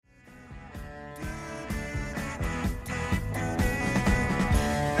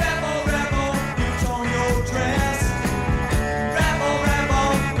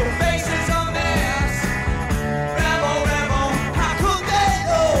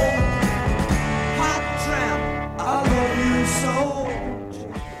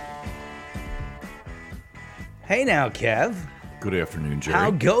Hey now, Kev. Good afternoon, Jerry.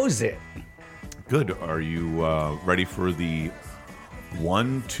 How goes it? Good. Are you ready for the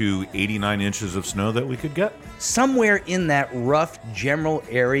 1 to 89 inches of snow that we could get? Somewhere in that rough general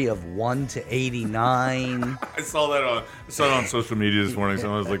area of 1 to 89. I saw that on social media this morning.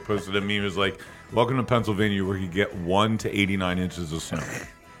 Someone was like posted a meme. It was like, "Welcome to Pennsylvania, where you get 1 to 89 inches of snow."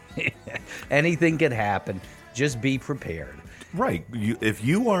 Anything could happen. Just be prepared. Right. If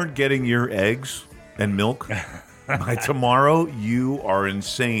you aren't getting your eggs and milk by tomorrow, you are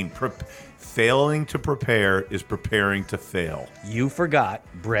insane. Failing to prepare is preparing to fail. You forgot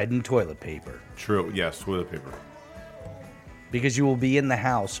bread and toilet paper. True. Yes, toilet paper. Because you will be in the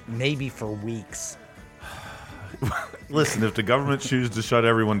house maybe for weeks. Listen, if the government chooses to shut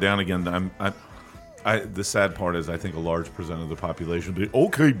everyone down again, the sad part is I think a large percent of the population will be,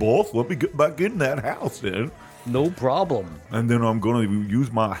 okay, boss, let me get back in that house then. No problem. And then I'm going to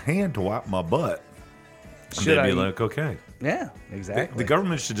use my hand to wipe my butt. And they'd be like, okay. Yeah, exactly. The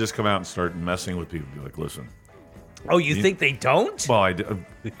government should just come out and start messing with people. Be like, listen. Oh, you think they don't? Well,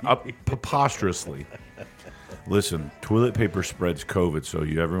 preposterously. Listen, toilet paper spreads COVID, so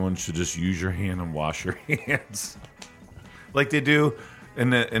everyone should just use your hand and wash your hands. Like they do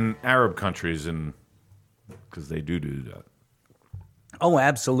in Arab countries, because they do that. Oh,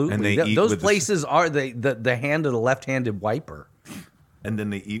 absolutely. And Those places are the hand of the left-handed wiper. And then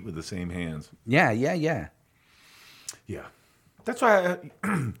they eat with the same hands. Yeah. Yeah. That's why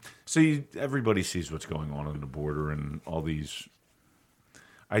everybody sees what's going on the border and all these.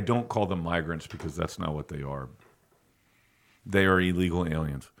 I don't call them migrants because that's not what they are. They are illegal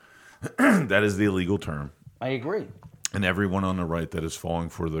aliens. That is the illegal term. I agree. And everyone on the right that is falling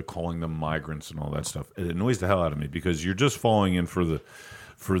for the calling them migrants and all that stuff, it annoys the hell out of me because you're just falling in for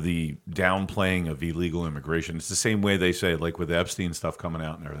the downplaying of illegal immigration. It's the same way they say, like with Epstein stuff coming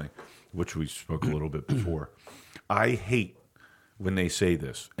out and everything, which we spoke a little bit before. I hate when they say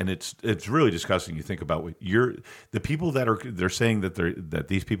this, and it's really disgusting. You think about the people they're saying that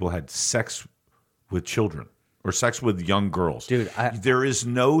these people had sex with children or sex with young girls. Dude, there is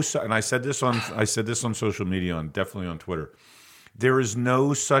no, and I said this on social media, definitely on Twitter. There is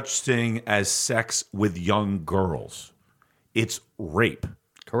no such thing as sex with young girls. It's rape.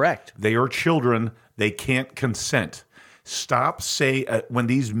 Correct. They are children. They can't consent. Stop when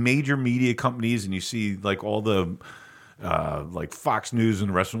these major media companies and you see like all the like Fox News and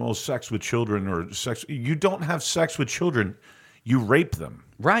the rest of them, oh, sex with children or sex. You don't have sex with children. You rape them.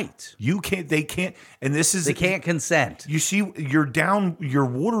 Right. You can't. They can't. And this is they can't consent. You see, you're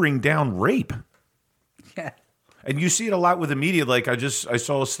watering down rape. Yeah. And you see it a lot with the media. Like I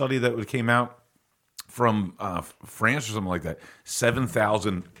saw a study that came out from France or something like that.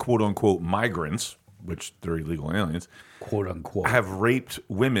 7,000 quote unquote migrants, which they're illegal aliens, quote unquote, have raped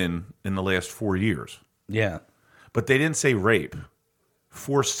women in the last 4 years. Yeah. But they didn't say rape,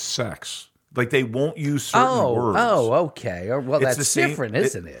 forced sex. Like they won't use certain words. Oh, okay. Well, that's different,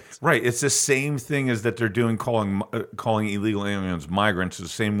 isn't it? Right. It's the same thing as that they're doing calling illegal aliens migrants the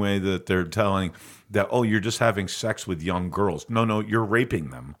same way that they're telling that, oh, you're just having sex with young girls. No, you're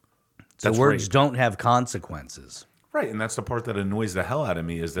raping them. So words don't have consequences. Right, and that's the part that annoys the hell out of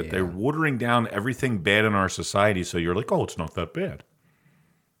me is that they're watering down everything bad in our society so you're like, oh, it's not that bad.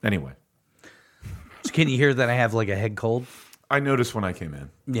 Anyway. So can you hear that I have like a head cold? I noticed when I came in.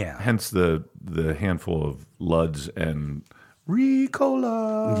 Yeah. Hence the handful of Luds and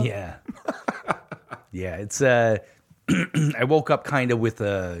Ricola. Yeah. Yeah, it's I woke up kind of with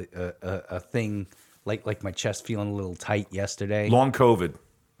a thing like my chest feeling a little tight yesterday. Long COVID.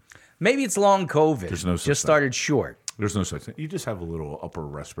 Maybe it's long COVID. There's no such just started short. There's no such thing. You just have a little upper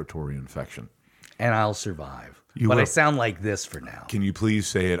respiratory infection. And I'll survive. You but will. I sound like this for now. Can you please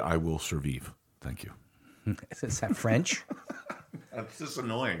say it? I will survive. Thank you. Is that French? That's just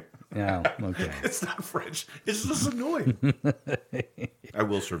annoying. No, okay. It's not French. It's just annoying. I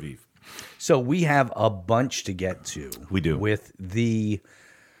will survive. So we have a bunch to get to. We do. With the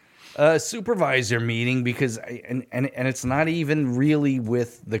supervisor meeting because and it's not even really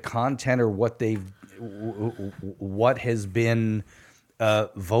with the content or what has been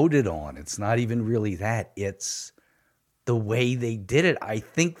voted on. It's not even really that. It's the way they did it. I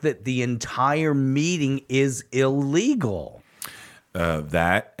think that the entire meeting is illegal.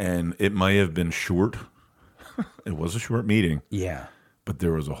 That and it might have been short. It was a short meeting. Yeah. But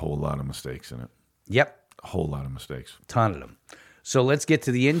there was a whole lot of mistakes in it. Yep. A whole lot of mistakes. Ton of them. So let's get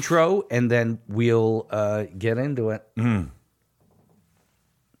to the intro, and then we'll get into it.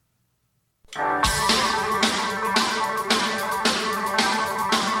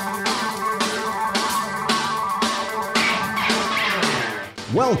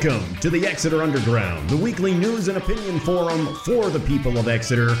 Welcome to the Exeter Underground, the weekly news and opinion forum for the people of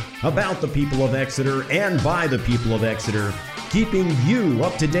Exeter, about the people of Exeter, and by the people of Exeter, keeping you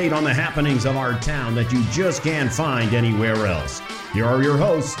up to date on the happenings of our town that you just can't find anywhere else. Here are your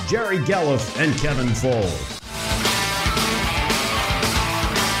hosts, Jerry Gelliff and Kevin Fole.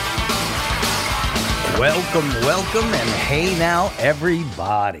 Welcome, and hey now,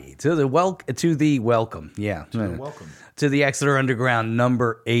 everybody, to the welcome, to the Exeter Underground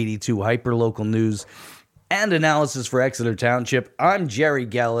number 82 hyperlocal news and analysis for Exeter Township. I'm Jerry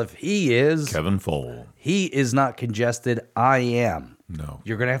Gelliff. He is Kevin Fole. He is not congested. I am. No,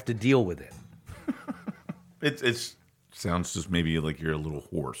 you're gonna have to deal with it. It sounds just maybe like you're a little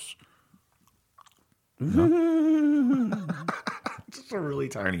hoarse. No? Just a really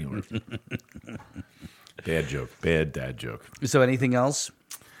tiny horse. Bad dad joke. So anything else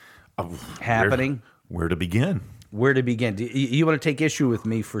happening? Where to begin? Where to begin? Do you want to take issue with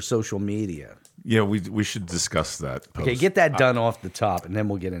me for social media? Yeah, we should discuss that post. Okay, get that done off the top, and then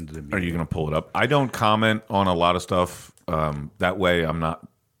we'll get into the media. Are you going to pull it up? I don't comment on a lot of stuff. That way I'm not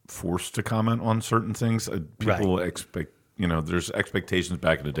forced to comment on certain things. People expect, there's expectations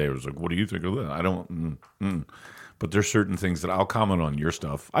back in the day. It was like, what do you think of that? I don't... But there's certain things that I'll comment on your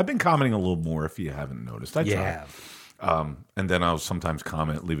stuff. I've been commenting a little more if you haven't noticed. I try. And then I'll sometimes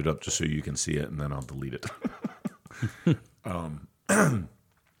comment, leave it up just so you can see it, and then I'll delete it.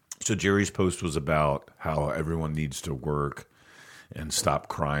 So Jerry's post was about how everyone needs to work and stop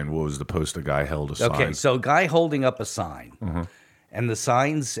crying. What was the post? A guy held a sign. Okay, so a guy holding up a sign. And the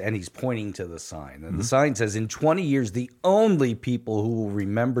signs, and he's pointing to the sign. And the sign says, in 20 years, the only people who will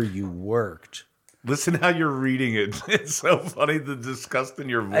remember you worked. Listen how you're reading it. It's so funny, the disgust in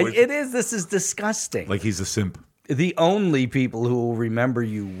your voice. It is. This is disgusting. Like he's a simp. The only people who will remember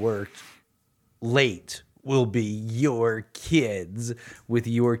you worked late will be your kids, with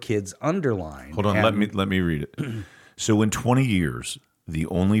your kids underlined. Hold on, let me read it. So in 20 years, the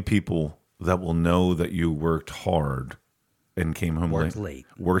only people that will know that you worked hard and came home worked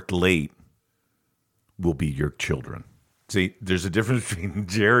late will be your children. See, there's a difference between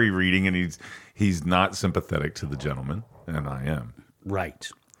Jerry reading and he's not sympathetic to the gentleman, and I am. Right.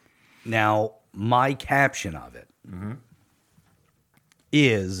 Now, my caption of it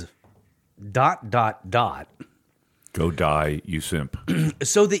is ... Go die, you simp.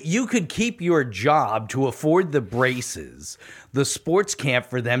 So that you could keep your job to afford the braces, the sports camp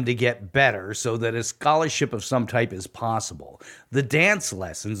for them to get better so that a scholarship of some type is possible, the dance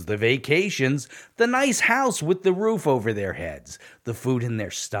lessons, the vacations, the nice house with the roof over their heads, the food in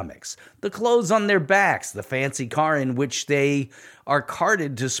their stomachs, the clothes on their backs, the fancy car in which they are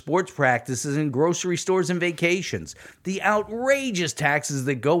carted to sports practices and grocery stores and vacations, the outrageous taxes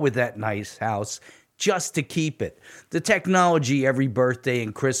that go with that nice house just to keep it, the technology every birthday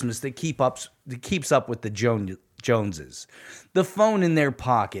and Christmas that keeps up with the Joneses, the phone in their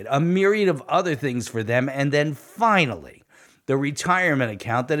pocket, a myriad of other things for them, and then finally, the retirement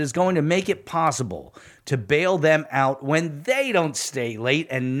account that is going to make it possible to bail them out when they don't stay late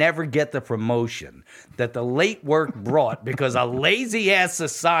and never get the promotion that the late work brought because a lazy-ass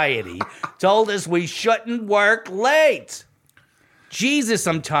society told us we shouldn't work late. Jesus,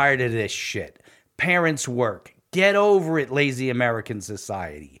 I'm tired of this shit. Parents work. Get over it, lazy American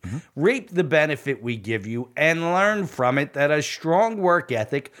society. Reap the benefit we give you and learn from it that a strong work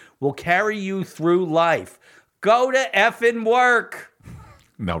ethic will carry you through life. Go to effing work.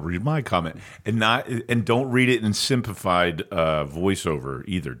 Now read my comment. And don't read it in simplified voiceover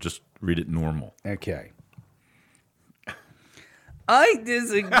either. Just read it normal. Okay. I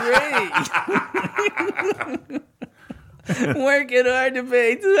disagree. Working hard to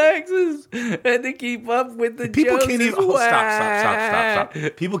pay taxes and to keep up with the people Joneses. Can't even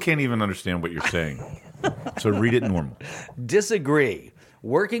stop. People can't even understand what you're saying. So read it normal. Disagree.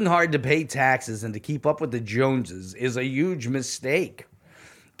 Working hard to pay taxes and to keep up with the Joneses is a huge mistake.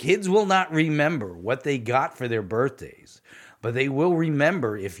 Kids will not remember what they got for their birthdays, but they will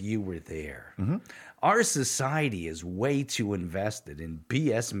remember if you were there. Our society is way too invested in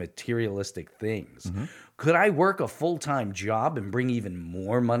BS materialistic things. Could I work a full-time job and bring even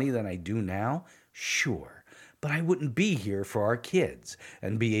more money than I do now? Sure. But I wouldn't be here for our kids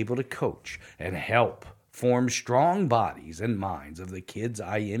and be able to coach and help form strong bodies and minds of the kids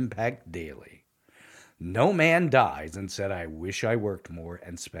I impact daily. No man dies and said, I wish I worked more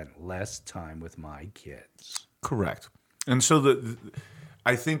and spent less time with my kids. Correct. And so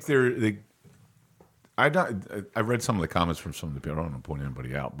I think I read some of the comments from some of the people. I don't want to point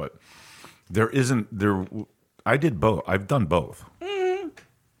anybody out, but I did both. I've done both.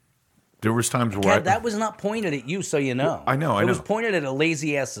 There was times where that was not pointed at you, so you know. I know. It was pointed at a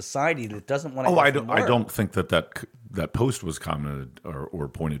lazy ass society that doesn't want to. I don't think that post was commented or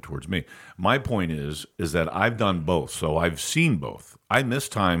pointed towards me. My point is that I've done both, so I've seen both. I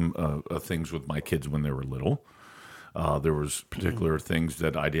missed time things with my kids when they were little. There was particular things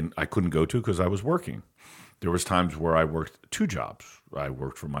that I couldn't go to because I was working. There was times where I worked 2 jobs. I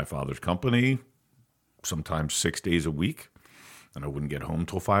worked for my father's company, sometimes 6 days a week, and I wouldn't get home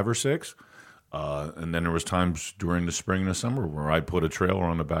till 5 or 6. And then there was times during the spring and the summer where I put a trailer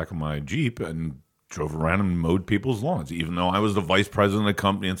on the back of my Jeep and drove around and mowed people's lawns. Even though I was the vice president of the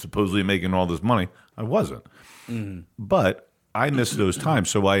company and supposedly making all this money, I wasn't. But I missed those times,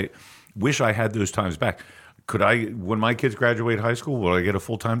 so I wish I had those times back. Could I, when my kids graduate high school, will I get a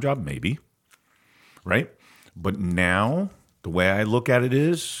full-time job? Maybe, right? But now, the way I look at it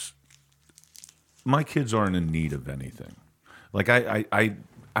is, my kids aren't in need of anything. Like, I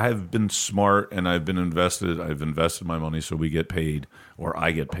have been smart and I've been invested. I've invested my money so we get paid, or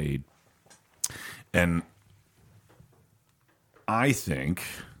I get paid. And I think,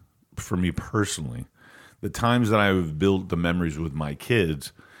 for me personally, the times that I've built the memories with my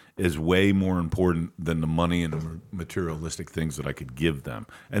kids is way more important than the money and the materialistic things that I could give them.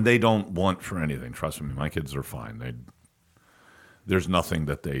 And they don't want for anything. Trust me, my kids are fine. There's nothing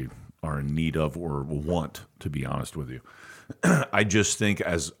that they are in need of or want, to be honest with you. I just think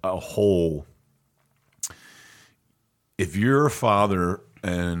as a whole, if you're a father,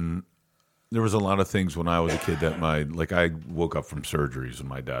 and there was a lot of things when I was a kid that I woke up from surgeries and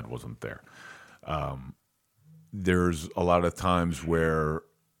my dad wasn't there. There's a lot of times where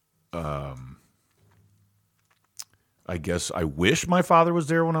I guess I wish my father was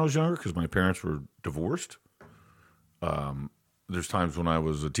there when I was younger because my parents were divorced. There's times when I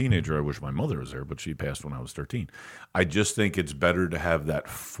was a teenager, I wish my mother was there, but she passed when I was 13. I just think it's better to have that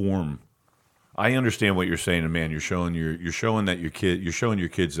form. I understand what you're saying, and man, you're showing that your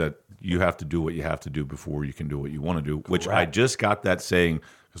kids that you have to do what you have to do before you can do what you want to do. Which I just got that saying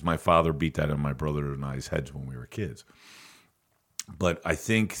because my father beat that in my brother and I's heads when we were kids. But I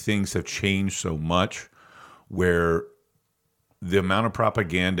think things have changed so much where the amount of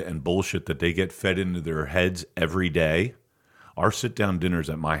propaganda and bullshit that they get fed into their heads every day. Our sit-down dinners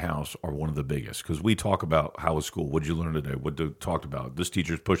at my house are one of the biggest because we talk about how was school, what did you learn today, what they talked about. This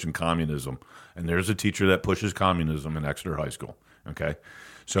teacher's pushing communism, and there's a teacher that pushes communism in Exeter High School. Okay,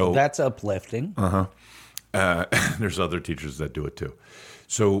 so that's uplifting. There's other teachers that do it too.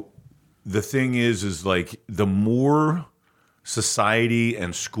 So the thing is like the more society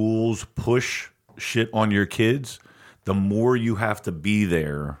and schools push shit on your kids, the more you have to be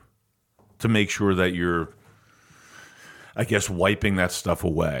there to make sure that you're, I guess, wiping that stuff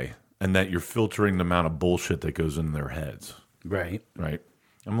away and that you're filtering the amount of bullshit that goes in their heads. Right. Right.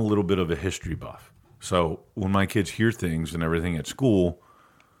 I'm a little bit of a history buff. So when my kids hear things and everything at school,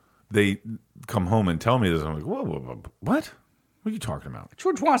 they come home and tell me this. I'm like, whoa, what? What are you talking about?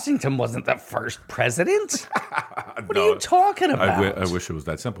 George Washington wasn't the first president. What are you talking about? I wish it was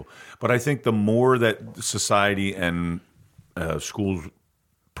that simple. But I think the more that society and schools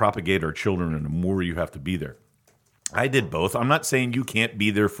propagate our children, and the more you have to be there. I did both. I'm not saying you can't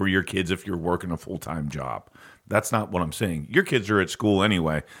be there for your kids if you're working a full-time job. That's not what I'm saying. Your kids are at school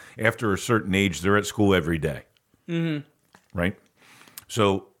anyway. After a certain age, they're at school every day. Mm-hmm. Right?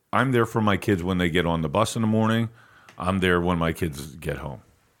 So I'm there for my kids when they get on the bus in the morning. I'm there when my kids get home.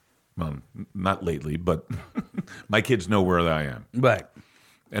 Well, not lately, but my kids know where I am. Right.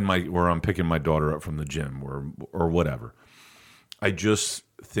 And where I'm picking my daughter up from the gym or whatever. I just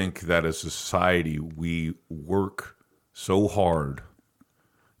think that as a society, we work so hard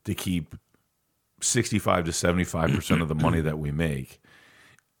to keep 65 to 75% of the money that we make.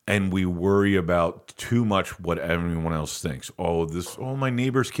 And we worry about too much what everyone else thinks. Oh, my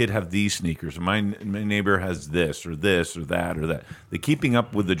neighbor's kid have these sneakers. My neighbor has this or that or that. The keeping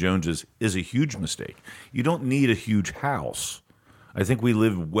up with the Joneses is a huge mistake. You don't need a huge house. I think we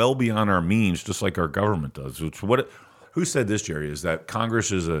live well beyond our means, just like our government does. Who said this, Jerry? Is that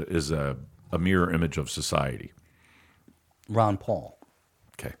Congress is a mirror image of society? Ron Paul.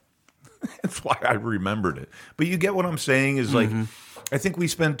 Okay, that's why I remembered it. But you get what I'm saying? Is like. Mm-hmm. I think we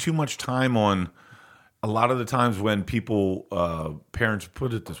spend too much time on a lot of the times when people, parents,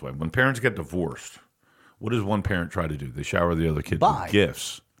 put it this way, when parents get divorced, what does one parent try to do? They shower the other kid with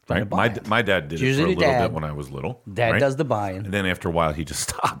gifts. Right? My dad did it for a little bit when I was little. Dad does the buying. And then after a while, he just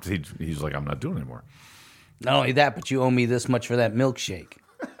stopped. He's like, I'm not doing it anymore. Not only that, but you owe me this much for that milkshake.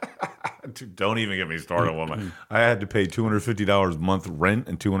 Dude, don't even get me started on that. I had to pay $250 a month rent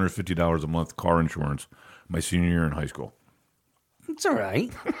and $250 a month car insurance my senior year in high school. It's all right.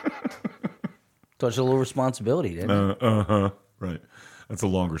 Touch a little responsibility, didn't it? Right. That's a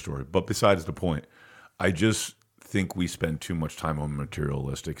longer story. But besides the point, I just think we spend too much time on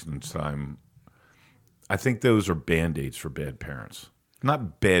materialistic and time. I think those are Band-Aids for bad parents.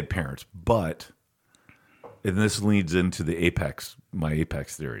 Not bad parents, but, and this leads into the my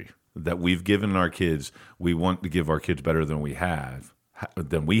apex theory, that we've given our kids, we want to give our kids better than we had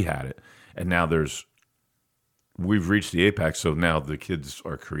it. And now we've reached the apex, so now the kids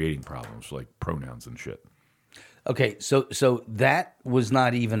are creating problems like pronouns and shit. Okay, so that was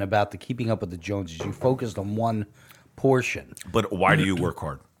not even about the keeping up with the Joneses. You focused on one portion. But why do you work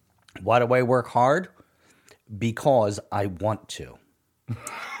hard? Why do I work hard? Because I want to.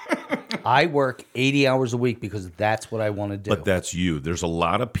 I work 80 hours a week because that's what I want to do. But that's you. There's a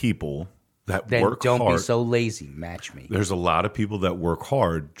lot of people that then work don't hard. Be so lazy. Match me. There's a lot of people that work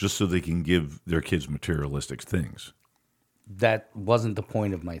hard just so they can give their kids materialistic things. That wasn't the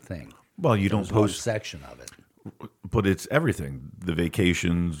point of my thing. Well, you don't post one post section of it. But it's everything. The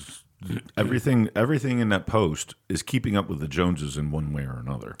vacations, everything in that post is keeping up with the Joneses in one way or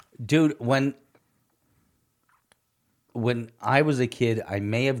another. Dude, when I was a kid, I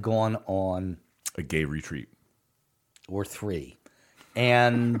may have gone on a gay retreat or 3.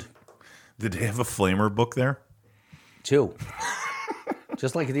 And did they have a flamer book there? 2.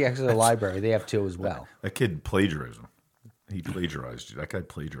 Just like at the Exeter Library, they have 2 as well. That kid plagiarism. He plagiarized you. That guy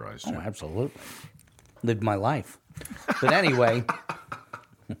plagiarized you. Oh, absolutely. Lived my life. But anyway,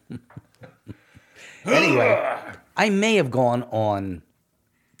 I may have gone on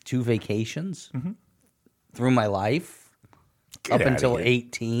 2 vacations through my life up until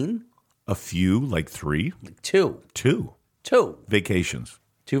 18. A few, like 3? 2. 2 vacations.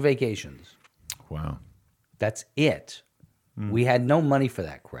 2 vacations. Wow. That's it. We had no money for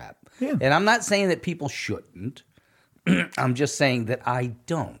that crap. Yeah. And I'm not saying that people shouldn't. I'm just saying that I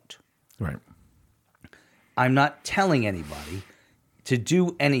don't. Right. I'm not telling anybody to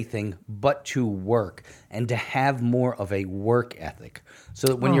do anything but to work and to have more of a work ethic. So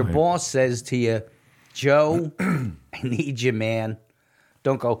that when your boss says to you, Joe, I need you, man,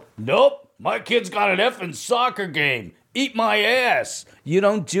 don't go, nope, my kid's got an effing soccer game. Eat my ass. You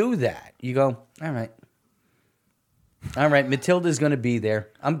don't do that. You go, all right. All right, Matilda's going to be there.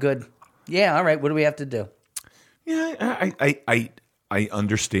 I'm good. Yeah, all right, what do we have to do? Yeah, I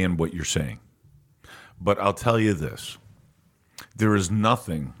understand what you're saying. But I'll tell you this. There is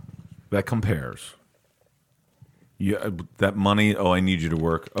nothing that compares. That money, I need you to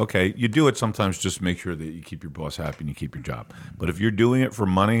work. Okay, you do it sometimes just to make sure that you keep your boss happy and you keep your job. But if you're doing it for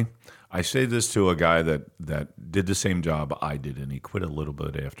money, I say this to a guy that did the same job I did, and he quit a little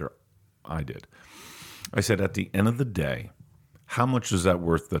bit after I did. I said, at the end of the day, how much is that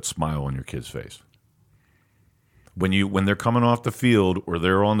worth, that smile on your kid's face? When they're coming off the field or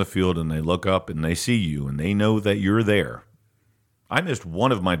they're on the field and they look up and they see you and they know that you're there. I missed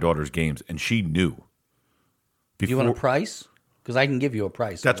one of my daughter's games and she knew. You want a price? Because I can give you a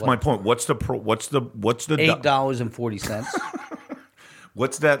price. That's my point. What's the $8.40.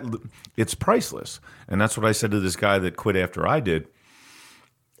 What's that? It's priceless. And that's what I said to this guy that quit after I did.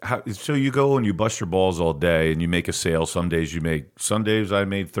 So you go and you bust your balls all day and you make a sale. Some days I made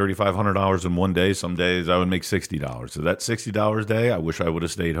 $3,500 in one day. Some days I would make $60. So that $60 a day, I wish I would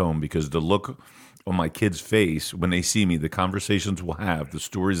have stayed home, because the look on my kid's face when they see me, the conversations we'll have, the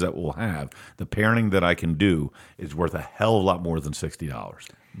stories that we'll have, the parenting that I can do is worth a hell of a lot more than $60.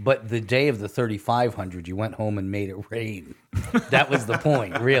 But the day of the 3,500, you went home and made it rain. That was the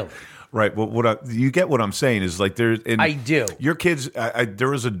point, really. Right. Well, you get what I'm saying is like there's. I do. Your kids. There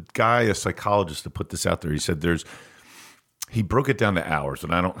was a guy, a psychologist, that put this out there. He said he broke it down to hours,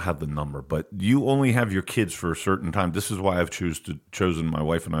 and I don't have the number, but you only have your kids for a certain time. This is why I've chosen my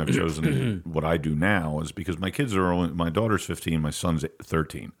wife and I have chosen what I do now, is because my kids are only, my daughter's 15, my son's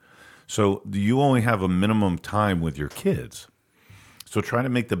 13. So you only have a minimum time with your kids. So try to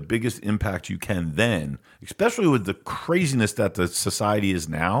make the biggest impact you can then, especially with the craziness that the society is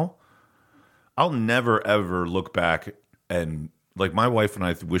now. I'll never, ever look back and, like, my wife and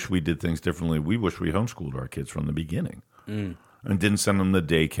I wish we did things differently. We wish we homeschooled our kids from the beginning and didn't send them to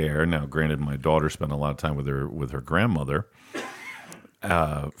daycare. Now, granted, my daughter spent a lot of time with her grandmother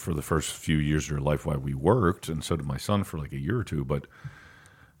for the first few years of her life while we worked, and so did my son for like a year or two. But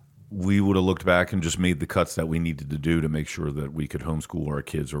we would have looked back and just made the cuts that we needed to do to make sure that we could homeschool our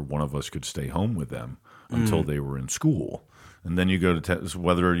kids, or one of us could stay home with them until they were in school. And then you go to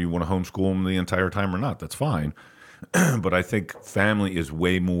whether you want to homeschool them the entire time or not. That's fine. But I think family is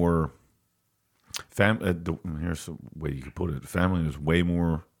way more. Here's the way you could put it. Family is way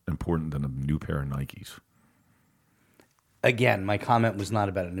more important than a new pair of Nikes. Again, my comment was not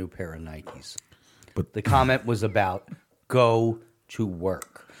about a new pair of Nikes. But the comment was about go to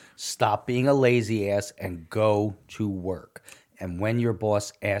work. Stop being a lazy ass and go to work. And when your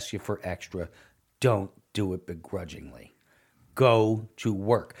boss asks you for extra, don't do it begrudgingly. Go to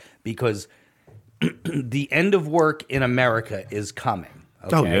work, because the end of work in America is coming.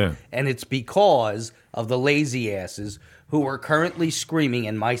 Okay? Oh, yeah. And it's because of the lazy asses who are currently screaming,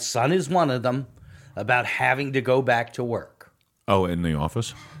 and my son is one of them, about having to go back to work. Oh, in the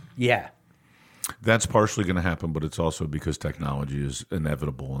office? Yeah. That's partially going to happen, but it's also because technology is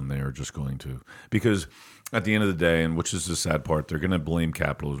inevitable, and they are just going to. Because at the end of the day, and which is the sad part, they're going to blame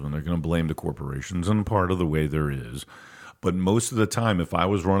capitalism, they're going to blame the corporations, and part of the way there is. But most of the time, if I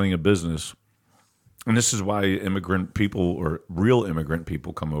was running a business, and this is why immigrant people or real immigrant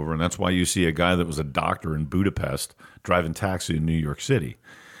people come over, and that's why you see a guy that was a doctor in Budapest driving taxi in New York City,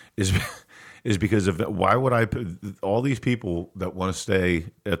 is because of that. Why would I all these people that want to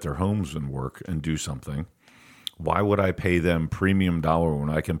stay at their homes and work and do something? Why would I pay them premium dollar when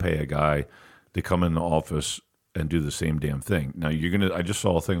I can pay a guy to come in the office and do the same damn thing? Now I just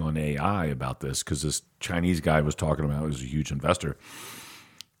saw a thing on AI about this because this Chinese guy was talking about, who's a huge investor.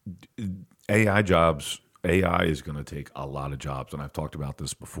 AI is going to take a lot of jobs, and I've talked about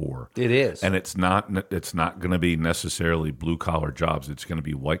this before. It is. And it's not going to be necessarily blue-collar jobs. It's going to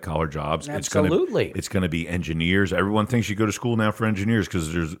be white-collar jobs. Absolutely. It's going to be engineers. Everyone thinks you go to school now for engineers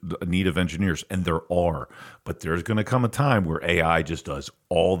because there's a need of engineers, and there are. But there's going to come a time where AI just does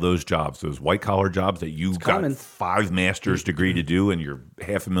all those jobs, those white-collar jobs that you got 5 master's degree to do, and you're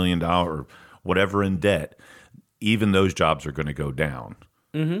 $500,000 or whatever in debt. Even those jobs are going to go down.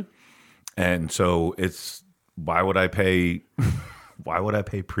 Mm-hmm. And so why would I pay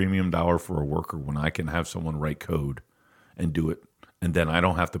premium dollar for a worker when I can have someone write code and do it, and then I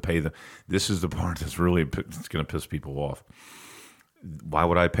don't have to pay them? This is the part that's really it's going to piss people off. Why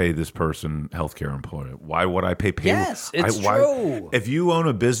would I pay this person healthcare employment? Why would I pay payroll? Yes, it's true. If you own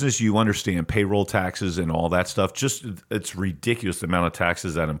a business, you understand payroll taxes and all that stuff. Just it's ridiculous the amount of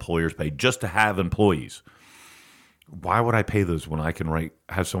taxes that employers pay just to have employees. Why would I pay those when I can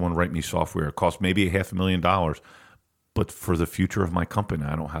have someone write me software? It costs maybe $500,000, but for the future of my company,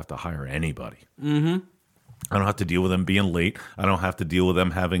 I don't have to hire anybody. Mm-hmm. I don't have to deal with them being late. I don't have to deal with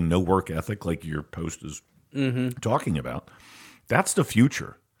them having no work ethic like your post is talking about. That's the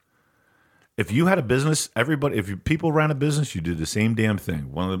future. If you had a business, if people ran a business, you did the same damn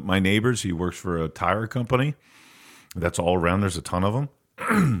thing. One of my neighbors, he works for a tire company. That's all around. There's a ton of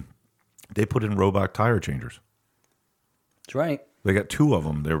them. They put in robot tire changers. That's right. They got 2 of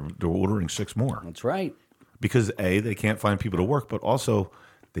them. They're ordering 6 more. That's right. Because they can't find people to work, but also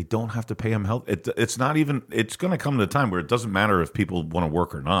they don't have to pay them health. It's not even. It's going to come to a time where it doesn't matter if people want to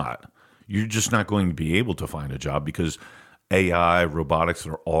work or not. You're just not going to be able to find a job because AI, robotics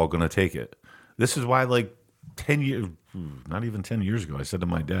are all going to take it. This is why, like 10 years, not even 10 years ago, I said to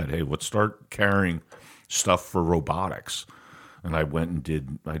my dad, "Hey, let's start carrying stuff for robotics." And I went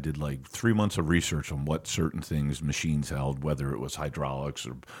and I did like 3 months of research on what certain things machines held, whether it was hydraulics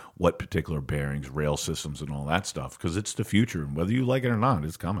or what particular bearings, rail systems, and all that stuff, because it's the future. And whether you like it or not,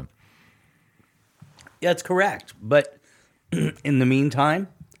 it's coming. Yeah, that's correct. But in the meantime,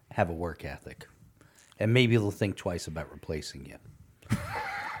 have a work ethic. And maybe they'll think twice about replacing you.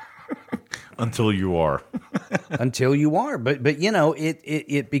 Until you are. Until you are. But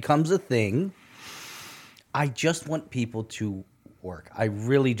it becomes a thing. I just want people to work. I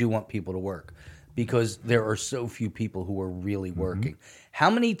really do want people to work because there are so few people who are really working. How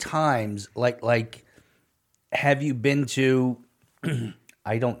many times, like, have you been to,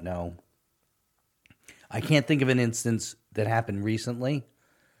 I don't know. I can't think of an instance that happened recently,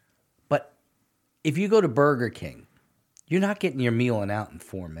 but if you go to Burger King, you're not getting your meal and out in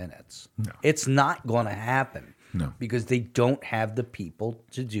 4 minutes. No. It's not going to happen. No. Because they don't have the people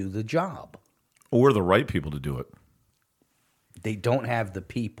to do the job. Or the right people to do it. They don't have the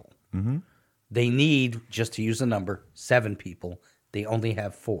people. Mm-hmm. They need, just to use a number, 7 people. They only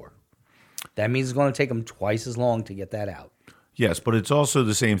have 4. That means it's going to take them twice as long to get that out. Yes, but it's also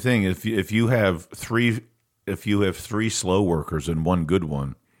the same thing. If you have 3 slow workers and 1 good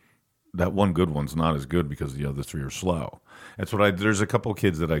one, that 1 good one's not as good because the other 3 are slow. That's what there's a couple of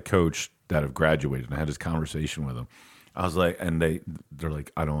kids that I coached that have graduated, and I had this conversation with them. I was like, and they're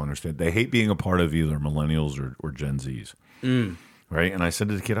like, I don't understand. They hate being a part of either millennials or Gen Zs. Right? And I said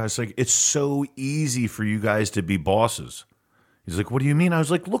to the kid, I was like, it's so easy for you guys to be bosses. He's like, what do you mean? I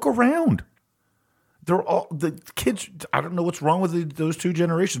was like, look around. They're all the kids. I don't know what's wrong with those 2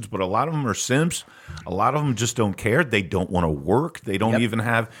 generations, but a lot of them are simps. A lot of them just don't care. They don't want to work. They don't even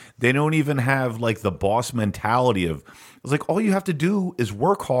have. They don't even have like the boss mentality of. It's like all you have to do is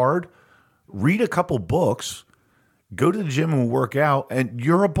work hard, read a couple books, go to the gym and work out, and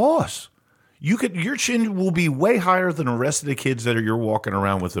you're a boss. Your chin will be way higher than the rest of the kids that you're walking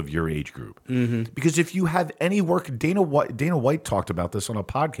around with of your age group. Because if you have any work, Dana White talked about this on a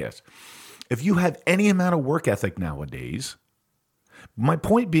podcast. If you have any amount of work ethic nowadays, my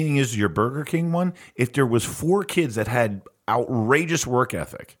point being is your Burger King one, if there was 4 kids that had outrageous work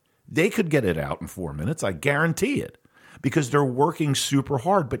ethic, they could get it out in 4 minutes. I guarantee it. Because they're working super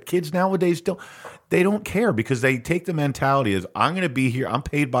hard. But kids nowadays don't care because they take the mentality as I'm going to be here. I'm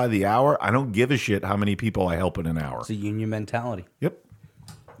paid by the hour. I don't give a shit how many people I help in an hour. It's a union mentality. Yep.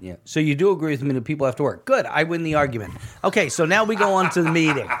 Yeah. So you do agree with me that people have to work. Good. I win the argument. Okay, so now we go on to the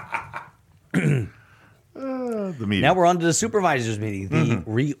meeting. The meeting. Now we're on to the supervisors meeting, the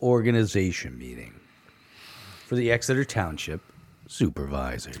reorganization meeting for the Exeter Township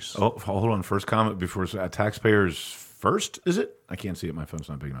supervisors. Oh, hold on. First comment before taxpayers first, is it? I can't see it. My phone's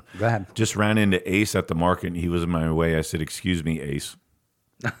not big enough. Go ahead. Just ran into Ace at the market, and he was in my way. I said, "Excuse me, Ace."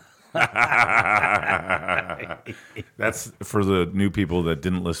 That's for the new people that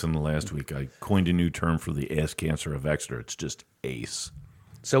didn't listen last week. I coined a new term for the ass cancer of Exeter. It's just Ace.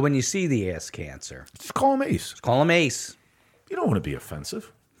 So when you see the ass cancer, Just call him Ace. call him Ace. You don't want to be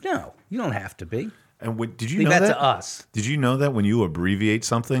offensive. No, you don't have to be. And did you Leave know that that? to us. Did you know that when you abbreviate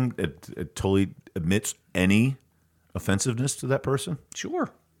something, it totally omits any offensiveness to that person? Sure.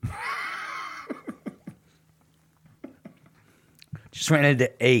 Just ran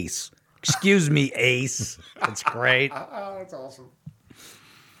into Ace. Excuse me, Ace. That's great. Oh, that's awesome.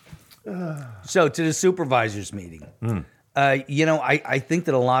 So to the supervisors meeting. I think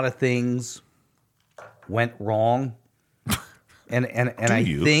that a lot of things went wrong. And I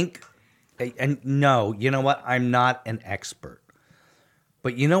think, and no, you know what? I'm not an expert.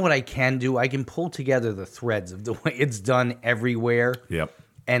 But you know what I can do? I can pull together the threads of the way it's done everywhere. Yep.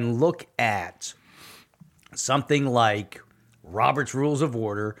 And look at something like Robert's Rules of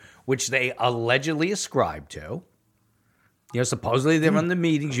Order, which they allegedly ascribe to. Supposedly they run the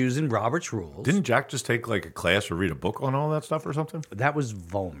meetings using Robert's Rules. Didn't Jack just take like a class or read a book on all that stuff or something? That was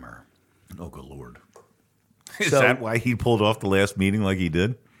Vollmer. Oh, good Lord. Is that why he pulled off the last meeting like he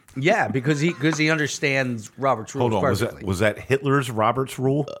did? Yeah, because he understands Robert's Rules Hold on, perfectly. was that Hitler's Robert's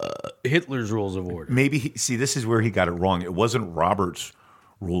Rule? Hitler's Rules of Order. Maybe, this is where he got it wrong. It wasn't Robert's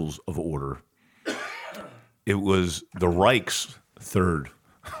Rules of Order. It was the Reich's third.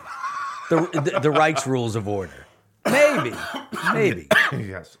 The Reich's Rules of Order. Maybe.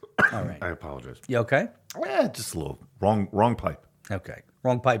 Yes. All right. I apologize. You okay? Yeah, just a little. Wrong pipe. Okay.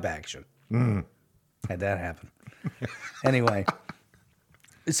 Wrong pipe action. Had that happen. Anyway.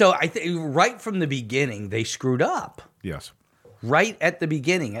 So I think right from the beginning, they screwed up. Yes. Right at the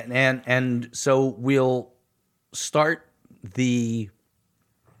beginning. And so we'll start the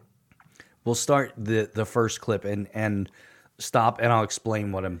first clip and stop, and I'll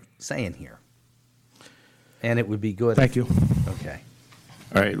explain what I'm saying here. And it would be good. Thank you. Okay.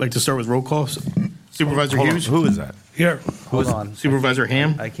 All right, I'd like to start with roll call. Supervisor Hold on. Hughes. Who is that? Here. Hold on. Supervisor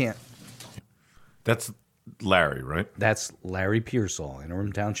Ham. I can't. That's Larry, right? That's Larry Pearsall,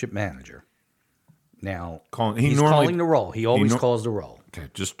 interim township manager. Now, He he's normally- calling the roll. He always calls the roll. Okay,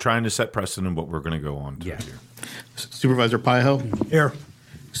 just trying to set precedent what we're going to go on to Yes. here. Supervisor Pieho. Here.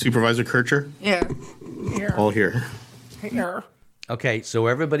 Supervisor Kircher. Yeah. All here. Okay, so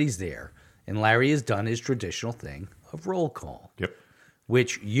everybody's there, and Larry has done his traditional thing of roll call, Yep.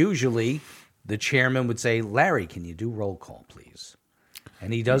 which usually the chairman would say, Larry, can you do roll call, please?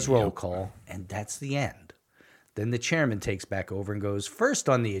 And he does roll call, and that's the end. Then the chairman takes back over and goes, first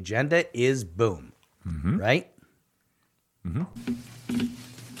on the agenda is boom, right? All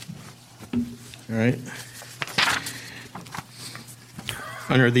right.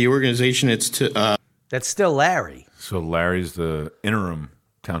 Under the organization, it's to. That's still Larry. So Larry's the interim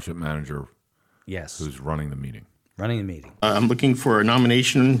township manager Yes, who's running the meeting. running the meeting. I'm looking for a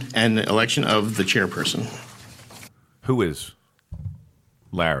nomination and election of the chairperson. Who is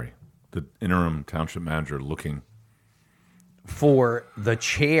Larry, the interim township manager, looking? For the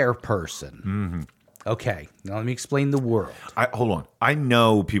chairperson. Okay, now let me explain the world. Hold on. I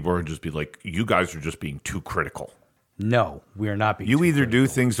know people are just be like, you guys are just being too critical. No, we are not being You too either do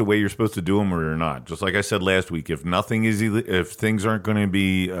critical. things the way you're supposed to do them or you're not. Just like I said last week, if things aren't going to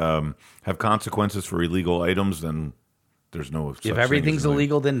be have consequences for illegal items, then there's no. If everything's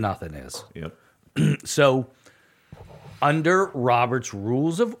illegal, then nothing is. Yep. So, under Robert's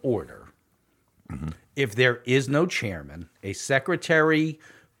Rules of Order, if there is no chairman, a secretary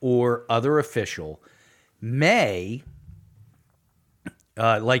or other official may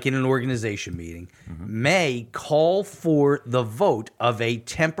like in an organization meeting, may call for the vote of a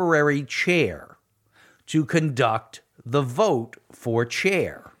temporary chair to conduct the vote for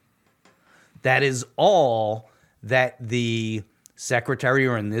chair. That is all that the secretary,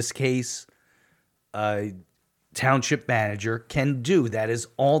 or in this case, township manager, can do. That is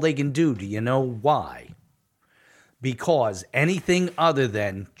all they can do. Do you know why? Because anything other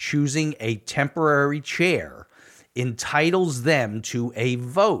than choosing a temporary chair entitles them to a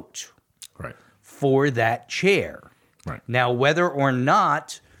vote for that chair. Right. Now, whether or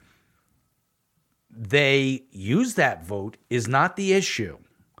not they use that vote is not the issue.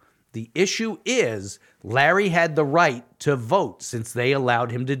 The issue is Larry had the right to vote since they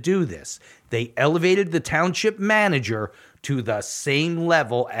allowed him to do this. They elevated the township manager to the same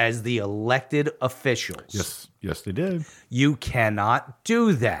level as the elected officials. Yes, they did. You cannot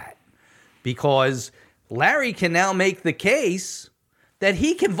do that because Larry can now make the case that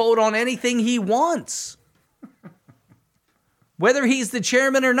he can vote on anything he wants. Whether he's the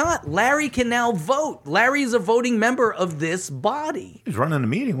chairman or not, Larry can now vote. Larry is a voting member of this body. He's running a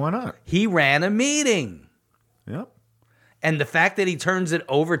meeting. Why not? He ran a meeting. Yep. And the fact that he turns it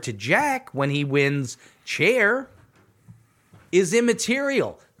over to Jack when he wins chair is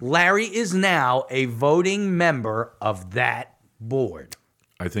immaterial. Larry is now a voting member of that board.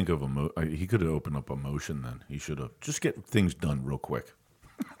 I think of he could have opened up a motion then. He should have. Just get things done real quick.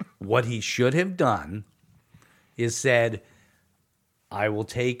 What he should have done is said, I will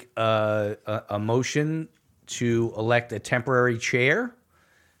take a motion to elect a temporary chair,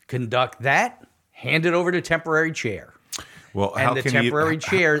 conduct that, hand it over to temporary chair. Well, and the temporary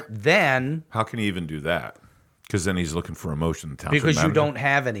chair then... How can he even do that? Because then he's looking for a motion. Because you don't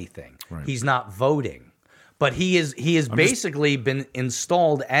have anything. Right. He's not voting. But he has basically been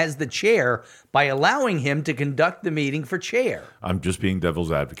installed as the chair by allowing him to conduct the meeting for chair. I'm just being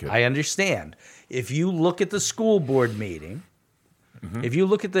devil's advocate. I understand. If you look at the school board meeting, if you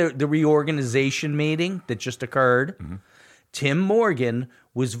look at the reorganization meeting that just occurred, Tim Morgan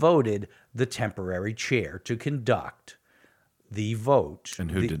was voted the temporary chair to conduct the vote. And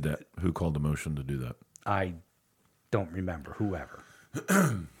who did that? Who called the motion to do that? I don't remember. Whoever.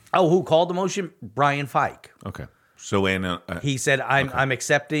 Who called the motion? Brian Fike. Okay. So he said, I'm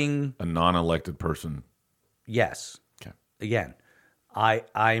accepting... A non-elected person. Yes. Okay. Again,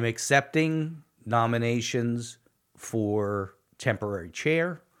 I'm accepting nominations for temporary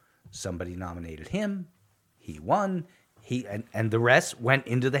chair. Somebody nominated him. He won. And the rest went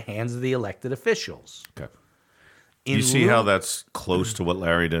into the hands of the elected officials. Okay. You see how that's close to what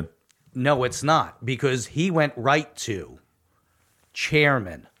Larry did? No, it's not, because he went right to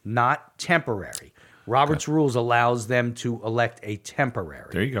chairman, not temporary. Robert's rules allows them to elect a temporary.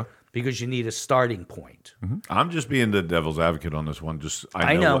 There you go. Because you need a starting point. I'm just being the devil's advocate on this one. Just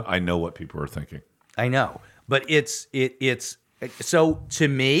I know what people are thinking. I know, but it's so to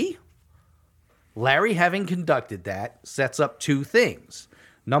me, Larry having conducted that sets up two things.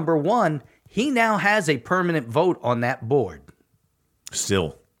 Number one, he now has a permanent vote on that board.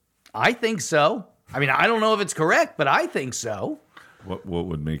 Still, I think so. I mean, I don't know if it's correct, but I think so. What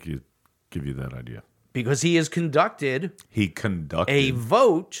would make you give you that idea? Because he has conducted a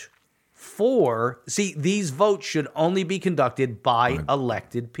vote for... See, these votes should only be conducted by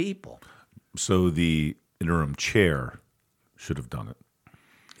elected people. So the interim chair should have done it.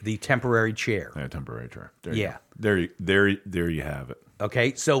 The temporary chair. Yeah, temporary chair. Yeah. There you have it.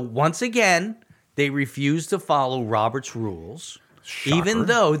 Okay, so once again, they refuse to follow Robert's rules, Shocker. even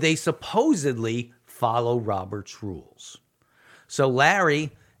though they supposedly follow Robert's rules. So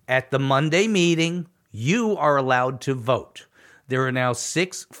Larry, at the Monday meeting, you are allowed to vote. There are now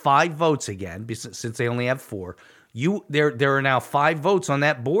 5 votes again, since they only have 4. There are now 5 votes on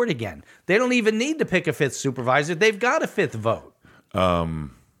that board again. They don't even need to pick a 5th supervisor. They've got a 5th vote.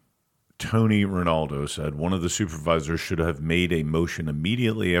 Tony Ronaldo said one of the supervisors should have made a motion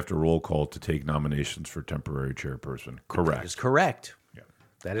immediately after roll call to take nominations for temporary chairperson. Correct. That is correct. Yeah.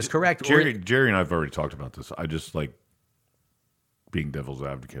 That is correct. Jerry and I have already talked about this. I just like being devil's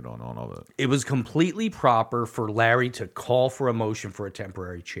advocate on all that. It was completely proper for Larry to call for a motion for a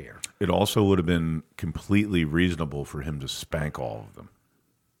temporary chair. It also would have been completely reasonable for him to spank all of them.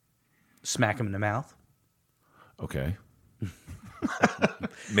 Smack him in the mouth? Okay.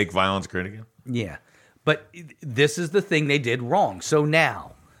 Make violence great again? Yeah. But this is the thing they did wrong. So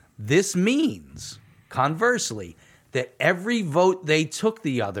now, this means, conversely, that every vote they took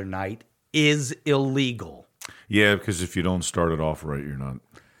the other night is illegal. Yeah, because if you don't start it off right, you're not.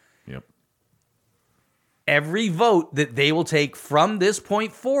 Yep. Every vote that they will take from this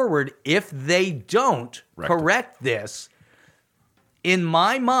point forward, if they don't correct this, in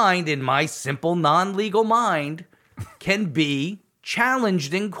my mind, in my simple non-legal mind, can be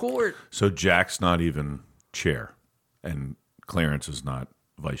challenged in court. So Jack's not even chair, and Clarence is not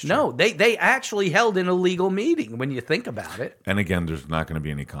vice chair. No, they actually held an illegal meeting when you think about it. And again, there's not going to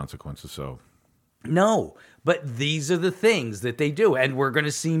be any consequences. So no, but these are the things that they do, and we're going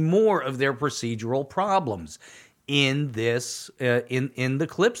to see more of their procedural problems in this in the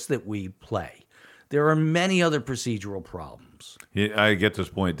clips that we play. There are many other procedural problems. Yeah, I get this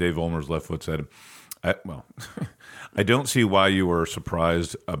point. Dave Ulmer's left foot said, I don't see why you were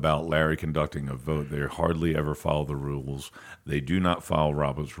surprised about Larry conducting a vote. They hardly ever follow the rules. They do not follow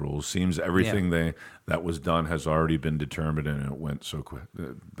Robert's rules. Seems everything that was done has already been determined, and it went so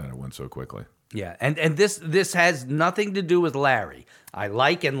quickly. Yeah, and this has nothing to do with Larry. I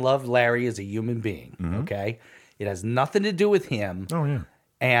like and love Larry as a human being, okay? It has nothing to do with him. Oh, yeah.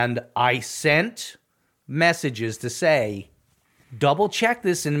 And I sent messages to say, double check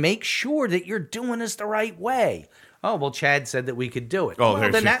this and make sure that you're doing this the right way. Oh, well, Chad said that we could do it. Oh,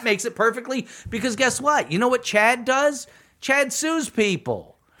 well, then that makes it perfectly, because guess what? You know what Chad does? Chad sues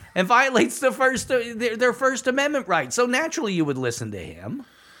people and violates their First Amendment rights. So naturally you would listen to him.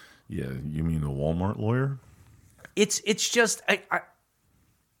 Yeah, you mean the Walmart lawyer? It's just,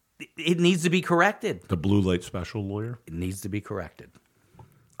 it needs to be corrected. The blue light special lawyer? It needs to be corrected.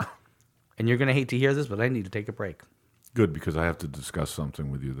 And you're going to hate to hear this, but I need to take a break. Good, because I have to discuss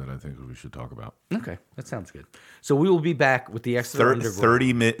something with you that I think we should talk about. Okay, that sounds good. So we will be back with the Exeter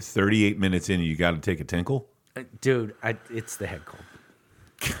Underground. 38 minutes in, you got to take a tinkle? Dude, it's the head cold.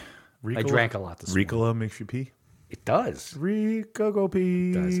 I drank a lot this morning. Ricola makes you pee? It does. Rico, go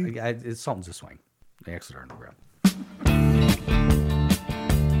pee. It does. It's something's a swing. The Exeter Underground.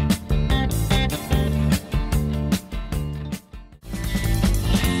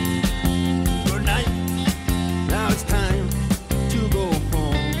 Good night. Now it's time to go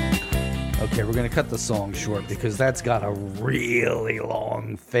home. Okay, we're going to cut the song short because that's got a really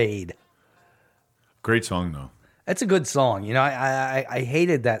long fade. Great song, though. That's a good song. You know, I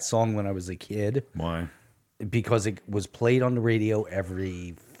hated that song when I was a kid. Why? Because it was played on the radio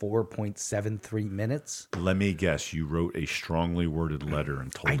every 4.73 minutes. Let me guess. You wrote a strongly worded letter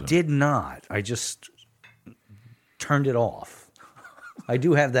and told him. I did not. I just turned it off. I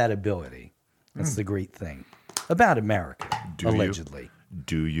do have that ability. That's the great thing about America, allegedly.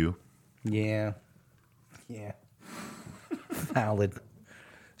 Do you? Yeah. Valid.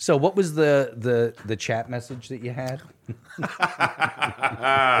 So what was the chat message that you had?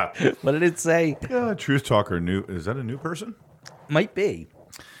 What did it say? Truth Talker. Is that a new person? Might be.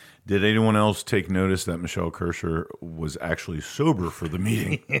 Did anyone else take notice that Michelle Kirscher was actually sober for the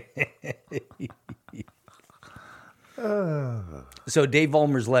meeting? So Dave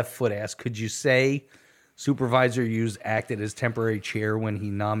Ulmer's left foot asked, could you say Supervisor Hughes acted as temporary chair when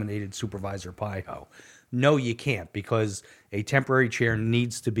he nominated Supervisor Paiho? No, you can't, because a temporary chair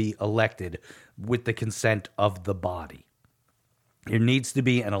needs to be elected with the consent of the body. There needs to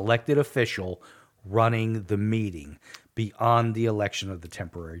be an elected official running the meeting beyond the election of the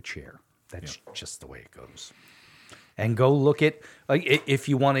temporary chair. That's just the way it goes. And go look at, if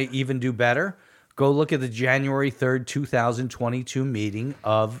you want to even do better, go look at the January 3rd, 2022 meeting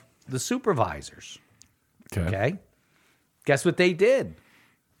of the supervisors. Okay? Guess what they did?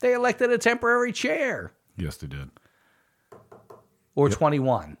 They elected a temporary chair. Yes, they did. Or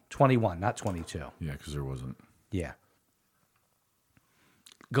 21, not 22. Yeah, because there wasn't. Yeah.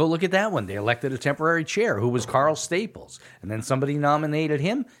 Go look at that one. They elected a temporary chair who was Carl Staples. And then somebody nominated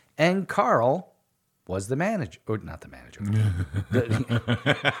him, and Carl was the manager. Or not the manager.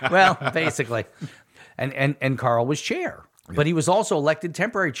 Well, basically. And Carl was chair. But he was also elected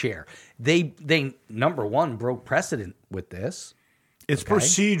temporary chair. They number one, broke precedent with this. It's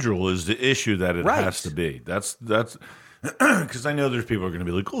procedural is the issue that it has to be. That's because I know there's people who are going to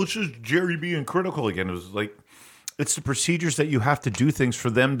be like, oh, it's just Jerry being critical again. It was like, it's the procedures that you have to do things for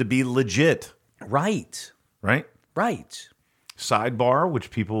them to be legit. Right. Right? Right. Sidebar, which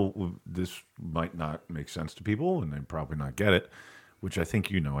this might not make sense to people, and they probably not get it, which I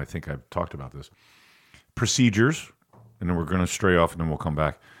think I think I've talked about this. Procedures, and then we're going to stray off and then we'll come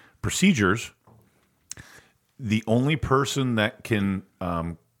back. Procedures, the only person that can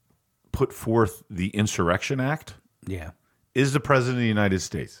put forth the Insurrection Act is the President of the United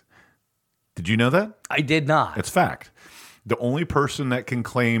States. Did you know that? I did not. It's fact. The only person that can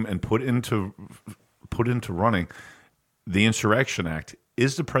claim and put into running the Insurrection Act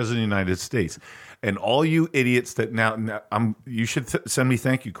is the President of the United States. And all you idiots that you should send me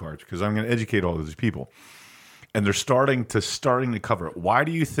thank you cards because I'm going to educate all of these people. And they're starting to cover it. Why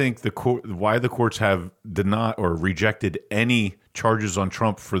do you think why the courts have denied or rejected any charges on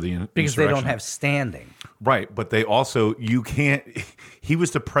Trump for the because they don't insurrection. have standing. Right, but they also, you can't, he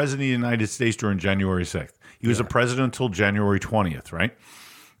was the president of the United States during January 6th. He was the president until January 20th, right?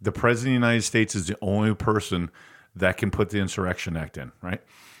 The president of the United States is the only person that can put the Insurrection Act in, right?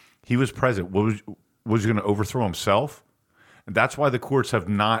 He was president. Was he going to overthrow himself? And that's why the courts have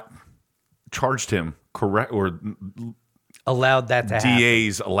not charged him correct, or Allowed that to happen.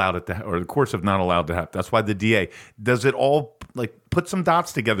 DAs allowed it to, or the courts have not allowed to happen. That's why the DA does it all. Like, put some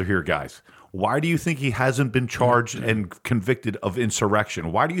dots together here, guys. Why do you think he hasn't been charged and convicted of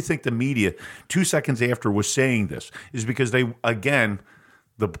insurrection? Why do you think the media 2 seconds after was saying this? Is because they, again,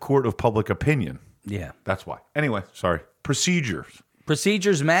 the court of public opinion. Yeah. That's why. Anyway, sorry. Procedures.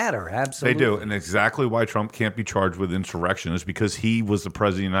 Procedures matter, absolutely. They do. And exactly why Trump can't be charged with insurrection is because he was the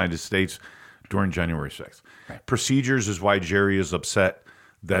president of the United States during January 6th. Right. Procedures is why Jerry is upset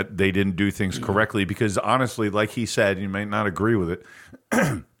that they didn't do things correctly, because honestly, like he said, you may not agree with it,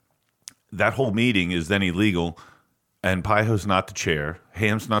 that whole meeting is then illegal, and Paiho's not the chair,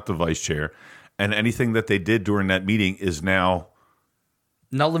 Ham's not the vice chair, and anything that they did during that meeting is now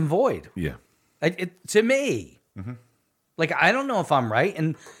null and void. Yeah. To me. Mm-hmm. Like, I don't know if I'm right,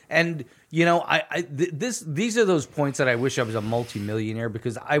 and you know, these are those points that I wish I was a multimillionaire,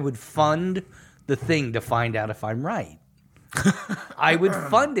 because I would fund the thing to find out if I'm right. I would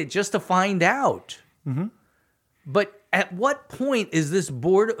fund it just to find out. Mm-hmm. But at what point is this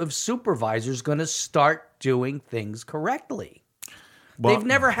board of supervisors going to start doing things correctly? Well, they've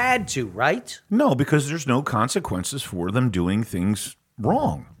never had to, right? No, because there's no consequences for them doing things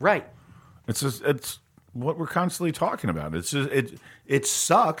wrong. Right. It's what we're constantly talking about. It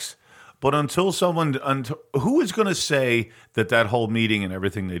sucks, but until who is going to say that whole meeting and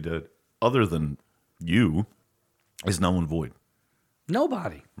everything they did, other than you, is null and void?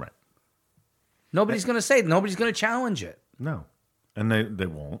 Nobody. Right. Nobody's going to say it. Nobody's going to challenge it. No. And they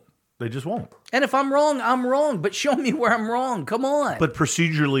won't. They just won't. And if I'm wrong, I'm wrong. But show me where I'm wrong. Come on. But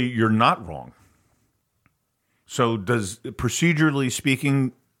procedurally, you're not wrong. So procedurally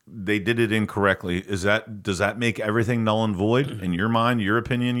speaking, they did it incorrectly. Does that make everything null and void? In your mind, your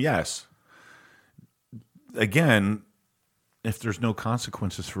opinion, yes. Again, if there's no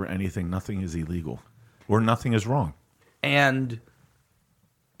consequences for anything, nothing is illegal. Or nothing is wrong. And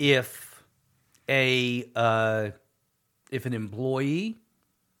if an employee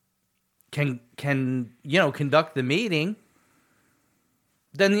can conduct the meeting,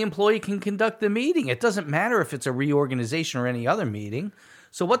 then the employee can conduct the meeting. It doesn't matter if it's a reorganization or any other meeting.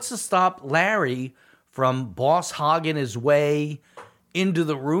 So what's to stop Larry from boss hogging his way into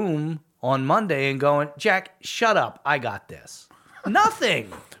the room on Monday and going, Jack, shut up, I got this?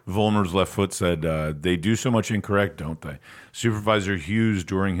 Nothing. Volner's left foot said, they do so much incorrect, don't they? Supervisor Hughes,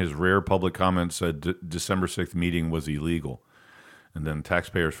 during his rare public comment, said December 6th meeting was illegal. And then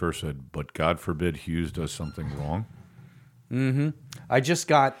Taxpayers First said, but God forbid Hughes does something wrong. Mm-hmm. I just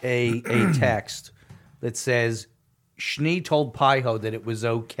got a text that says, Schnee told Paiho that it was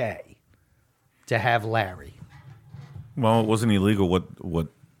okay to have Larry. Well, it wasn't illegal what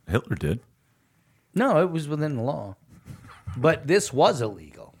Hitler did. No, it was within the law. But this was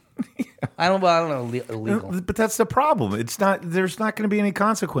illegal. I don't know illegal. But that's the problem. It's not. There's not going to be any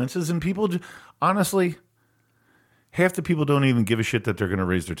consequences, and people, honestly, half the people don't even give a shit that they're going to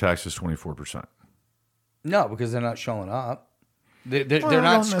raise their taxes 24%. No, because they're not showing up. They're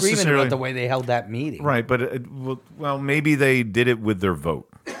not screaming about the way they held that meeting. Right, but well, maybe they did it with their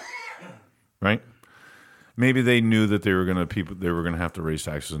vote. Right? Maybe they knew that they were going to have to raise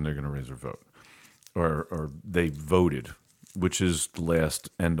taxes, and they're going to raise their vote, or they voted, which is the last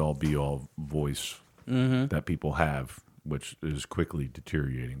end-all, be-all voice that people have, which is quickly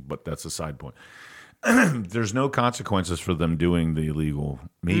deteriorating. But that's a side point. There's no consequences for them doing the illegal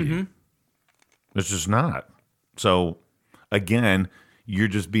meeting. Mm-hmm. There's just not. So, again, you're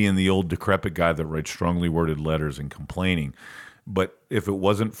just being the old decrepit guy that writes strongly worded letters and complaining. But if it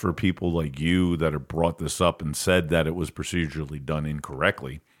wasn't for people like you that have brought this up and said that it was procedurally done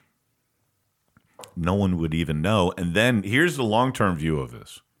incorrectly, no one would even know. And then here's the long-term view of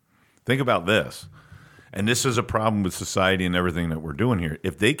this. Think about this. And this is a problem with society and everything that we're doing here.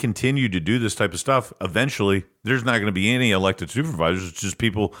 If they continue to do this type of stuff, eventually there's not going to be any elected supervisors. It's just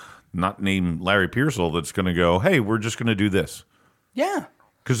people not named Larry Pearsall that's going to go, hey, we're just going to do this. Yeah.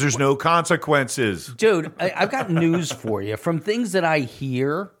 Because there's no consequences. Dude, I've got news for you. From things that I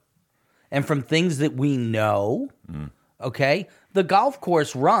hear and from things that we know, okay, the golf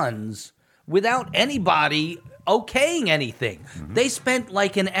course runs without anybody okaying anything. Mm-hmm. They spent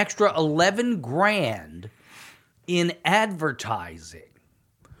like an extra $11,000 in advertising,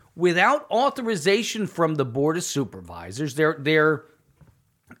 without authorization from the Board of Supervisors. Their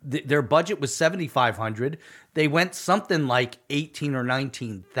budget was $7,500. They went something like 18 or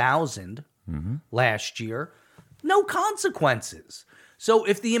 19,000 last year. No consequences. So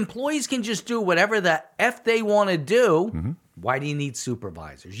if the employees can just do whatever the F they want to do, why do you need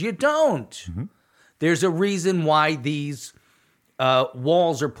supervisors? You don't. There's a reason why these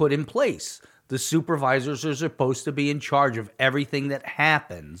walls are put in place. The supervisors are supposed to be in charge of everything that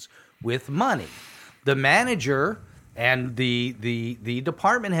happens with money. The manager and the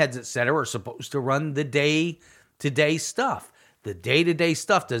department heads, et cetera, are supposed to run the day-to-day stuff. The day-to-day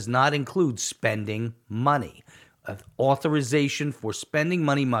stuff does not include spending money. Authorization for spending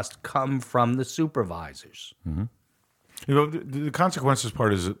money must come from the supervisors. The consequences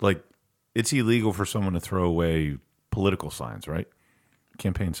part is like it's illegal for someone to throw away political signs, right?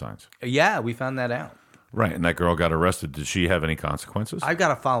 Campaign signs. Yeah, we found that out. Right, and that girl got arrested. Did she have any consequences? I've got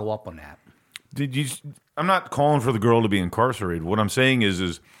to follow up on that. Did you? I'm not calling for the girl to be incarcerated. What I'm saying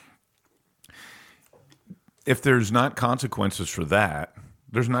is if there's not consequences for that,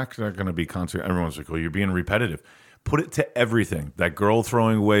 there's not going to be consequences. Everyone's like, "Oh, you're being repetitive." Put it to everything. That girl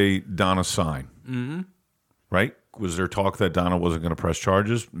throwing away Donna's sign, right? Was there talk that Donna wasn't going to press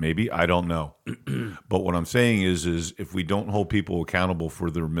charges? Maybe. I don't know. But what I'm saying is if we don't hold people accountable for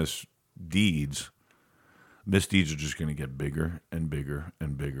their misdeeds are just going to get bigger and bigger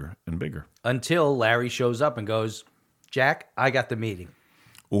and bigger and bigger. Until Larry shows up and goes, Jack, I got the meeting.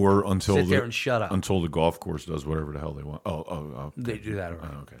 Or until sit there and shut up. Until the golf course does whatever the hell they want. They do that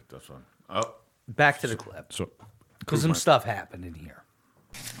already. Okay, that's fine. Back to the clip. Because some stuff happened in here.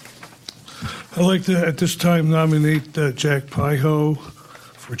 I'd like to, at this time, nominate Jack Pieho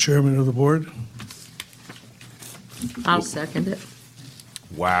for chairman of the board. I'll second it.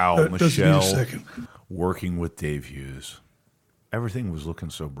 Wow, Doesn't need a Michelle, second. working with Dave Hughes. Everything was looking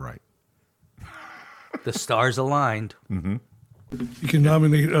so bright. The stars aligned. You can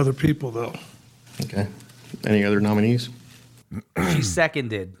nominate other people, though. Okay. Any other nominees? She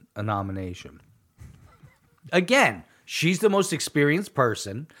seconded a nomination. Again, she's the most experienced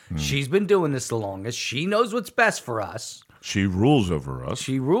person. She's been doing this the longest. She knows what's best for us. She rules over us.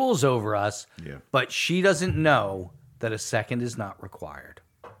 She rules over us. Yeah. But she doesn't know that a second is not required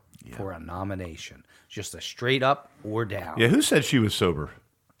for a nomination. Just a straight up or down. Yeah, who said she was sober?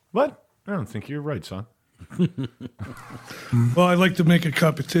 What? I don't think you're right, son. Well, I'd like to make a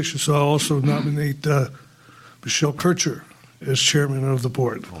competition, so I'll also nominate Michelle Kircher as chairman of the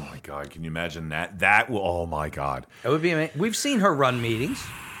board. Oh, my God. Can you imagine that? Oh, my God. That would be amazing. We've seen her run meetings.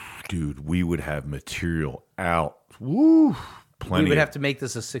 Dude, we would have material out. Woo. Plenty. We would have to make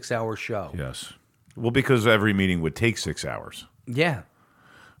this a 6-hour show. Yes. Well, because every meeting would take 6 hours. Yeah.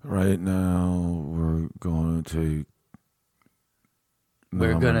 Right now, we're going to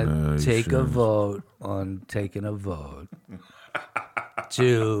take a vote on taking a vote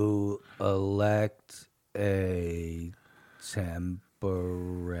to elect a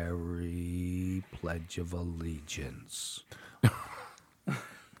temporary Pledge of Allegiance.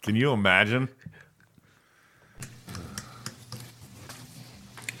 Can you imagine?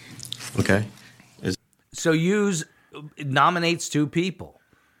 Okay. So nominates 2 people.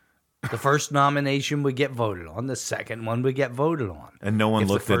 The first nomination would get voted on. The second one would get voted on. And no one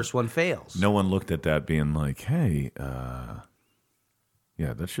looked at the first one fails. No one looked at that being like, hey, yeah,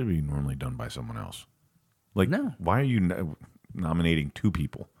 that should be normally done by someone else. Like, No. Why are you nominating 2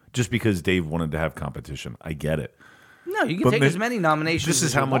 people? Just because Dave wanted to have competition. I get it. No, you can take as many nominations This is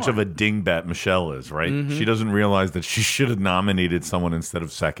as how you much want. of a dingbat Michelle is, right? She doesn't realize that she should have nominated someone instead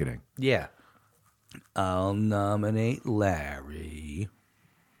of seconding. Yeah. I'll nominate Larry.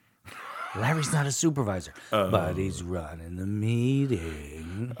 Larry's not a supervisor, but he's running the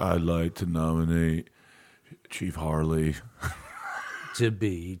meeting I'd like to nominate Chief Harley. to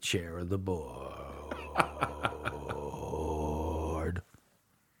be chair of the board.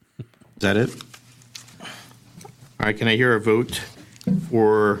 Is that it? All right, can I hear a vote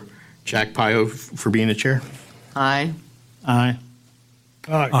for Jack Pieho for being the chair? Aye. Aye.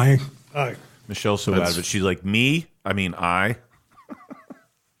 Aye. Aye. Michelle's so out of it. She's like, me? I mean, I?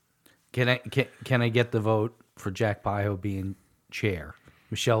 Can I get the vote for Jack Pieho being chair?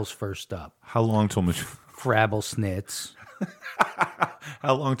 Michelle's first up. How long till Michelle... Frabble snits.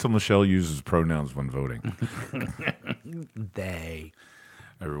 How long till Michelle uses pronouns when voting? They.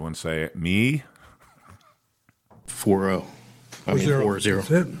 Everyone say it. Me? 4-0. I mean, 4-0.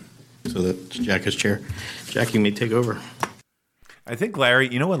 That's it. So that Jack is chair. Jack, you may take over. I think Larry...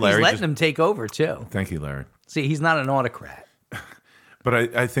 You know what, He's Larry... letting him take over, too. Thank you, Larry. See, he's not an autocrat.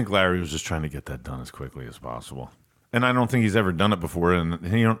 But I think Larry was just trying to get that done as quickly as possible. And I don't think he's ever done it before. And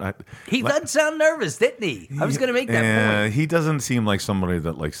He doesn't sound nervous, didn't he? I was going to make that point. He doesn't seem like somebody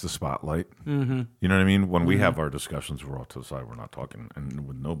that likes the spotlight. Mm-hmm. You know what I mean? When we have our discussions, we're all to the side. We're not talking and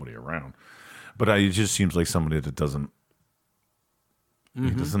with nobody around. But it just seems like somebody that doesn't. He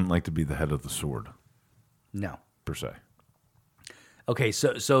doesn't like to be the head of the sword. No. Per se. Okay,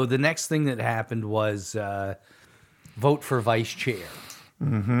 so the next thing that happened was vote for vice chair.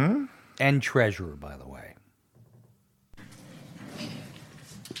 Mm-hmm. And treasurer, by the way.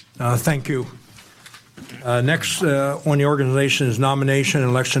 Thank you. Next on the organization is nomination and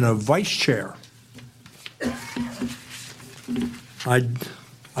election of vice chair. I'd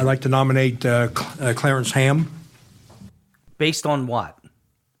like to nominate Clarence Ham. Based on what?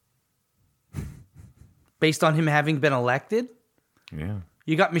 Based on him having been elected? Yeah.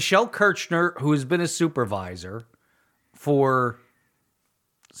 You got Michelle Kirchner, who has been a supervisor for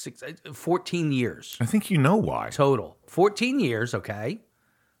 14 years. I think you know why. Total. 14 years, okay.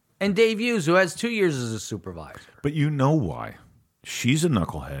 And Dave Hughes, who has 2 years as a supervisor. But you know why. She's a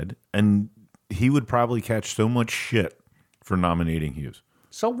knucklehead, and he would probably catch so much shit for nominating Hughes.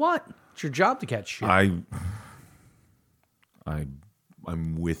 So what? It's your job to catch shit. I'm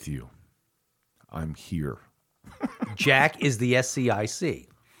with you. I'm here. Jack is the SCIC.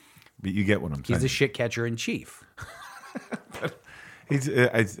 But you get what I'm saying. He's the shit catcher in chief.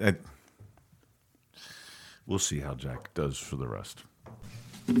 We'll see how Jack does for the rest.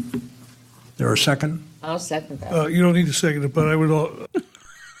 There a second? I'll second that. You don't need to second it, but I would.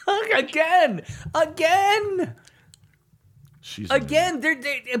 Again. She's Again.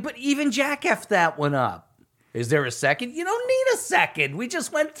 But even Jack effed that one up. Is there a second? You don't need a second. We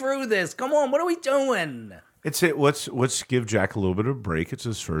just went through this. Come on, what are we doing? Let's give Jack a little bit of a break. It's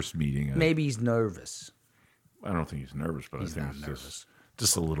his first meeting. Maybe he's nervous. I don't think he's nervous, but He's I think not he's nervous.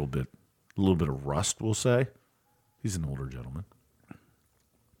 just a little bit of rust. We'll say he's an older gentleman.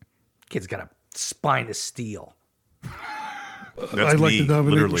 Kid's got a spine of steel. I'd like to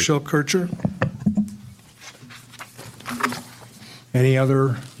nominate literally. Michelle Kircher. Any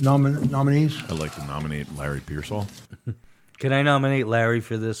other nominees? I'd like to nominate Larry Pearsall. Can I nominate Larry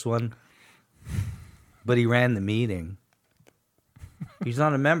for this one? But he ran the meeting. He's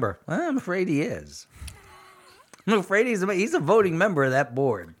not a member. Well, I'm afraid he is. I'm afraid he's a voting member of that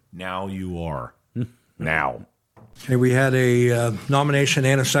board. Now you are. Now. Okay, we had a nomination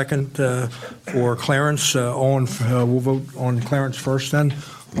and a second for Clarence. We'll vote on Clarence first then.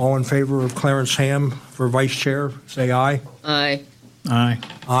 All in favor of Clarence Ham for vice chair, say aye. Aye. Aye.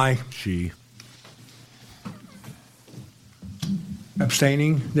 Aye. She.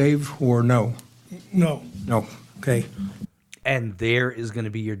 Abstaining, Dave, or no? No. No. Okay. And there is going to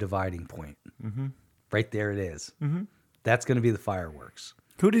be your dividing point. Mm-hmm. Right there it is. Mm-hmm. That's going to be the fireworks.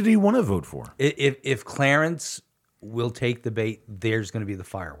 Who did he want to vote for? If Clarence will take the bait, there's going to be the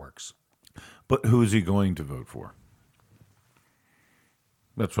fireworks. But who is he going to vote for?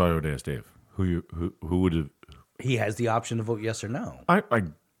 That's what I would ask Dave. Who would have? He has the option to vote yes or no.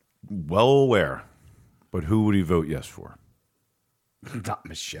 I'm well aware, but who would he vote yes for? Not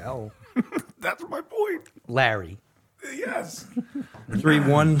Michelle. That's my point. Larry. Yes.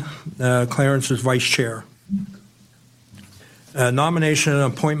 3-1, Clarence is vice chair. Nomination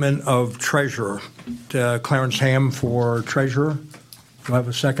and appointment of treasurer. Clarence Ham for treasurer. Do I have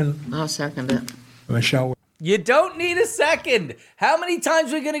a second? I'll second it. Michelle? You don't need a second. How many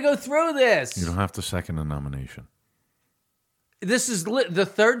times are we going to go through this? You don't have to second a nomination. This is the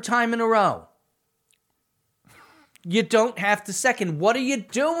third time in a row. You don't have to second. What are you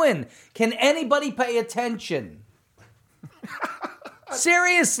doing? Can anybody pay attention?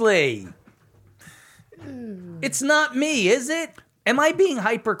 Seriously. It's not me, is it? Am I being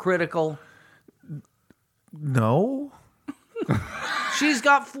hypercritical? No. She's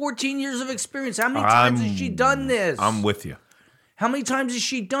got 14 years of experience. How many times has she done this? I'm with you. How many times has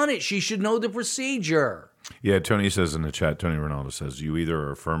she done it? She should know the procedure. Yeah, Tony says in the chat, Tony Ronaldo says, you either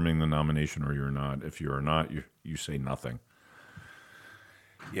are affirming the nomination or you're not. If you are not, you say nothing.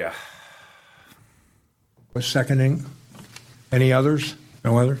 Yeah. Was seconding. Any others?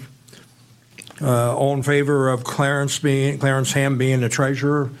 No others? All in favor of Clarence Ham being the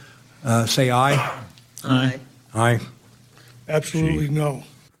treasurer, say aye. Aye. Aye. Absolutely no.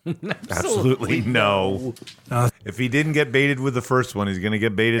 Absolutely no. If he didn't get baited with the first one, he's going to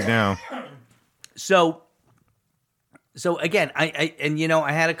get baited now. So again, I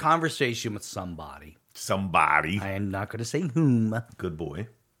had a conversation with somebody. Somebody. I am not going to say whom. Good boy.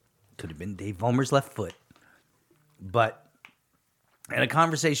 Could have been Dave Vollmer's left foot. But I had a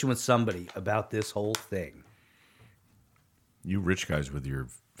conversation with somebody about this whole thing. You rich guys with your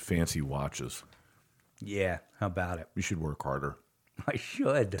fancy watches. Yeah, how about it? You should work harder I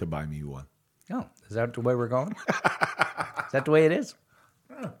should. to buy me one. Oh, is that the way we're going? Is that the way it is?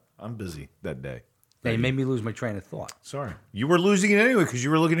 I'm busy that day. Hey, you made me lose my train of thought. Sorry. You were losing it anyway because you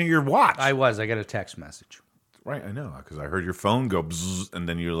were looking at your watch. I was. I got a text message. Right, I know, because I heard your phone go bzzz, and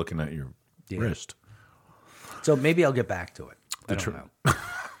then you're looking at your wrist. So maybe I'll get back to it. I don't know.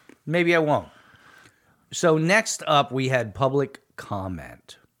 Maybe I won't. So next up, we had public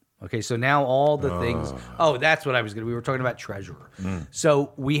comment. Okay, so now all the things. Oh, that's what I was going to. We were talking about treasurer.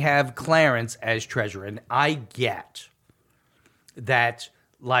 So we have Clarence as treasurer, and I get that,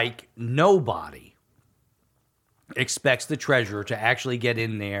 like, nobody expects the treasurer to actually get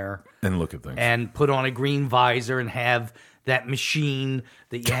in there And look at things. and put on a green visor and have that machine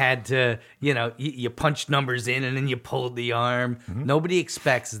that you had to, you punched numbers in and then you pulled the arm. Nobody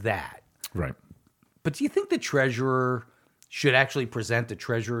expects that. Right. But do you think the treasurer should actually present the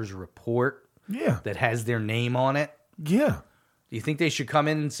treasurer's report Yeah. that has their name on it? Yeah. Do you think they should come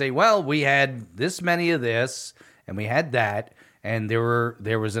in and say, well, we had this many of this and we had that, and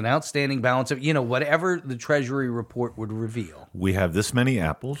there was an outstanding balance of, whatever the treasury report would reveal. We have this many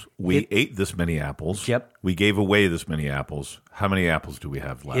apples. We ate this many apples. Yep. We gave away this many apples. How many apples do we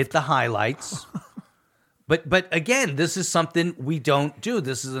have left? Hit the highlights. But again, this is something we don't do.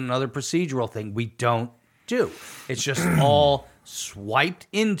 This is another procedural thing we don't do. It's just all swiped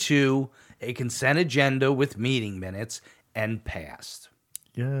into a consent agenda with meeting minutes and passed.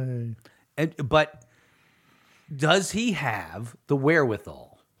 Yay. But does he have the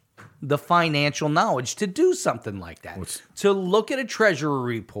wherewithal, the financial knowledge to do something like that? To look at a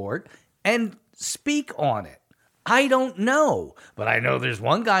treasury report and speak on it? I don't know. But I know there's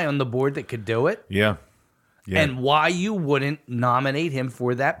one guy on the board that could do it. Yeah. Yeah. And why you wouldn't nominate him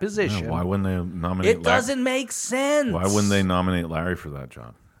for that position? Yeah, why wouldn't they nominate It doesn't make sense. Why wouldn't they nominate Larry for that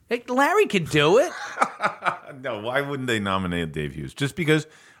job? Larry could do it. No, why wouldn't they nominate Dave Hughes? Just because,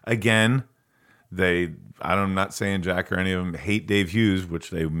 again, I'm not saying Jack or any of them hate Dave Hughes,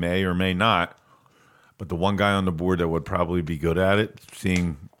 which they may or may not, but the one guy on the board that would probably be good at it,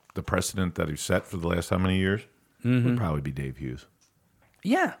 seeing the precedent that he's set for the last how many years, would probably be Dave Hughes.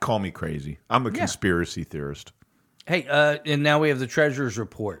 Yeah. Call me crazy. I'm a conspiracy theorist. Hey, and now we have the treasurer's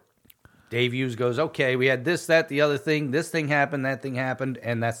report. Dave Hughes goes, okay, we had this, that, the other thing. This thing happened, that thing happened,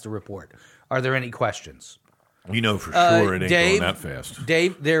 and that's the report. Are there any questions? You know for sure it ain't Dave, going that fast.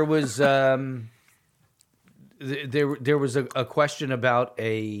 Dave, there was there was a question about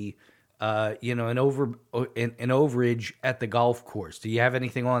an overage at the golf course. Do you have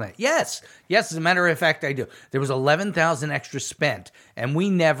anything on that? Yes. As a matter of fact, I do. There was $11,000 extra spent, and we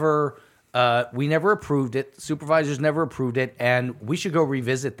never approved it. Supervisors never approved it, and we should go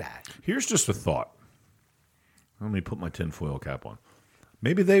revisit that. Here's just a thought. Let me put my tinfoil cap on.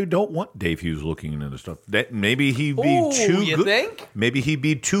 Maybe they don't want Dave Hughes looking into the stuff. Maybe he'd be too good. You think? Maybe he'd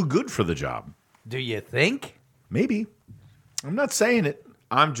be too good for the job. Do you think? Maybe. I'm not saying it.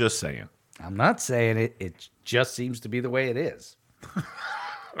 I'm just saying. I'm not saying it. It just seems to be the way it is.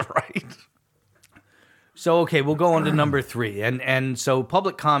 Right. So, okay, we'll go on to number 3. And so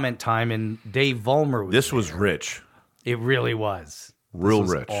public comment time, and Dave Vollmer was there. Rich. It really was. Real This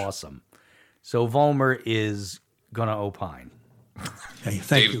was rich. Awesome. So Vollmer is going to opine. Hey,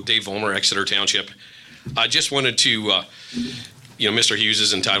 thank you. Dave Vollmer, Exeter Township. I just wanted to, Mr. Hughes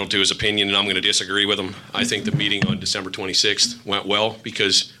is entitled to his opinion, and I'm going to disagree with him. I think the meeting on December 26th went well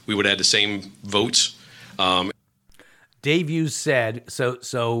because we would have had the same votes. Dave Hughes said,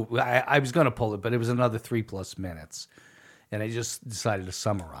 so I was going to pull it, but it was another 3+ minutes, and I just decided to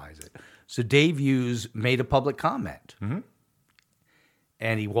summarize it. So Dave Hughes made a public comment,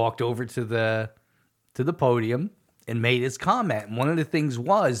 and he walked over to the podium and made his comment. And one of the things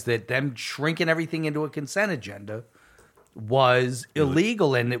was that them shrinking everything into a consent agenda was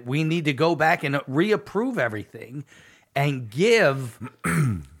illegal, and that we need to go back and reapprove everything and give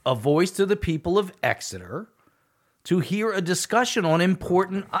a voice to the people of Exeter to hear a discussion on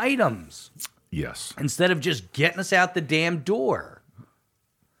important items. Yes. Instead of just getting us out the damn door.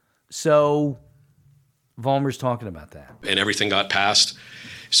 So Vollmer's talking about that. And everything got passed.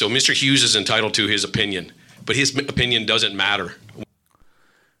 So Mr. Hughes is entitled to his opinion, but his opinion doesn't matter.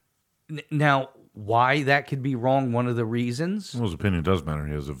 Now, why that could be wrong, one of the reasons? Well, his opinion does matter.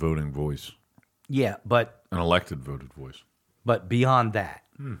 He has a voting voice. Yeah, but... An elected voted voice. But beyond that,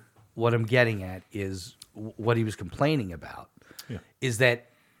 what I'm getting at is what he was complaining about, is that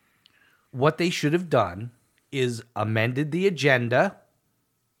what they should have done is amended the agenda,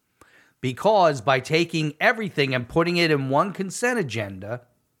 because by taking everything and putting it in one consent agenda,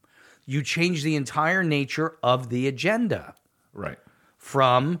 you change the entire nature of the agenda. Right.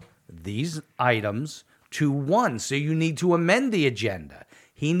 From these items 2-1. So you need to amend the agenda.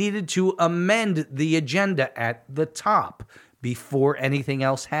 He needed to amend the agenda at the top before anything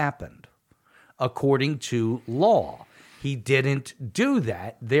else happened, according to law. He didn't do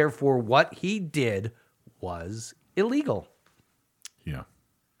that. Therefore, what he did was illegal. Yeah.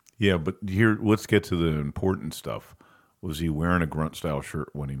 Yeah, but here, let's get to the important stuff. Was he wearing a grunt style shirt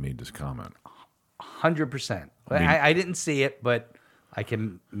when he made this comment? 100%. I didn't see it, but I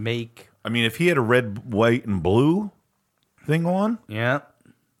can make. I mean, if he had a red, white, and blue thing on, Yeah.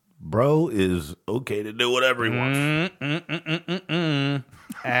 bro is okay to do whatever he wants.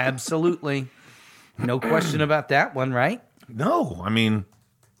 Absolutely. No question about that one, right? No, I mean,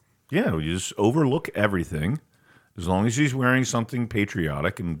 yeah, you just overlook everything as long as he's wearing something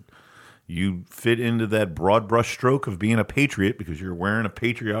patriotic and you fit into that broad brush stroke of being a patriot because you're wearing a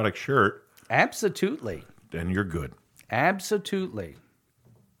patriotic shirt. Absolutely. Then you're good. Absolutely.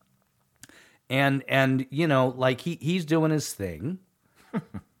 And you know, like he's doing his thing.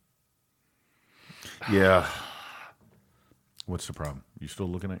 Yeah. What's the problem? You still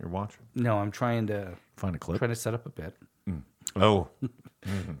looking at your watch? No, I'm trying to Find a clip. trying to set up a bit. Oh,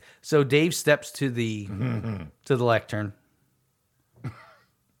 So Dave steps to the lectern,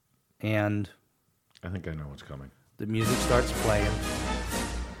 and I think I know what's coming. the music starts playing.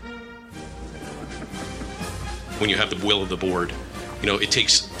 When you have the will of the board, you know, it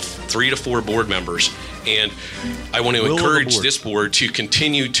takes 3 to 4 board members, and I want to Will of the encourage board. this board to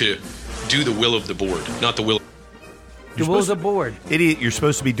continue to do the will of the board, not the will. The will of the board. Idiot, you're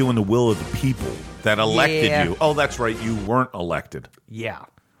supposed to be doing the will of the people that elected Yeah. you. Oh, that's right. You weren't elected. Yeah.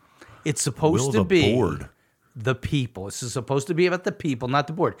 It's supposed Will to the be board. the people. This is supposed to be about the people, not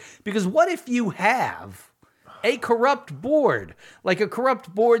the board. Because what if you have a corrupt board? Like a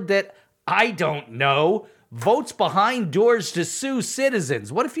corrupt board that, I don't know, votes behind doors to sue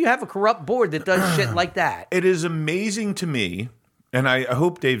citizens. What if you have a corrupt board that does shit like that? It is amazing to me, and I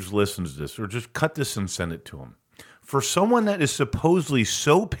hope Dave listens to this, or just cut this and send it to him. For someone that is supposedly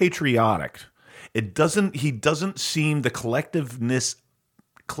so patriotic, he doesn't seem the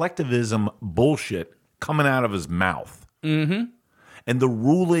collectivism bullshit coming out of his mouth. Mm-hmm. And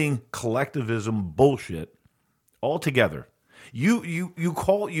the collectivism bullshit altogether.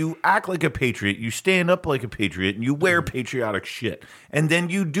 You act like a patriot, you stand up like a patriot, and you wear patriotic shit. And then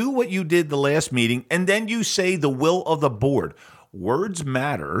you do what you did the last meeting, and then you say the will of the board. Words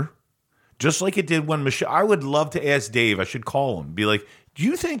matter, just like it did when Michelle. I would love to ask Dave, I should call him, be like, do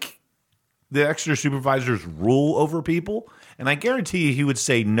you think the Exeter supervisors rule over people? And I guarantee you he would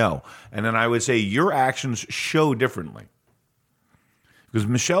say no. And then I would say your actions show differently. Because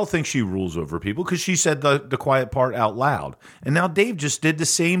Michelle thinks she rules over people because she said the quiet part out loud. And now Dave just did the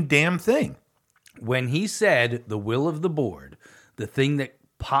same damn thing. When he said the will of the board, the thing that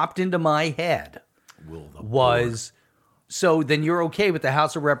popped into my head was, so then you're okay with the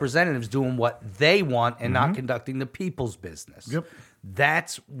House of Representatives doing what they want and not conducting the people's business. Yep.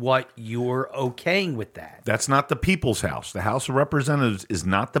 That's what you're okaying with that. That's not the people's house. The House of Representatives is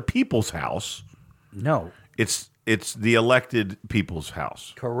not the people's house. No. It's the elected people's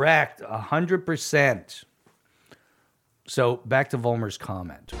house. Correct. 100%. So back to Vollmer's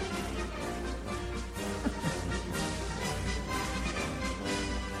comment.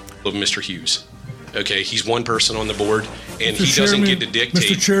 Of Mr. Hughes. Okay, he's one person on the board, and Mr. he doesn't Chairman, get to dictate.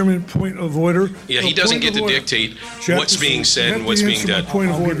 Mr. Chairman, point of order. Yeah, he No, doesn't point get of to order. dictate Chapter what's being said you and what's have to being answer my done.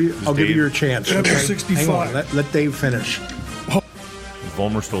 Point of order. I'll give you your chance. Chapter okay? 65. Hang on. Let Dave finish. Does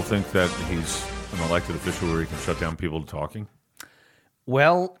Vollmer still think that he's an elected official where he can shut down people talking?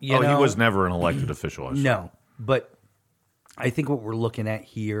 Well, you know. He was never an elected official. I No, but I think what we're looking at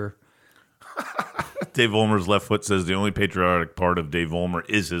here. Dave Vollmer's left foot says the only patriotic part of Dave Vollmer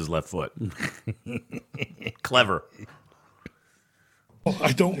is his left foot. Clever.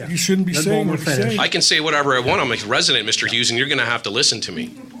 I don't. You shouldn't be Let saying Vollmer what he's finish. saying. I can say whatever I want. I'm a resident, Mr. Hughes, and you're going to have to listen to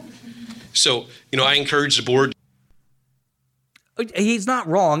me. So, you know, I encourage the board. He's not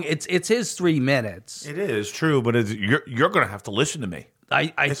wrong. It's his 3 minutes. It is true, but you're going to have to listen to me.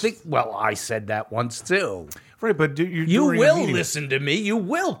 I think, well, I said that once too. Right, but you're You during a will meeting. listen to me. You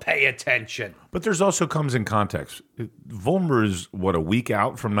will pay attention. But there's also comes in context. Vollmer is, what, a week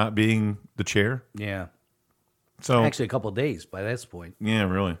out from not being the chair? Yeah. So Actually, a couple of days by this point. yeah,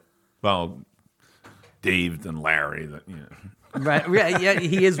 really. Well, Dave and Larry. Right. Yeah,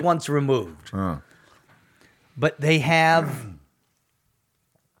 he is once removed. But they have.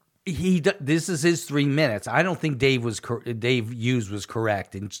 This is his 3 minutes. I don't think Dave Hughes was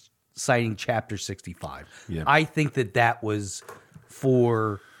correct in citing Chapter 65. Yeah. I think that was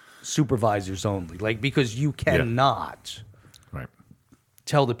for supervisors only, like because you cannot Right.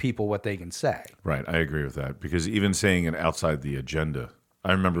 tell the people what they can say. Right, I agree with that because even saying it outside the agenda.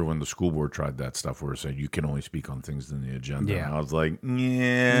 I remember when the school board tried that stuff where it said you can only speak on things in the agenda. Yeah. And I was like,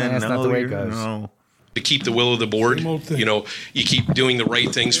 that's not the way it goes. No. To keep the will of the board, Same old thing. you keep doing the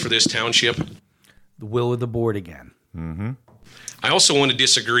right things for this township. The will of the board again. I also want to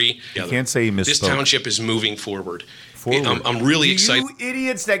disagree. You can't say he misspoke. This township is moving forward. I'm really excited. You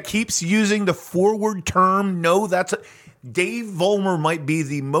idiots that keeps using the forward term, no, Dave Vollmer might be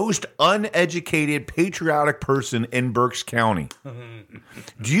the most uneducated, patriotic person in Berks County.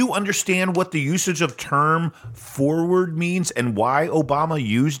 Do you understand what the usage of term forward means and why Obama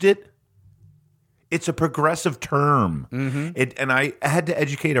used it? It's a progressive term. And I had to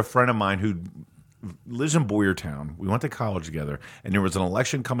educate a friend of mine who lives in Boyertown. We went to college together, and there was an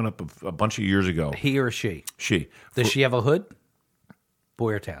election coming up a bunch of years ago. He or she? She. Does she have a hood?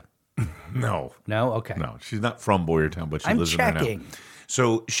 Boyertown. No. No? Okay. No, she's not from Boyertown, but she I'm lives in there checking. now.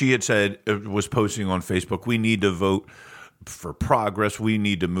 So she had said, was posting on Facebook, we need to vote for progress. We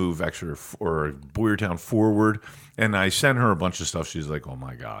need to move Exeter or Boyertown forward. And I sent her a bunch of stuff. She's like, oh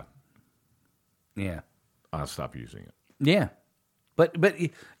my God, Yeah. I'll stop using it. Yeah. But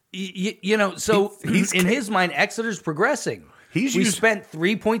so in his mind, Exeter's progressing. We spent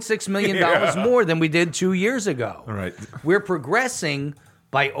 $3.6 million more than we did 2 years ago. All right. We're progressing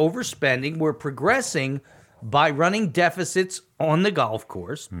by overspending. We're progressing by running deficits on the golf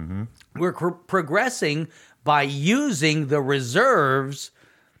course. We're progressing by using the reserves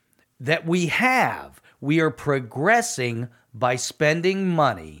that we have. We are progressing by spending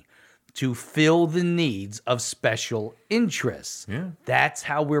money to fill the needs of special interests. Yeah. That's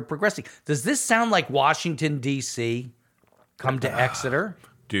how we're progressing. Does this sound like Washington, D.C.? Come to Exeter?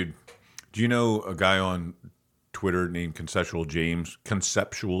 Dude, do you know a guy on Twitter named Conceptual James?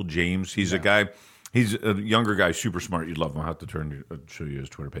 He's a guy, he's a younger guy, super smart. You'd love him. I'll have to show you his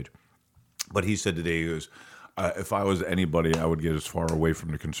Twitter page. But he said today, he goes, if I was anybody, I would get as far away from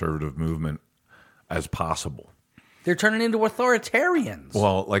the conservative movement as possible. They're turning into authoritarians.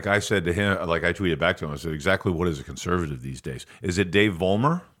 Well, like I said to him, like I tweeted back to him, I said, exactly what is a conservative these days? Is it Dave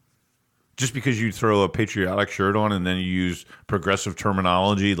Vollmer? Just because you throw a patriotic shirt on and then you use progressive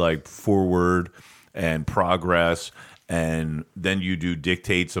terminology like forward and progress, and then you do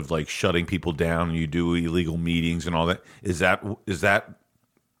dictates of like shutting people down and you do illegal meetings and all that. Is it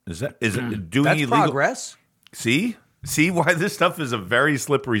doing That's illegal progress. See why this stuff is a very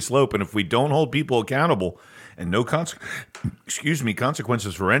slippery slope, and if we don't hold people accountable and no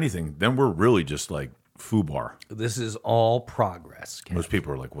consequences for anything, then we're really just like FUBAR. This is all progress. Ken. Most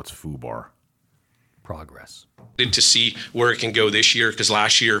people are like, what's FUBAR? Progress. To see where it can go this year, because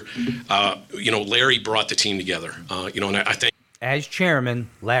last year, Larry brought the team together. And I think As chairman,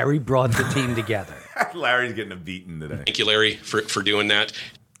 Larry brought the team together. Larry's getting a beating today. thank you, Larry, for doing that.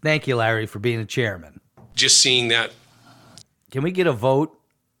 Thank you, Larry, for being a chairman. Just seeing that Can we get a vote,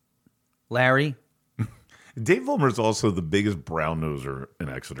 Larry? Dave Vollmer's also the biggest brown noser in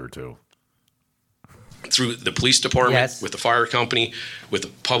Exeter, too. through the police department, Yes. with the fire company, with the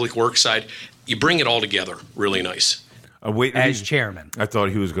public works side, you bring it all together really nice. As chairman. I thought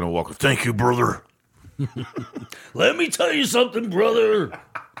he was going to walk. Thank you, brother. Let me tell you something, brother.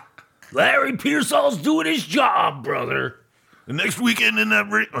 Larry Pearsall's doing his job, brother. The next weekend in that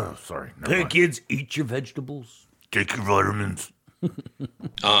sorry. never Hey, mind. kids, eat your vegetables. Take your vitamins.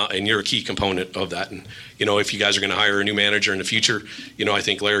 And you're a key component of that. And, if you guys are going to hire a new manager in the future, I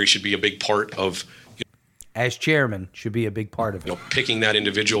think Larry should be a big part of As chairman, should be a big part of it. picking that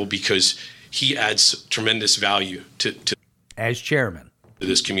individual because he adds tremendous value to As chairman.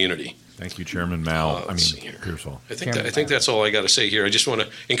 this community. Thank you, Chairman Mal. Let's see here. Pearsall. I think that's all I got to say here. I just want to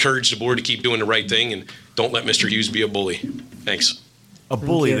encourage the board to keep doing the right thing and don't let Mr. Hughes be a bully. Thanks. A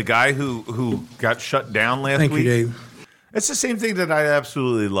bully, the guy who got shut down last Thank week. you, Dave. It's the same thing that I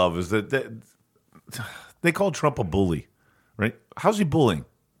absolutely love is that they call Trump a bully, right? How's he bullying?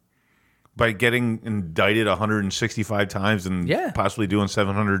 By getting indicted 165 times and Yeah. possibly doing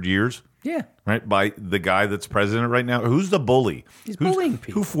 700 years? Yeah. Right? By the guy that's president right now? Who's the bully? He's bullying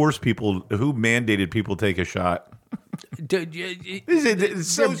people. Who forced people, who mandated people take a shot? It's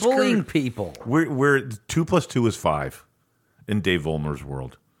so They're bullying screwed. people. We're 2 + 2 is 5 in Dave Vollmer's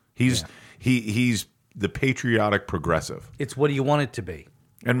world. He's the patriotic progressive. It's what do you want it to be?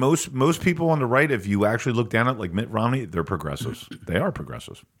 And most people on the right, if you actually look down at like Mitt Romney, they're progressives. They are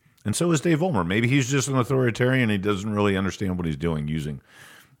progressives. And so is Dave Vollmer. Maybe he's just an authoritarian. He doesn't really understand what he's doing using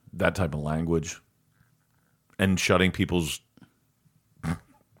that type of language and shutting people's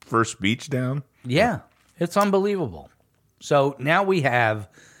first speech down. Yeah. It's unbelievable. So now we have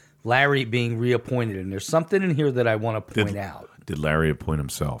Larry being reappointed, and there's something in here that I want to point out. Did Larry appoint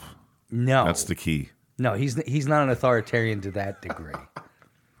himself? No. That's the key. No, he's not an authoritarian to that degree.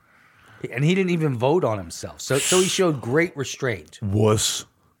 And he didn't even vote on himself. So he showed great restraint. Wuss.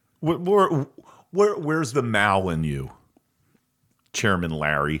 Where's the Mao in you, Chairman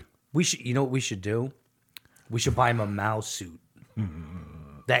Larry? You know what we should do? We should buy him a Mao suit.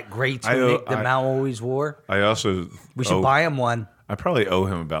 That gray tunic that Mao always wore. We should buy him one. I probably owe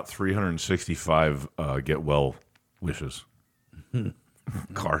him about 365 get well wishes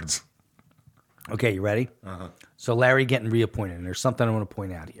cards. Okay, you ready? So Larry getting reappointed, and there's something I want to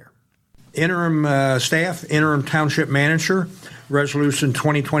point out here. Interim staff, interim township manager, resolution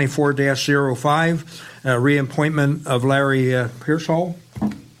 2024-05, reappointment of Larry Pearsall.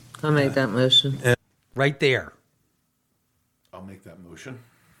 I'll make that motion. Right there. I'll make that motion.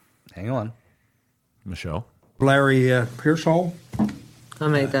 Hang on. Michelle. Larry Pearsall. I'll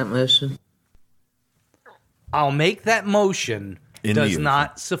make that motion. I'll make that motion does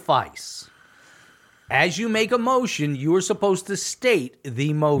not suffice. As you make a motion, you are supposed to state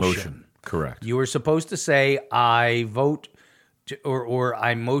the motion. Correct. You are supposed to say, I vote or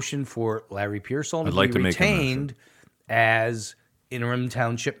I motion for Larry Pearsall to be retained as interim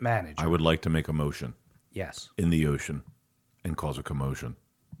township manager. I would like to make a motion. Yes. In the ocean and cause a commotion.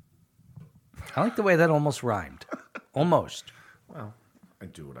 I like the way that almost rhymed. Almost. Well, I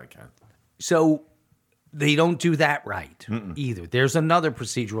do what I can. So they don't do that right either. There's another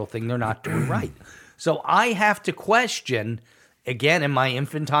procedural thing they're not doing right. So I have to question, again, in my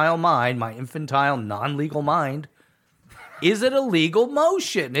infantile mind, my infantile non-legal mind, is it a legal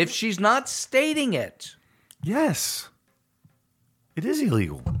motion if she's not stating it? Yes. It is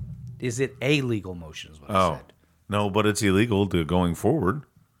illegal. Is it a legal motion is what I said. No, but it's illegal to going forward.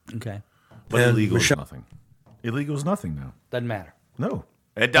 Okay. But illegal is nothing. Illegal is nothing now. Doesn't matter. No.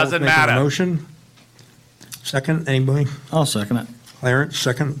 It doesn't Making matter. a motion. Second, anybody? I'll second it. Clarence,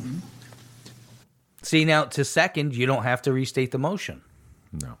 second. See, now, to second, you don't have to restate the motion.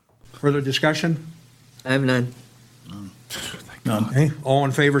 No. Further discussion? I have none. None. Okay. All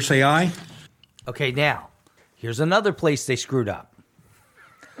in favor, say aye. Okay, now, here's another place they screwed up.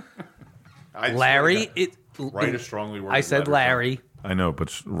 Larry, Write a strongly worded I said letter. Larry. I know,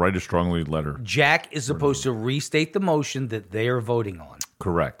 but write a strongly letter. Jack is supposed to restate the motion that they are voting on.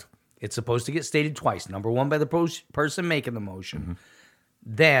 Correct. It's supposed to get stated twice. Number one, by the person making the motion.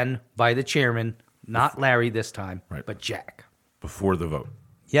 Then by the chairman, not Larry this time, but Jack. Before the vote.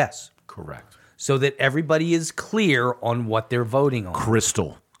 Yes. Correct. So that everybody is clear on what they're voting on.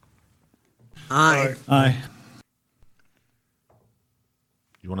 Crystal. Aye. Aye.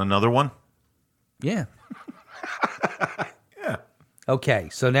 You want another one? Yeah. Yeah. Okay,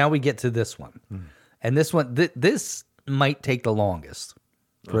 so now we get to this one. And this one, this might take the longest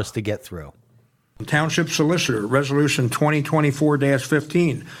for us to get through. Township Solicitor, Resolution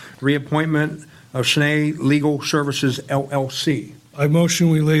 2024-15, reappointment of Snee Legal Services, LLC. I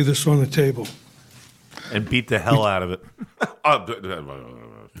motion we lay this on the table. And beat the hell out of it.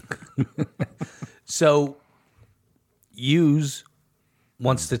 So, Hughes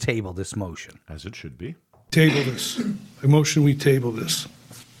wants to table this motion. As it should be. Table this. I motion we table this.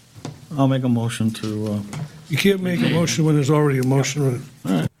 I'll make a motion to. You can't make a motion when there's already a motion.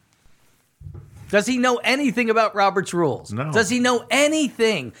 Does he know anything about Robert's rules? No. Does he know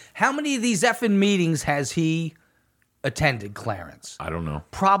anything? How many of these effing meetings has he attended, Clarence? I don't know.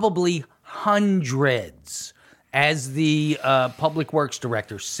 Probably hundreds. As the public works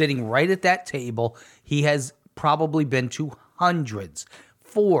director, sitting right at that table, he has probably been to hundreds,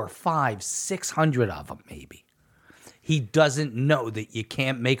 400, 500, 600 of them, maybe. He doesn't know that you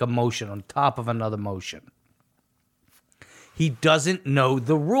can't make a motion on top of another motion. He doesn't know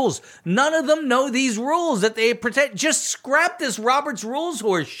the rules. None of them know these rules that they pretend. Just scrap this Robert's Rules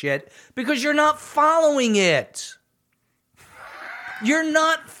horse shit because you're not following it. You're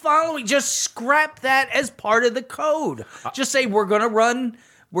not following. Just scrap that as part of the code. Just say we're gonna run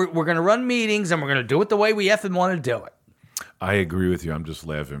meetings and we're gonna do it the way we effing want to do it. I agree with you. I'm just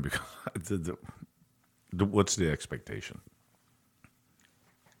laughing because what's the expectation?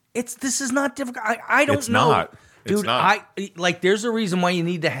 This is not difficult. I don't It's know. not. It's Dude, not. there's a reason why you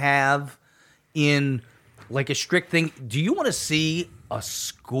need to have in like a strict thing. Do you want to see a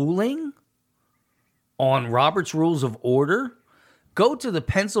schooling on Robert's Rules of Order? Go to the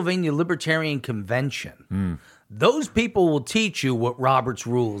Pennsylvania Libertarian Convention. Those people will teach you what Robert's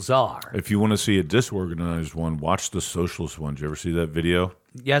rules are. If you want to see a disorganized one, watch the socialist one. Did you ever see that video?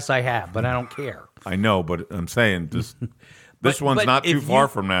 Yes, I have, but I don't care. I know, but I'm saying this But one's not too far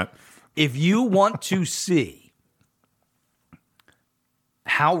from that. If you want to see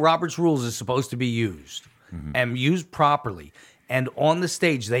how Robert's Rules is supposed to be used and used properly, and on the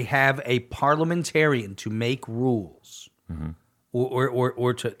stage they have a parliamentarian to make rules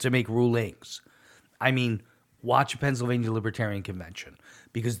or to make rulings. I mean, watch a Pennsylvania Libertarian Convention,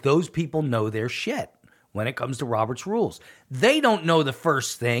 because those people know their shit when it comes to Robert's rules. They don't know the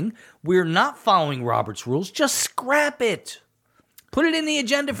first thing. We're not following Robert's rules. Just scrap it. Put it in the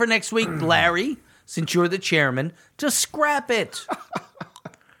agenda for next week, Larry, since you're the chairman, to scrap it.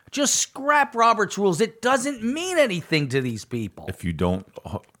 Just scrap Robert's rules. It doesn't mean anything to these people. If you don't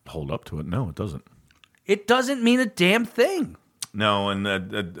hold up to it, no, it doesn't. It doesn't mean a damn thing. No,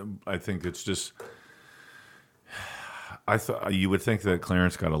 and I think it's just... I thought you would think that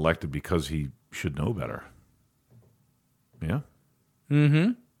Clarence got elected because he should know better. Yeah?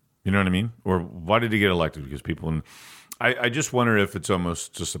 Mm-hmm. You know what I mean? Or why did he get elected? Because people... I just wonder if it's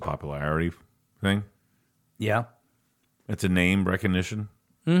almost just a popularity thing. Yeah. It's a name recognition.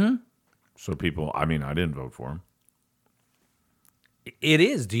 Mm-hmm. So people... I mean, I didn't vote for him. It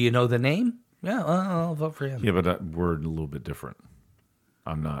is. Do you know the name? Yeah, I'll vote for him. Yeah, but we're a little bit different.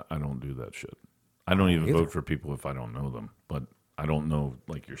 I don't do that shit. I don't even vote for people if I don't know them. But I don't know,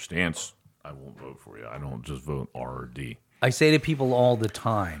 like, your stance. I won't vote for you. I don't just vote R or D. I say to people all the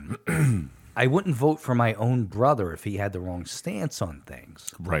time, I wouldn't vote for my own brother if he had the wrong stance on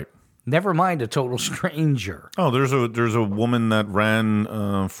things. Right. Never mind a total stranger. Oh, there's a woman that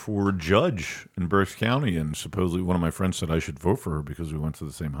ran for judge in Berks County, and supposedly one of my friends said I should vote for her because we went to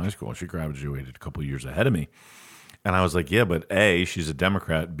the same high school. She graduated a couple years ahead of me. And I was like, yeah, but A, she's a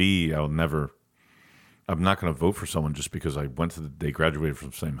Democrat. B, I'm not going to vote for someone just because they graduated from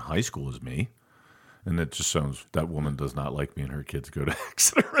the same high school as me. And it just sounds, that woman does not like me, and her kids go to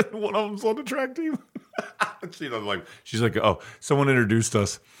Exeter, and one of them's on the track team. She's like, oh, someone introduced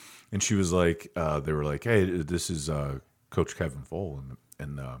us, and she was like, they were like, hey, this is Coach Kevin Fole,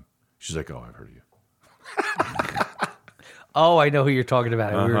 and she's like, oh, I've heard of you. Oh, I know who you're talking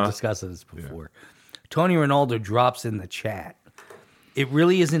about. We were discussing this before. Yeah. Tony Ronaldo drops in the chat. It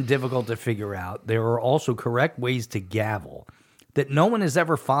really isn't difficult to figure out. There are also correct ways to gavel that no one has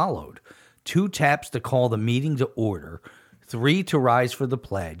ever followed. 2 taps to call the meeting to order, 3 to rise for the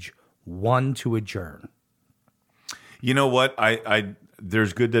pledge, 1 to adjourn. You know what?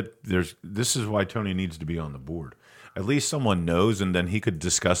 This is why Tony needs to be on the board. At least someone knows, and then he could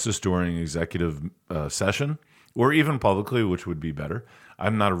discuss this during executive session, or even publicly, which would be better.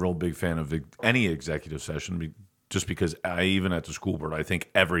 I'm not a real big fan of any executive session, just because even at the school board, I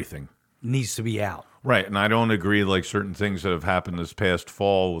think everything needs to be out. Right, and I don't agree, like, certain things that have happened this past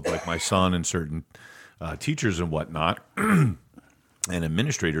fall with, like, my son and certain teachers and whatnot and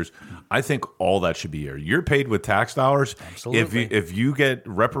administrators. I think all that should be here. You're paid with tax dollars. Absolutely. If you get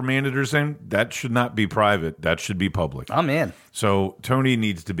reprimanded or something, that should not be private. That should be public. I'm in. So Tony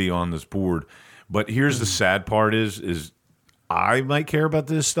needs to be on this board. But here's the sad part is I might care about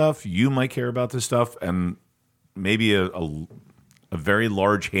this stuff, you might care about this stuff, and maybe a very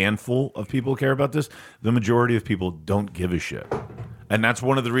large handful of people care about this. The majority of people don't give a shit. And that's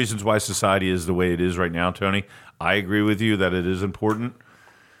one of the reasons why society is the way it is right now, Tony. I agree with you that it is important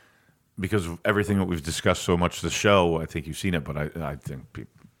because of everything that we've discussed so much this show. I think you've seen it, but I think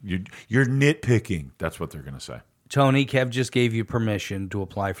you're nitpicking. That's what they're going to say. Tony, Kev just gave you permission to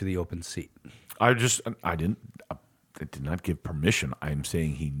apply for the open seat. I did not give permission. I'm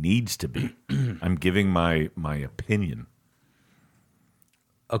saying he needs to be. I'm giving my opinion.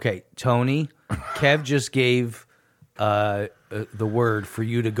 Okay, Tony, Kev just gave the word for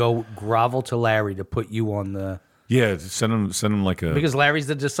you to go grovel to Larry to put you on the... Yeah, send him like a... Because Larry's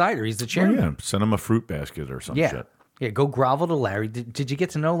the decider. He's the chairman. Oh, yeah, send him a fruit basket or some shit. Yeah, go grovel to Larry. Did you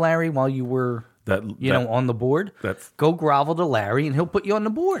get to know Larry while you were on the board? Go grovel to Larry, and he'll put you on the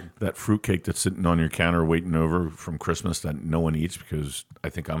board. That fruitcake that's sitting on your counter waiting over from Christmas that no one eats because I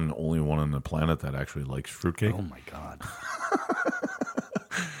think I'm the only one on the planet that actually likes fruitcake. Oh, my God.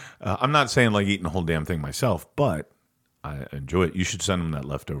 I'm not saying like eating the whole damn thing myself, but I enjoy it. You should send him that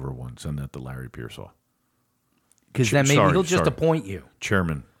leftover one. Send that to Larry Pearsall. Because then maybe he'll just appoint you.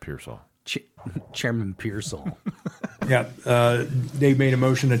 Chairman Pearsall. Chairman Pearsall. Yeah, they made a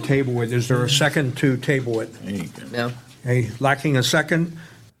motion to table it. Is there a second to table it? No. Hey, lacking a second?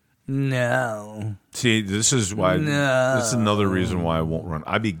 No. See, this is why. No. This is another reason why I won't run.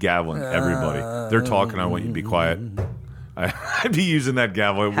 I'd be gaveling everybody. They're talking. I want you to be quiet. I'd be using that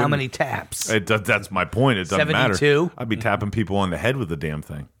gavel. How many taps? That's my point. It doesn't 72? matter. I'd be tapping people on the head with the damn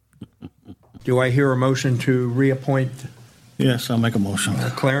thing. Do I hear a motion to reappoint Yes, I'll make a motion.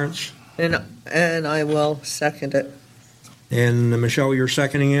 Clarence? And I will second it. And Michelle, you're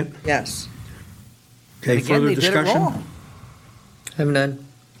seconding it? Yes. Okay, Again, further they did it discussion? wrong. I'm none.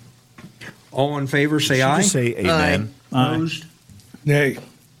 All in favor, say aye. Just say amen. Aye. Opposed? Nay.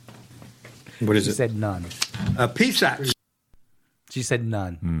 What is She it? said none. PSATs. She said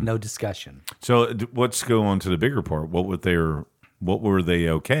none. No discussion. So let's go on to the bigger part. What were they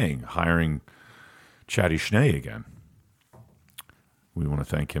okaying? Hiring Chatty Schnee again. We want to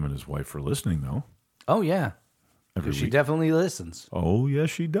thank him and his wife for listening, though. Oh, yeah. Every She week. definitely listens. Oh, yes,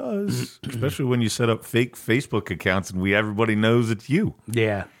 she does. Especially when you set up fake Facebook accounts and everybody knows it's you.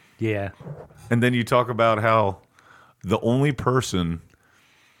 Yeah. Yeah. And then you talk about how the only person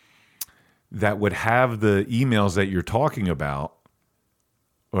that would have the emails that you're talking about,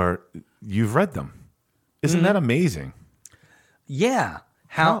 or you've read them. Isn't that amazing? Yeah.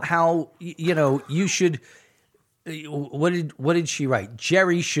 How you should. What did she write?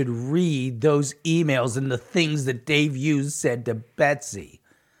 Jerry should read those emails and the things that Dave Hughes said to Betsy.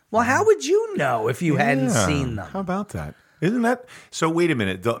 Well, how would you know if you hadn't Yeah. seen them? How about that? Isn't that so? Wait a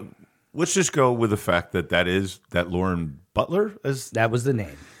minute. Let's just go with the fact that Lauren Butler That was the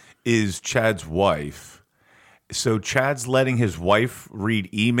name. is Chad's wife. So Chad's letting his wife read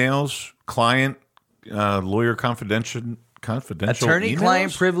emails, client, lawyer confidential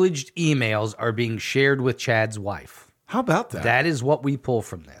Attorney-client emails? privileged emails are being shared with Chad's wife. How about that? That is what we pull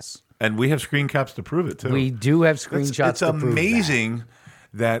from this. And we have screen caps to prove it too. We do have screenshots It's to prove amazing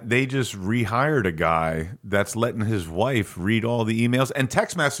that they just rehired a guy that's letting his wife read all the emails and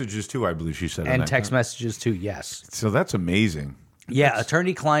text messages too. I believe she said, that. on And that text time. messages too, yes. So that's amazing. Yeah,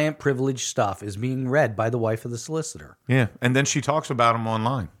 attorney-client privileged stuff is being read by the wife of the solicitor. Yeah, and then she talks about him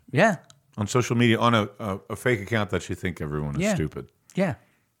online Yeah, on social media on a fake account that she think everyone is Yeah. stupid. yeah.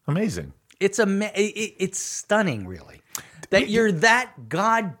 Amazing. It's stunning, really, that you're that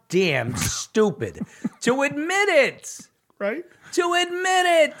goddamn stupid to admit it. Right? To admit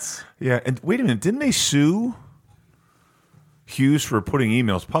it. Yeah, and wait a minute, didn't they sue Hughes for putting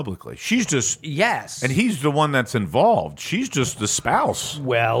emails publicly? She's just Yes. and he's the one that's involved. She's just the spouse.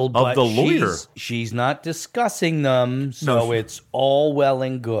 Well, but the lawyer. she's not discussing them, so No. it's all well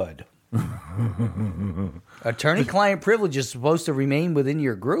and good. Attorney-client privilege is supposed to remain within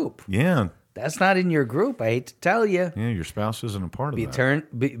your group. Yeah. That's not in your group. I hate to tell you. Yeah, your spouse isn't a part of The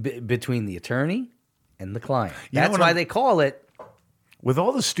that. between the attorney and the client. You know That's what why I'm- they call it. With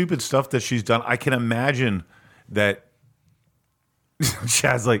all the stupid stuff that she's done, I can imagine that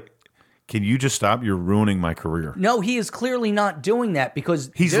Chad's like, can you just stop? You're ruining my career. No, he is clearly not doing that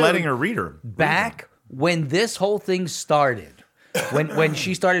because He's dude, letting her read her. back when this whole thing started. When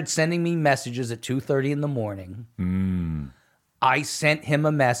she started sending me messages at 2:30 in the morning, I sent him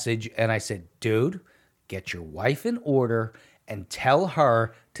a message and I said, dude, get your wife in order and tell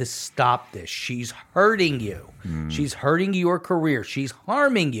her to stop this. She's hurting you. She's hurting your career. She's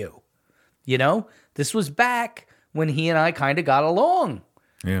harming you. You know, this was back when he and I kind of got along.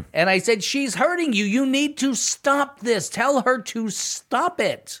 Yeah. And I said, she's hurting you. You need to stop this. Tell her to stop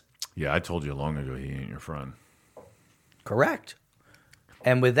it. Yeah, I told you long ago he ain't your friend. Correct.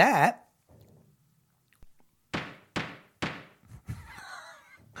 And with that,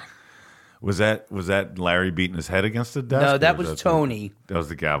 Was that Larry beating his head against the desk? no, or that was Tony. That was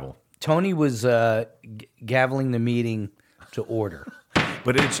the gavel. Tony was gaveling the meeting to order.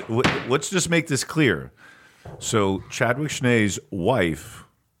 But let's just make this clear. So Chadwick Schnee's wife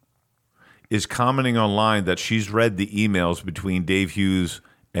is commenting online that she's read the emails between Dave Hughes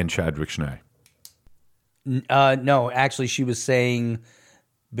and Chadwick Schnee. No, actually, she was saying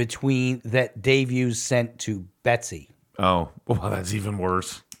between that Dave Hughes sent to Betsy. Oh, well, that's even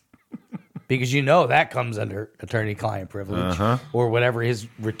worse. Because you know that comes under attorney-client privilege or whatever his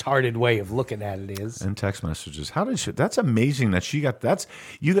retarded way of looking at it is. And text messages. How did she? That's amazing that she got.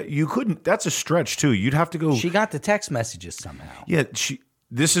 You couldn't. That's a stretch too. You'd have to go. She got the text messages somehow. Yeah.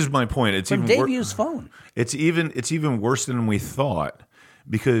 This is my point. It's From even Dave Hughes' phone. It's even worse than we thought.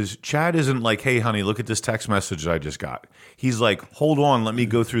 Because Chad isn't like, hey, honey, look at this text message I just got. He's like, hold on, let me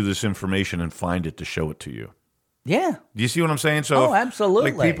go through this information and find it to show it to you. Yeah. Do you see what I'm saying? So Oh,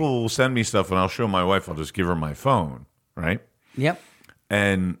 absolutely. Like people will send me stuff and I'll show my wife, I'll just give her my phone, right? Yep.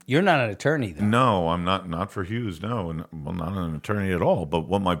 And You're not an attorney, though. no, I'm not for Hughes, no. And well, not an attorney at all. But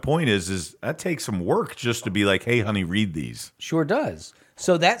what my point is that takes some work just to be like, hey, honey, read these. Sure does.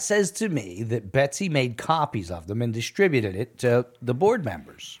 So that says to me that Betsy made copies of them and distributed it to the board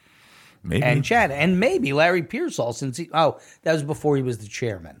members. Maybe. And Chad, and maybe Larry Pearsall, that was before he was the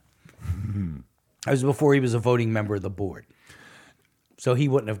chairman. That was before he was a voting member of the board. So he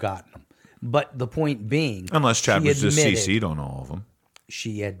wouldn't have gotten them. But the point being, Unless Chad she was just admitted- CC'd on all of them.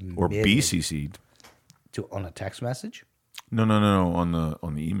 She admitted Or BCC'd. on a text message. No, on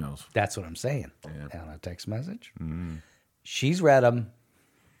the emails. That's what I'm saying. On a text message. She's read them.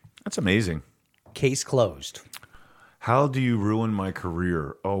 That's amazing. Case closed. How do you ruin my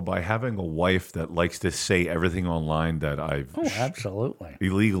career? Oh, by having a wife that likes to say everything online that I've absolutely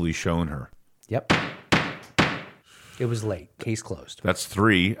illegally shown her. Yep. It was late. Case closed. That's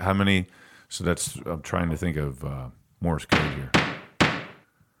 3. How many? So that's, I'm trying to think of Morse code here.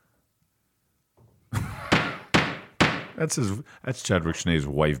 That's Chadwick Schnee's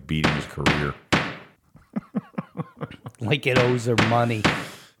wife beating his career. Like it owes her money.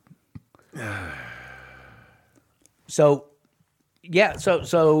 So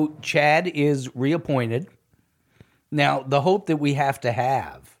Chad is reappointed. Now, the hope that we have to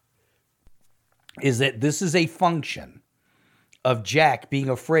have is that this is a function of Jack being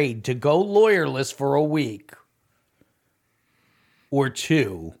afraid to go lawyerless for a week or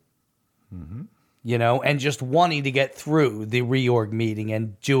two, and just wanting to get through the reorg meeting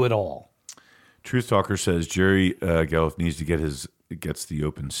and do it all. Truth Talker says Jerry Gelf needs to gets the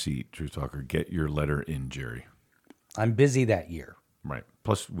open seat. Truth Talker, get your letter in, Jerry. I'm busy that year. Right.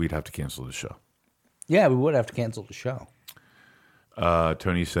 Plus, we'd have to cancel the show. Yeah, we would have to cancel the show.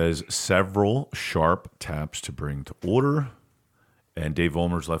 Tony says several sharp taps to bring to order. And Dave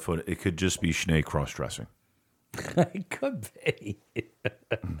Ulmer's left foot. It could just be Schnee cross-dressing. It could be.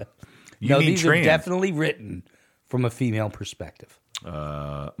 These are definitely written from a female perspective.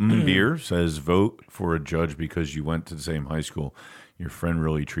 Beer says vote for a judge because you went to the same high school. Your friend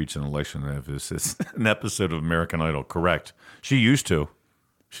really treats an election as if this is an episode of American Idol. Correct. She used to.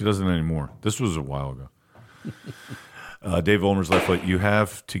 She doesn't anymore. This was a while ago. Dave Ulmer's left foot. You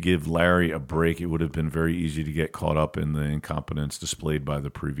have to give Larry a break. It would have been very easy to get caught up in the incompetence displayed by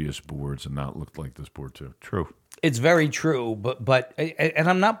the previous boards and not look like this board too. True. It's very true, but and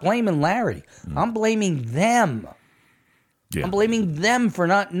I'm not blaming Larry. I'm blaming them. Yeah. I'm blaming them for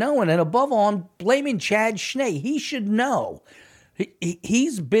not knowing, and above all, I'm blaming Chad Schnee. He should know.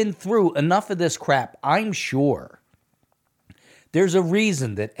 He's been through enough of this crap, I'm sure. There's a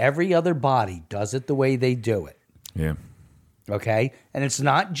reason that every other body does it the way they do it. Yeah. Okay? And it's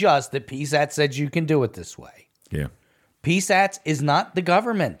not just that PSAT said you can do it this way. Yeah. PSAT is not the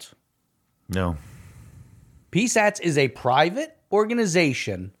government. No. PSAT is a private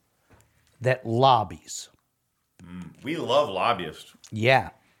organization that lobbies. We love lobbyists. Yeah.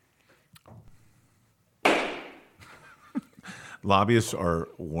 Lobbyists are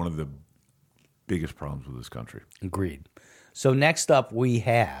one of the biggest problems with this country. Agreed. So next up, we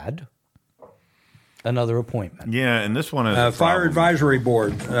had another appointment. Yeah, and this one is Fire Advisory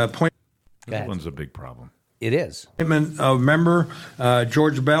Board. This one's a big problem. It is. Appointment of member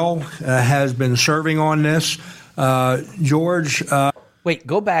George Bell has been serving on this. George. Wait,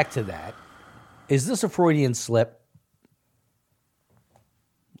 go back to that. Is this a Freudian slip?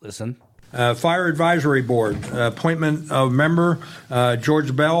 Listen. Fire Advisory Board. Appointment of member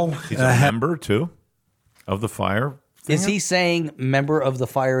George Bell. He's a member, too, of the fire. Is he saying member of the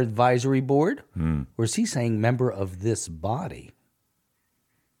Fire Advisory Board? Or is he saying member of this body?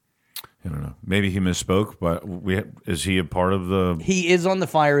 I don't know. Maybe he misspoke, but is he a part of the... He is on the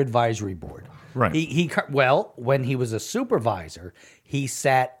Fire Advisory Board. Right. Well, when he was a supervisor, he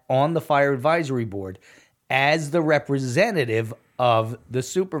sat on the Fire Advisory Board as the representative of the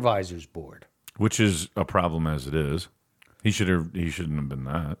Supervisors Board. Which is a problem as it is. He shouldn't have been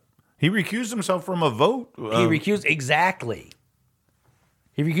that. He recused himself from a vote. Exactly.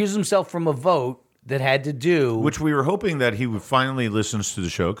 He recused himself from a vote that had to do... Which we were hoping that he would finally listen to the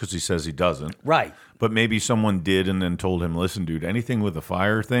show because he says he doesn't. Right. But maybe someone did and then told him, listen, dude, anything with the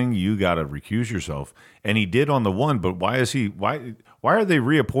fire thing, you got to recuse yourself. And he did on the one, but why are they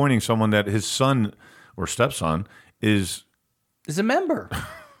reappointing someone that his son or stepson is a member?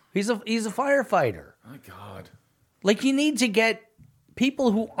 He's a firefighter. My God. Like, you need to get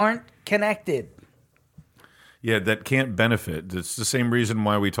people who aren't connected. Yeah, that can't benefit. It's the same reason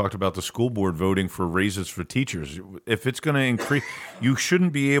why we talked about the school board voting for raises for teachers. If it's going to increase, you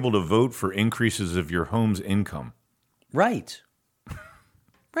shouldn't be able to vote for increases of your home's income. Right.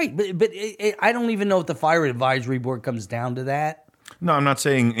 Right, but I don't even know if the Fire Advisory Board comes down to that. No, I'm not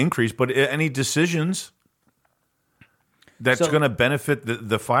saying increase, but any decisions that's going to benefit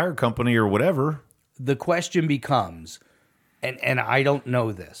the fire company or whatever. The question becomes, and I don't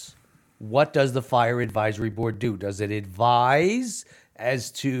know this, what does the Fire Advisory Board do? Does it advise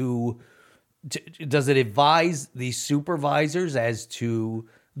does it advise the supervisors as to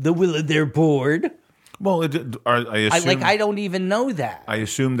the will of their board? Well, I assume... I don't even know that. I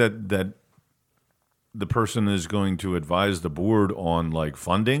assume that the person is going to advise the board on, like,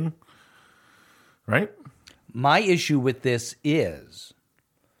 funding, right? My issue with this is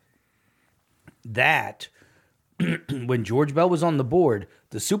that when George Bell was on the board,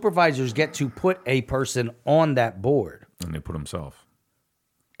 the supervisors get to put a person on that board. And they put himself.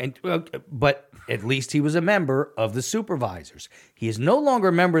 And but at least he was a member of the supervisors. He is no longer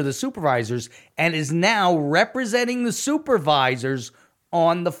a member of the supervisors and is now representing the supervisors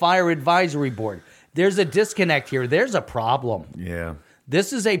on the fire advisory board. There's a disconnect here. There's a problem. Yeah.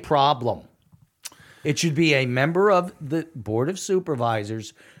 This is a problem. It should be a member of the board of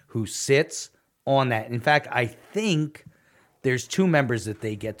supervisors who sits on that. In fact, I think there's 2 members that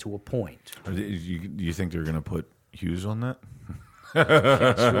they get to appoint. You think they're going to put Hughes on that?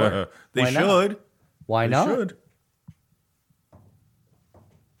 Sure. They Why not? should. Why They not? should.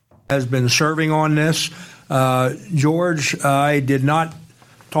 Has been serving on this. George, I did not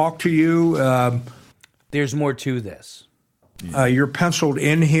talk to you. There's more to this. You're penciled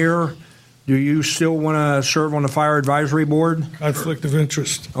in here. Do you still want to serve on the fire advisory board? Conflict of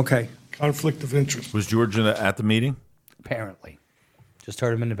interest. Okay. Conflict of interest. Was George at the meeting? Apparently. Just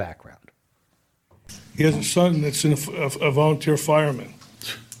heard him in the background. He has a son that's a volunteer fireman.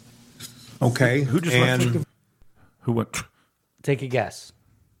 Okay. Who just and went? Who went? Take a guess.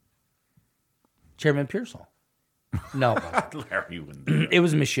 Chairman Pearsall. No. it wasn't. Larry wouldn't do that. It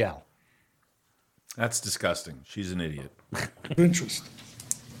was Michelle. That's disgusting. She's an idiot. Interest.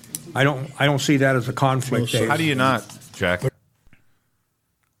 I don't see that as a conflict. Dave. How do you not, Jack?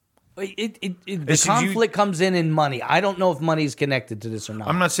 The conflict comes in money. I don't know if money is connected to this or not.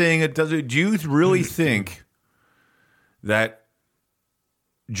 I'm not saying it doesn't. Do you really think that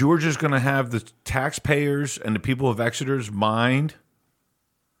George is going to have the taxpayers and the people of Exeter's mind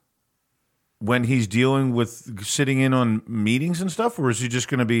when he's dealing with sitting in on meetings and stuff, or is he just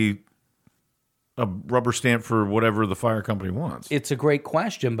going to be a rubber stamp for whatever the fire company wants? It's a great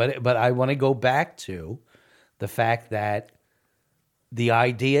question, but I want to go back to the fact that the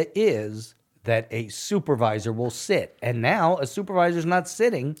idea is that a supervisor will sit, and now a supervisor is not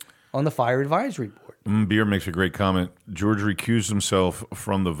sitting on the fire advisory board. Beer makes a great comment. George recused himself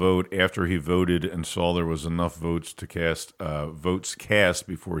from the vote after he voted and saw there was enough votes to votes cast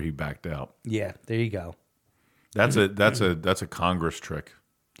before he backed out. Yeah, there you go. That's a Congress trick.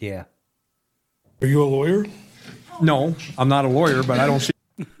 Yeah. Are you a lawyer? No, I'm not a lawyer, but I don't see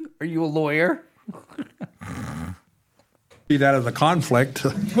Are you a lawyer? that as a conflict.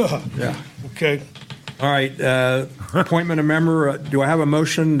 Yeah. Okay. All right. Appointment of member. Do I have a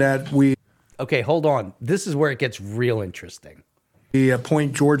motion that we Okay, hold on. This is where it gets real interesting.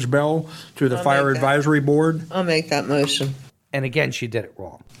 appoint George Bell to the fire make that. advisory board? I'll make that motion. And again, she did it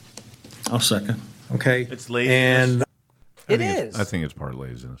wrong. I'll second. Okay. It's laziness. And It is. I think it's part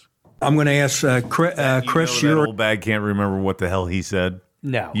laziness. I'm going to ask Chris. That You're old bag can't remember what the hell he said.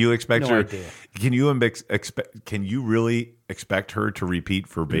 No. You expect no her? idea. Can you expect? Can you really expect her to repeat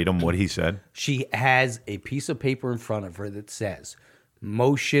verbatim what he said? She has a piece of paper in front of her that says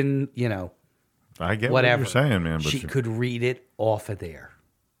motion, I get whatever. what you're saying, man. But she could read it off of there.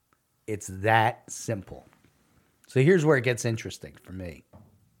 It's that simple. So here's where it gets interesting for me.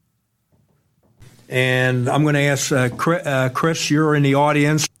 And I'm going to ask Chris. You're in the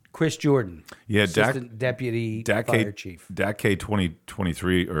audience. Chris Jordan, Yeah, Assistant Deputy Fire Chief. DAC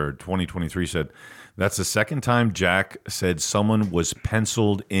 2023 or 2023 said that's the second time Jack said someone was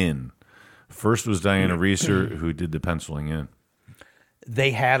penciled in. First was Diana Reeser, who did the penciling in.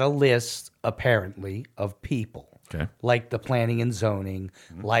 They had a list, apparently, of people. Okay. Like the planning and zoning,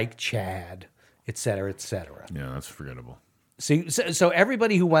 like Chad, et cetera, et cetera. Yeah, that's forgettable. So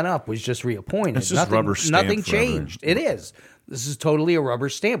everybody who went up was just reappointed. It's just rubber stamp Nothing forever. changed. It is. This is totally a rubber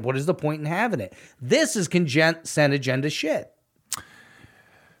stamp. What is the point in having it? This is consent agenda shit.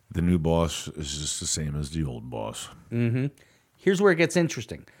 The new boss is just the same as the old boss. Mm-hmm. Here's where it gets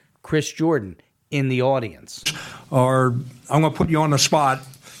interesting. Chris Jordan in the audience. Or I'm going to put you on the spot.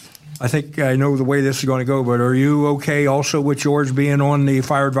 I think I know the way this is going to go, but are you okay also with George being on the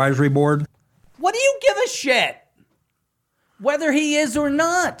fire advisory board? What do you give a shit? Whether he is or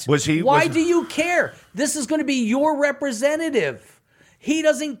not. Was he? Why do you care? This is going to be your representative. He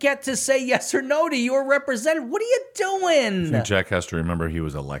doesn't get to say yes or no to your representative. What are you I doing? think Jack has to remember he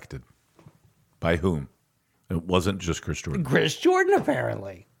was elected. By whom? It wasn't just Chris Jordan. Chris Jordan,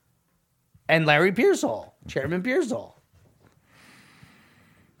 apparently. And Larry Pearsall, Chairman Pearsall.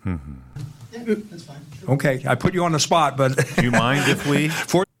 That's fine. Okay, I put you on the spot, but Do you mind if we?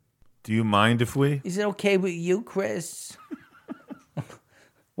 For- Do you mind if we? Is it okay with you, Chris?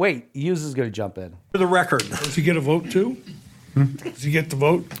 Wait, Hughes is going to jump in. the record. Does he get a vote too? Does he get the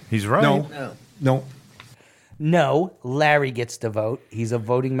vote? He's right. No. No. No, Larry gets to vote. He's a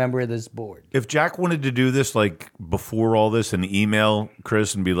voting member of this board. If Jack wanted to do this like before all this and email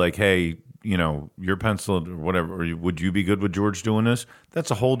Chris and be like, hey, your pencil or whatever, or would you be good with George doing this?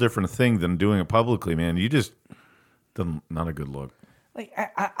 That's a whole different thing than doing it publicly, man. You just not a good look. Like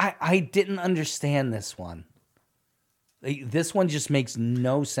I didn't understand this one. This one just makes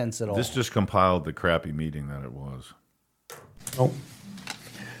no sense at all. This just compiled the crappy meeting that it was. Oh.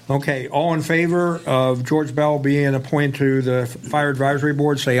 Okay, all in favor of George Bell being appointed to the Fire Advisory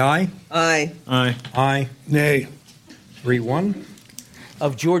Board, say aye. Aye. Aye. Aye. Nay. 3-1.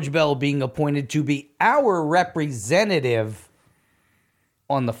 Of George Bell being appointed to be our representative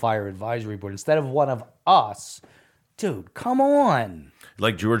on the Fire Advisory Board instead of one of us. Dude, come on.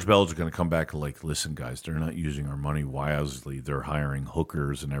 Like George Bell's going to come back like, listen, guys, they're not using our money wisely. They're hiring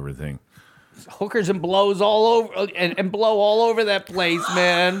hookers and everything. Hookers and blows all over and blow all over that place,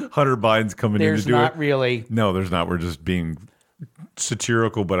 man. Hunter Biden's coming in to do it. There's not really. No, there's not. We're just being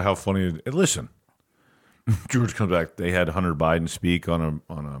satirical, but how funny it is. Listen, George comes back. They had Hunter Biden speak on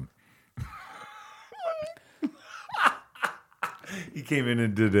a he came in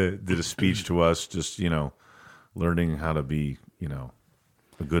and did a speech to us, just, learning how to be,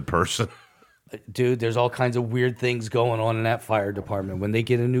 a good person. Dude, there's all kinds of weird things going on in that fire department. When they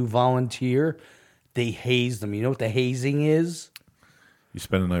get a new volunteer, they haze them. You know what the hazing is? You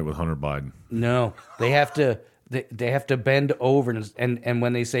spend the night with Hunter Biden. No, they have to they have to bend over and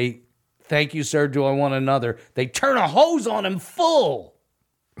when they say, "Thank you, sir, do I want another?" they turn a hose on him full.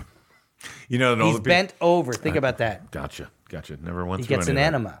 And all He's the bent over. Think about that. Gotcha. Never went He through gets any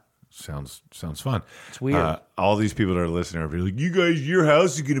an of that. enema. Sounds fun. It's weird. All these people that are listening are like, you guys, your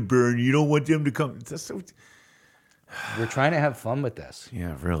house is going to burn. You don't want them to come. That's so... We're trying to have fun with this.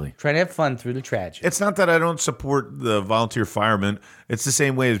 Yeah, really. Trying to have fun through the tragedy. It's not that I don't support the volunteer firemen. It's the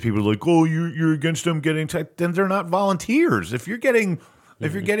same way as people are like, oh, you're against them getting then they're not volunteers. If you're getting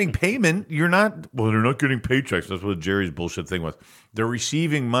payment, you're not. Well, they're not getting paychecks. That's what Jerry's bullshit thing was. They're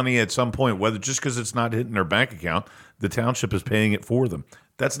receiving money at some point, whether just because it's not hitting their bank account, the township is paying it for them.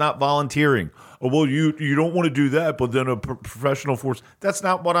 That's not volunteering. Oh, well, you don't want to do that, but then a professional force. That's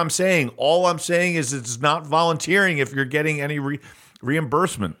not what I'm saying. All I'm saying is it's not volunteering if you're getting any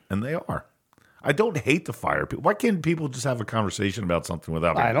reimbursement, and they are. I don't hate the fire people. Why can't people just have a conversation about something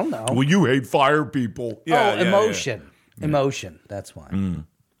without? I don't know. Well, you hate fire people. Yeah, emotion. Yeah. Emotion. That's why.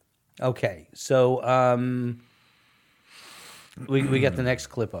 Okay, so we got the next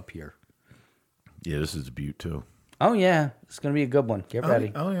clip up here. Yeah, this is a beaut too. Oh yeah, it's gonna be a good one. Get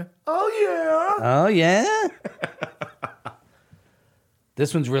ready. Oh yeah. Oh yeah. Oh yeah.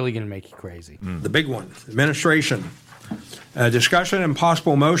 This one's really gonna make you crazy. The big one. Administration. Discussion and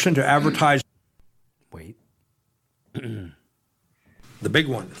possible motion to advertise. Wait. The big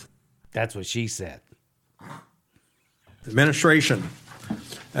one. That's what she said. Administration.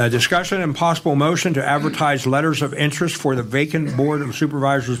 Discussion and possible motion to advertise letters of interest for the vacant Board of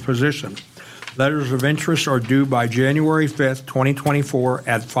Supervisors position. Letters of interest are due by January 5th, 2024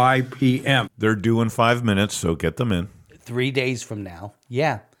 at 5 p.m. They're due in 5 minutes, so get them in. 3 days from now.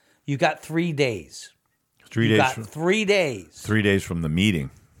 Yeah. You got 3 days. 3 You days. got 3 days. 3 days from the meeting,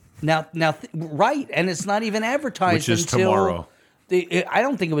 Now, right, and it's not even advertised which is until tomorrow. I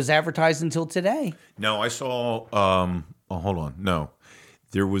don't think it was advertised until today. No, I saw. Hold on. No,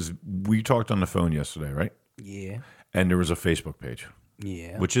 there was. We talked on the phone yesterday, right? Yeah. And there was a Facebook page.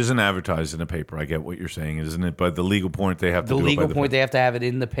 Yeah. Which isn't advertised in the paper. I get what you're saying, isn't it? But the legal point, they have to do it by legal the point, they have to have it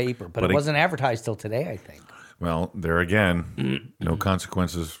in the paper, but it it- wasn't advertised till today, I think. Well, there again, no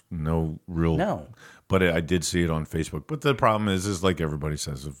consequences, no real. No. But I did see it on Facebook. But the problem is like everybody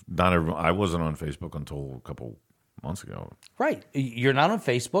says, if not everyone, I wasn't on Facebook until a couple months ago. Right. You're not on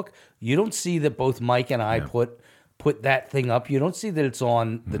Facebook. You don't see that both Mike and I put that thing up. You don't see that it's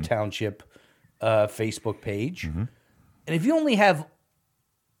on the township Facebook page. And if you only have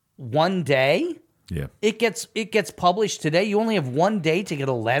one day, it gets published today. You only have 1 day to get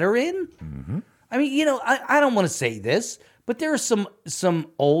a letter in. I mean, I don't want to say this, but there are some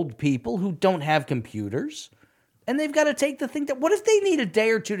old people who don't have computers, and they've got to take the thing that. What if they need a day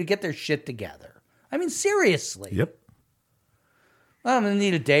or two to get their shit together? I mean, seriously. Yep. I'm going to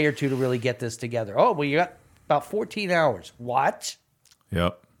need a day or two to really get this together. Oh, well, you got about 14 hours. What?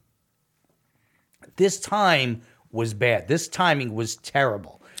 Yep. This time was bad. This timing was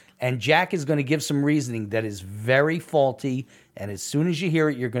terrible. And Jack is going to give some reasoning that is very faulty. And as soon as you hear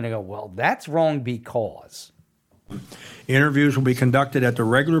it, you're going to go, well, that's wrong because. Interviews will be conducted at the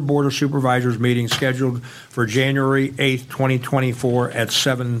regular Board of Supervisors meeting scheduled for January 8th, 2024 at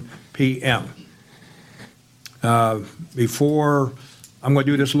 7 p.m. Before, I'm going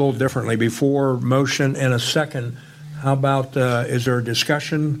to do this a little differently. Before motion and a second, how about, is there a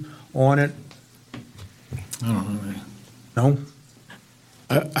discussion on it? I don't know. No?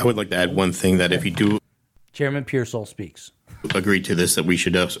 I would like to add one thing, that if you do Chairman Pearsall speaks. agree to this, that we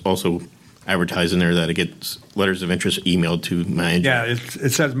should also advertise in there that it gets letters of interest emailed to manager. Yeah,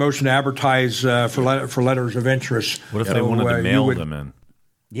 it says motion to advertise for letters of interest. What if they wanted to mail them in?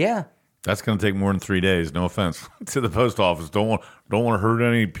 Yeah. That's going to take more than 3 days. No offense to the post office. Don't want to hurt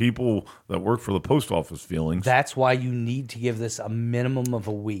any people that work for the post office feelings. That's why you need to give this a minimum of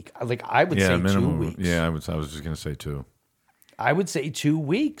a week. Like I would say minimum, 2 weeks. Yeah, I was just going to say 2. I would say 2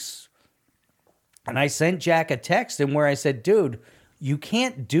 weeks. And I sent Jack a text and where I said, dude, you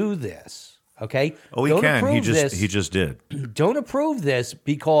can't do this. Okay? Oh, he can. He just did. Don't approve this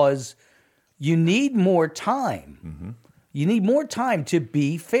because you need more time. Mm-hmm. You need more time to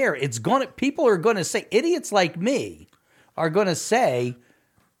be fair. People are gonna say, idiots like me are gonna say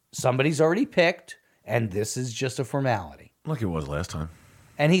somebody's already picked and this is just a formality. Like it was last time.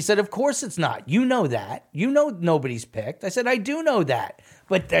 And he said, of course it's not. You know that. You know nobody's picked. I said, I do know that.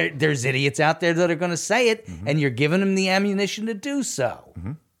 But there's idiots out there that are going to say it, and you're giving them the ammunition to do so.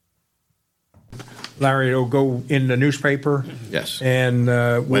 Mm-hmm. Larry, it'll go in the newspaper. Yes. And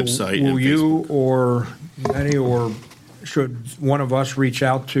website. Will and you or Danny or should one of us reach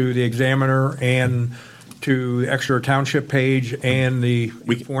out to the Examiner and to the Exeter Township page and the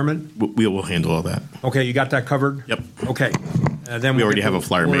informant? We will handle all that. Okay, you got that covered? Yep. Okay. Then we already have a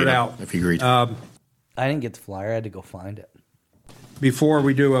flyer made out. If you agreed. I didn't get the flyer. I had to go find it. Before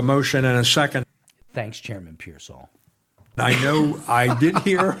we do a motion and a second. Thanks, Chairman Pearsall. I know I did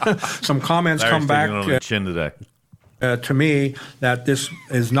hear some comments Larry's come back on the chin today. To me that this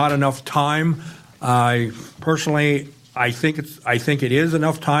is not enough time. I think it is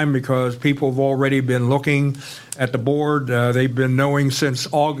enough time because people have already been looking at the board. They've been knowing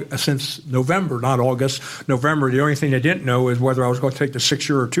since November, not August, November. The only thing they didn't know is whether I was going to take the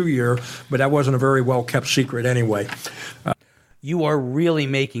 6-year or 2-year, but that wasn't a very well kept secret anyway. You are really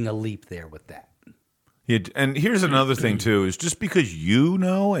making a leap there with that. Yeah, and here's another thing too: is just because you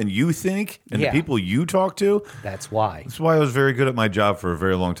know and you think, and the people you talk to, that's why. That's why I was very good at my job for a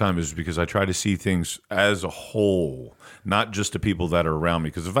very long time. Is because I try to see things as a whole, not just the people that are around me.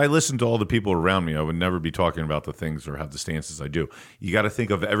 Because if I listened to all the people around me, I would never be talking about the things or have the stances I do. You got to think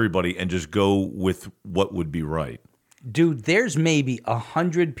of everybody and just go with what would be right. Dude, there's maybe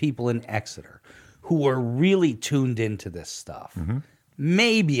 100 people in Exeter who are really tuned into this stuff. Mm-hmm.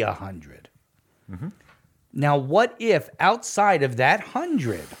 Maybe 100. Mm-hmm. Now, what if outside of that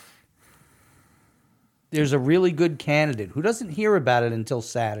 100, there's a really good candidate who doesn't hear about it until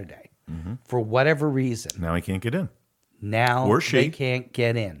Saturday for whatever reason? Now he can't get in. Now or she. They can't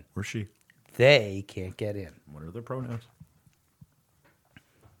get in. Or she. They can't get in. What are their pronouns?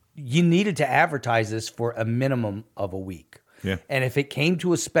 You needed to advertise this for a minimum of a week. Yeah. And if it came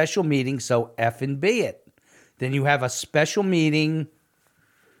to a special meeting, so F and B it. Then you have a special meeting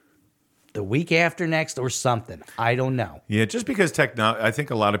the week after next or something. I don't know. Yeah, just because I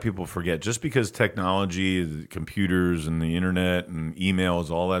think a lot of people forget, just because technology, the computers and the internet and emails,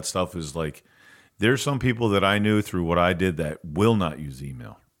 all that stuff is like, there's some people that I knew through what I did that will not use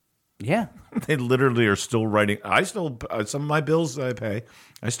email. Yeah. They literally are still writing. I still, some of my bills that I pay,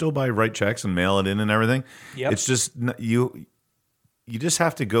 I still write checks and mail it in and everything. Yep. It's just, you just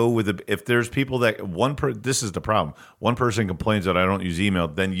have to go with it. If there's people that this is the problem. One person complains that I don't use email,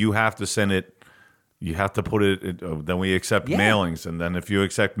 then you have to send it. You have to put it. Then we accept mailings, and then if you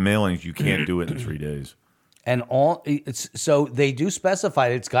accept mailings, you can't do it in 3 days. And so they do specify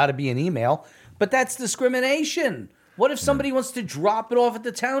it's got to be an email, but that's discrimination. What if somebody wants to drop it off at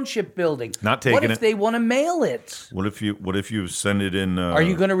the township building? Not taking it. What if they want to mail it? What if you send it in? Are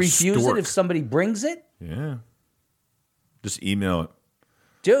you going to refuse Stork? it if somebody brings it? Yeah. Just email it.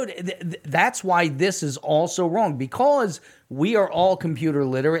 Dude, that's why this is all so wrong, because we are all computer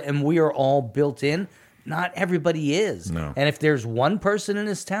literate and we are all built in. Not everybody is. No. And if there's one person in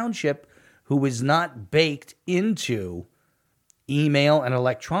this township who is not baked into email and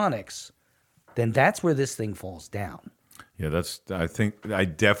electronics, then that's where this thing falls down. Yeah, I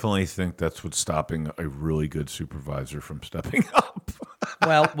definitely think that's what's stopping a really good supervisor from stepping up.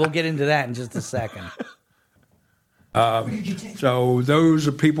 Well, we'll get into that in just a second. So those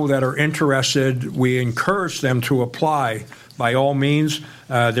are people that are interested. We encourage them to apply by all means.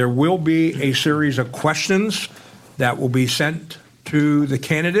 There will be a series of questions that will be sent to the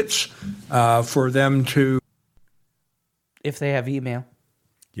candidates for them to. If they have email.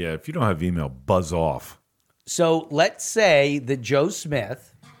 Yeah, if you don't have email, buzz off. So let's say that Joe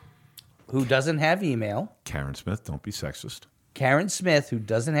Smith, who doesn't have email. Karen Smith, don't be sexist. Karen Smith, who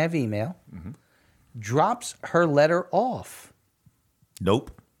doesn't have email. Drops her letter off.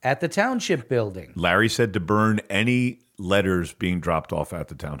 Nope. At the township building. Larry said to burn any letters being dropped off at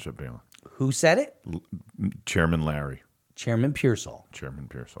the township building. Who said it? Chairman Larry. Chairman Pearsall. Chairman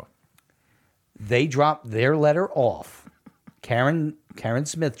Pearsall. They drop their letter off. Karen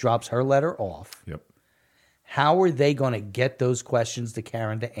Smith drops her letter off. Yep. How are they going to get those questions to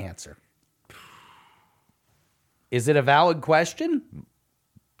Karen to answer? Is it a valid question?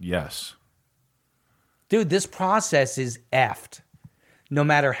 Yes. Dude, this process is effed. No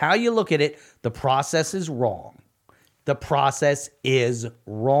matter how you look at it, the process is wrong. The process is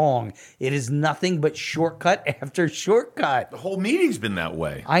wrong. It is nothing but shortcut after shortcut. The whole meeting's been that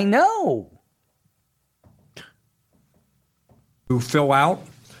way. I know. To fill out,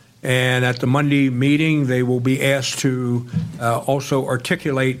 and at the Monday meeting, they will be asked to also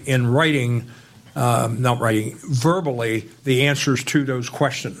articulate in writing, not writing, verbally, the answers to those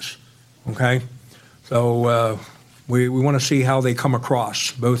questions. Okay? So we want to see how they come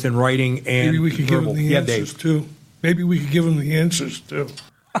across, both in writing and Maybe we could give verbal. them the answers, too. Maybe we could give them the answers, too.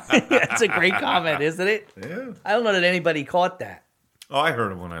 That's a great comment, isn't it? Yeah. I don't know that anybody caught that. Oh, I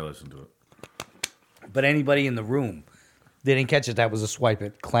heard it when I listened to it. But anybody in the room didn't catch it. That was a swipe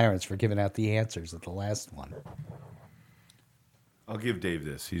at Clarence for giving out the answers at the last one. I'll give Dave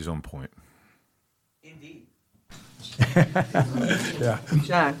this. He's on point. Indeed. Yeah.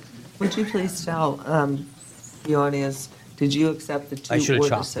 Jack, would you please tell the audience, did you accept the 2 I should have or the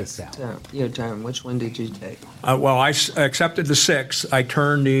chopped this 6 out. your term? Which one did you take? Well, I accepted the 6. I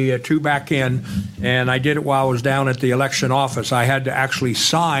turned the 2 back in, and I did it while I was down at the election office. I had to actually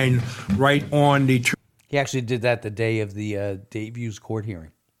sign right on the 2. He actually did that the day of the Dave Hughes court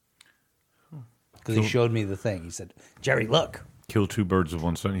hearing. Because he showed me the thing. He said, Jerry, look. Kill 2 birds with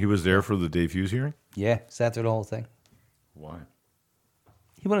one stone. He was there for the Dave Hughes hearing? Yeah, sat through the whole thing. Why?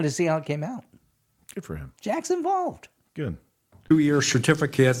 He wanted to see how it came out. Good for him. Jack's involved. Good. 2-year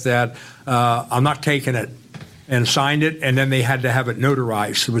certificate that I'm not taking it, and signed it, and then they had to have it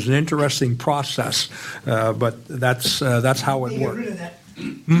notarized. It was an interesting process, but that's how it worked.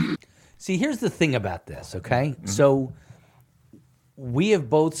 See, here's the thing about this, okay? Mm-hmm. So we have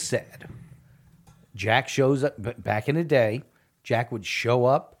both said Jack shows up. Back in the day, Jack would show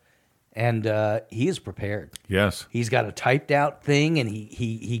up, and he is prepared. Yes. He's got a typed out thing, and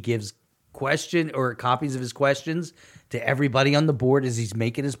he gives copies of his questions to everybody on the board as he's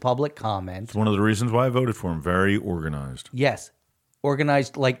making his public comment. It's one of the reasons why I voted for him. Very organized. Yes,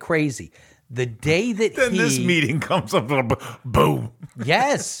 organized like crazy. The day that then this meeting comes up, boom.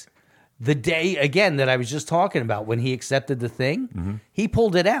 Yes. The day, again, that I was just talking about, when he accepted the thing, he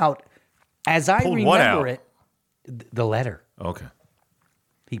pulled it out. As I remember it, the letter. Okay.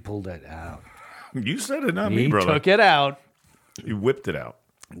 He pulled it out. You said it, not me, brother. He took it out. He whipped it out.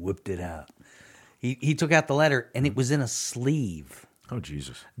 Whipped it out. He took out the letter, and it was in a sleeve. Oh,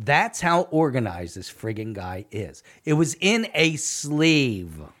 Jesus. That's how organized this friggin' guy is. It was in a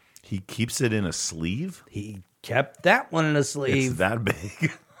sleeve. He keeps it in a sleeve? He kept that one in a sleeve. It's that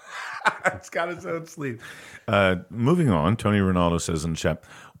big. It's got its own sleeve. Moving on, Tony Ronaldo says in chat,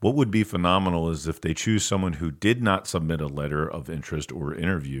 what would be phenomenal is if they choose someone who did not submit a letter of interest or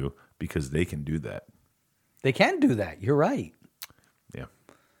interview, because they can do that. They can do that. You're right. Yeah.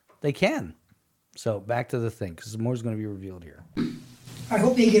 They can. So back to the thing, because more is going to be revealed here. I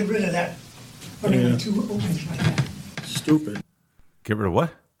hope they get rid of that. Putting 2 openings like that. Stupid. Get rid of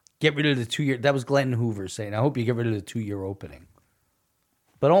what? Get rid of the 2-year. That was Glenn Hoover saying, I hope you get rid of the 2-year opening.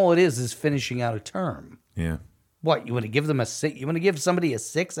 But all it is finishing out a term. Yeah. What, you want to give them a 6? You want to give somebody a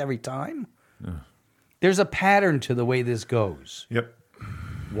 6 every time? Yeah. There's a pattern to the way this goes. Yep.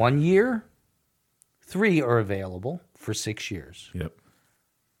 1 year, 3 are available for 6 years. Yep.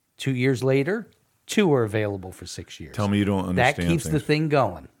 2 years later, 2 are available for 6 years. Tell me you don't understand That keeps things. the thing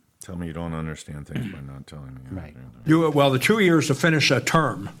going. Tell me you don't understand things by not telling me. Right. Well, the 2 years to finish a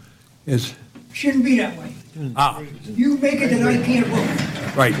term is... Shouldn't be that way. You make it that I can't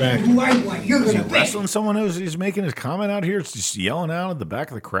vote. Right. Who I want, you're going to pick. Wrestling someone who's he's making his comment out here, it's just yelling out at the back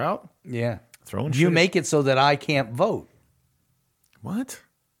of the crowd? Yeah. Throwing You shit? make it so that I can't vote. What?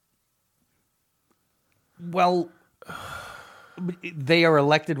 Well, they are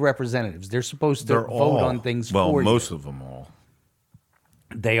elected representatives. They're supposed to vote on things for you. Well, most of them all.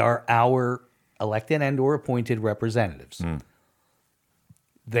 They are our elected and or appointed representatives.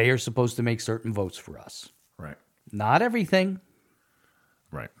 They are supposed to make certain votes for us. Right. Not everything.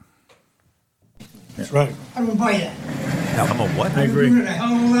 Right. That's right. I don't buy that. I'm a what? I've been doing it a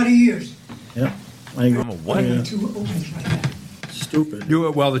hell of a lot of years. Yeah. I agree. I'm a what? Putting 2 openings like that. Stupid.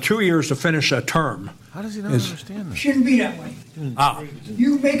 Well, the 2 years to finish a term. How does he not understand this? Shouldn't be that way.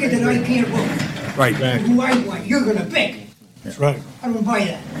 You make it that I can't vote. Right. Who I want, you're going to pick. That's right. I don't buy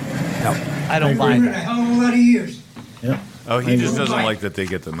that. I don't I've been buy doing it a that. hell of a lot of years. Yeah. Oh, he I just agree. doesn't like that they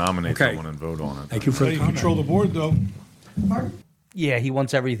get to nominate Okay. someone and vote on it. Thank you for How the you comment. control the board, though. Yeah, he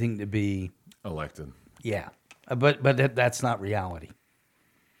wants everything to be, Elected. yeah. But that's not reality.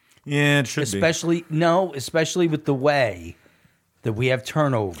 Yeah, it should Especially with the way that we have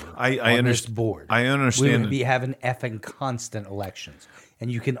turnover I on this underst- board. I understand We that- would be having effing constant elections.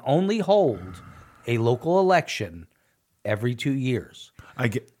 And you can only hold a local election every 2 years.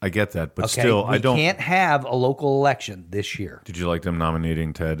 be. I get that, but Okay? still, we I don't. can't have a local election this year. Did you like them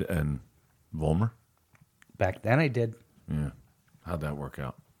nominating Ted and Volmer? Back then I did Yeah. How'd that work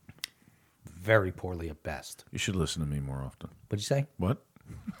out? very poorly at best. You should listen to me more often. What'd you say? What?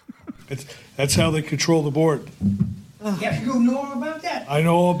 That's how they control the board. Yes, you know all about that. I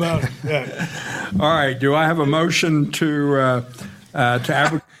know all about it. Yeah. All right. Do I have a motion to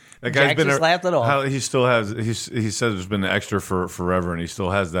advertise? That guy's Jack been just laughed it off. How he still has. He says there's been an extra for forever, and he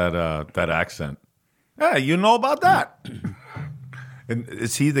still has that accent. Hey, you know about that? And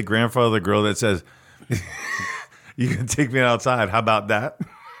is he the grandfather of the girl that says, "You can take me outside"? How about that?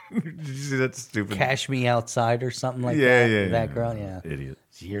 Did you see that stupid? Cash Me Outside or something like Yeah, that. yeah, That yeah. girl, yeah. Idiot.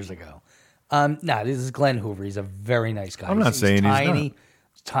 It's years ago. No, this is Glenn Hoover. He's a very nice guy. I'm not saying he's tiny. not.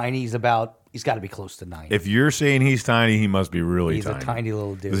 He's tiny. He's got to be close to 90. If you're saying he's tiny, he must be really He's tiny. a tiny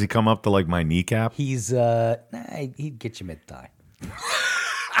little dude. Does he come up to like my kneecap? He's he'd get you mid-thigh.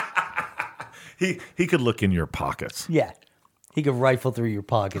 He could look in your pockets. Yeah. He could rifle through your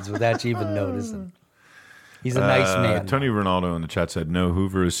pockets without you even noticing. He's a nice man. Tony Ronaldo in the chat said, no,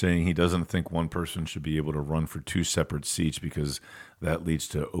 Hoover is saying he doesn't think one person should be able to run for two separate seats because that leads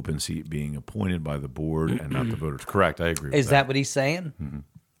to open seat being appointed by the board and not the voters. Correct. I agree with Is that what he's saying? Mm-hmm.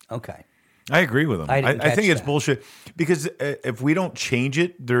 Okay. I agree with him. I didn't I think catch it's that. bullshit because if we don't change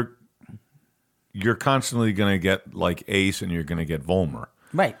it, you're constantly going to get like Ace and you're going to get Volmer.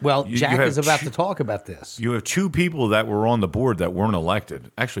 Right. Well, You Jack have is about to talk about this. You have two people that were on the board that weren't elected.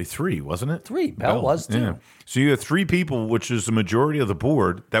 Actually, three, wasn't it? Three. Bell was, too. Yeah. So you have three people, which is the majority of the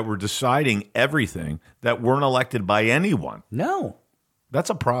board, that were deciding everything that weren't elected by anyone. No. That's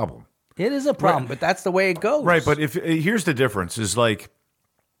a problem. It is a problem, but that's the way it goes. Right, but if here's the difference is like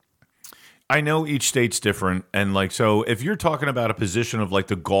I know each state's different and like so if you're talking about a position of like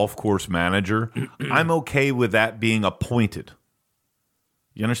the golf course manager, I'm okay with that being appointed.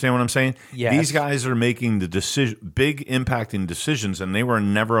 You understand what I'm saying? Yes. These guys are making the big impacting decisions, and they were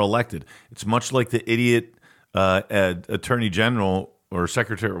never elected. It's much like the idiot attorney general or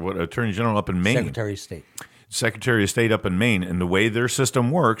attorney general up in Maine. Secretary of State. Secretary of State up in Maine, and the way their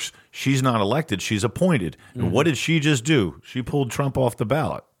system works, she's not elected, she's appointed. And what did she just do? She pulled Trump off the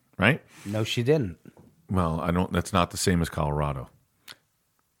ballot, right? No, she didn't. Well, that's not the same as Colorado.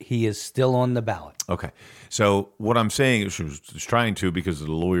 He is still on the ballot. Okay. So what I'm saying is she was trying to because of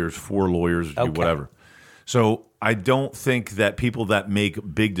the lawyers, four lawyers, do Okay. whatever. So I don't think that people that make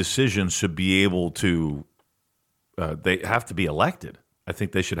big decisions should be able to, they have to be elected. I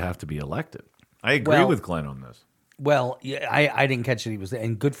think they should have to be elected. I agree with Glenn on this. Well, yeah, I didn't catch it. He was there.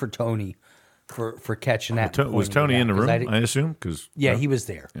 And good for Tony for catching that. and Was pointing Tony it in the out, 'cause room, I assume? Yeah, he was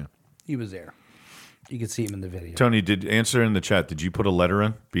there. Yeah. He was there. You could see him in the video. Tony, did answer in the chat. Did you put a letter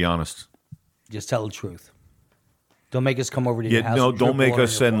in? Be honest. Just tell the truth. Don't make us come over to your Yeah, house. no, and don't dribble make on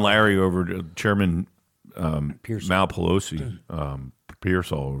us your send phone. Larry over to Chairman Pearson. Mal Pelosi,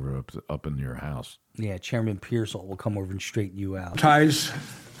 Pearsall over up in your house. Yeah, Chairman Pearsall will come over and straighten you out. Ties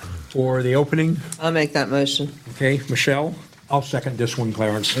for the opening. I'll make that motion. Okay, Michelle. I'll second this one,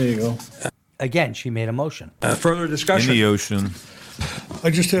 Clarence. There you go. Again, she made a motion. Further In discussion. the ocean. I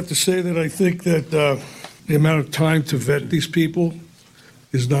just have to say that I think that the amount of time to vet these people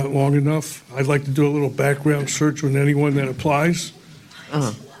is not long enough. I'd like to do a little background search on anyone that applies.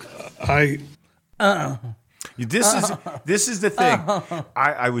 This is the thing.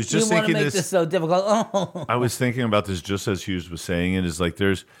 I was just you want to thinking make this so difficult? Oh. I was thinking about this just as Hughes was saying it. Is like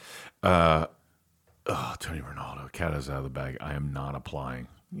there's, Tony Ronaldo, cat is out of the bag. I am not applying.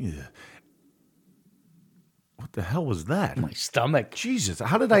 Yeah. What the hell was that? My stomach. Jesus,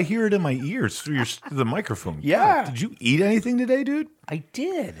 how did I hear it in my ears through the microphone? Yeah. God, did you eat anything today, dude? I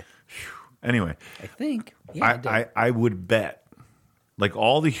did. Anyway, I think. Yeah, I did. I would bet, like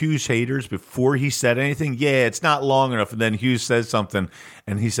all the Hughes haters, before he said anything, yeah, it's not long enough. And then Hughes says something,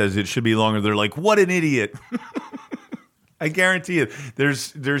 and he says it should be longer. They're like, what an idiot. I guarantee you,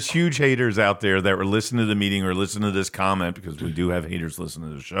 there's huge haters out there that were listening to the meeting or listening to this comment, because we do have haters listening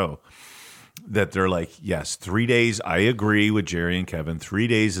to the show, that they're like, yes, 3 days. I agree with Jerry and Kevin. 3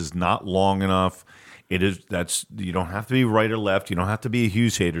 days is not long enough. It is. You don't have to be right or left. You don't have to be a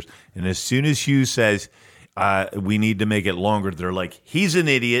Hughes haters. And as soon as Hughes says we need to make it longer, they're like, he's an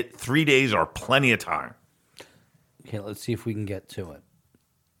idiot. 3 days are plenty of time. Okay, let's see if we can get to it.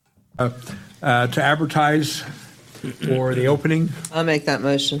 To advertise for the opening. I'll make that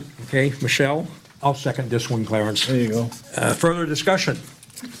motion. Okay, Michelle? I'll second this one, Clarence. There you go. Further discussion?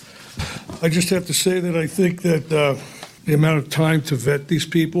 I just have to say that I think that the amount of time to vet these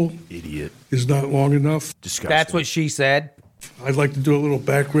people Idiot. is not long enough. Disgusting. That's what she said. I'd like to do a little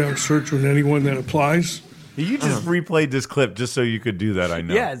background search on anyone that applies. You just replayed this clip just so you could do that, I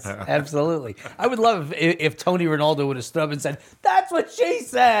know. Yes, absolutely. I would love if Tony Ronaldo would have stood up and said, "That's what she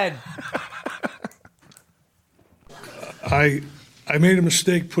said." I made a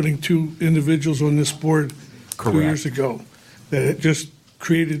mistake putting two individuals on this board Correct. 2 years ago. That it just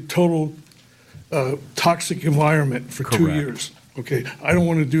created total toxic environment for 2 Correct. years. Okay, I don't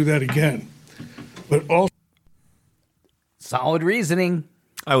want to do that again. But also, Solid reasoning.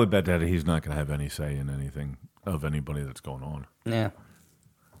 I would bet that he's not going to have any say in anything of anybody that's going on. Yeah.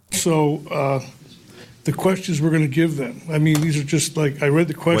 the questions we're going to give them. I mean, these are just like, I read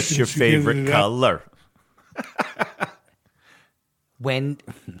the questions. What's your you handed favorite it out. color? When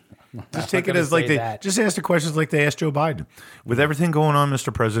Just take it as like they just ask the questions like they asked Joe Biden. With everything going on,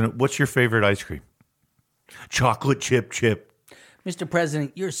 Mr. President, what's your favorite ice cream? Chocolate chip. Mr.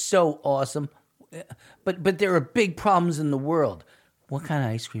 President, you're so awesome, but there are big problems in the world. What kind of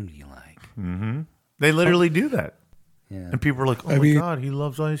ice cream do you like? Mm-hmm. They literally do that. Yeah. And people are like, oh my God, he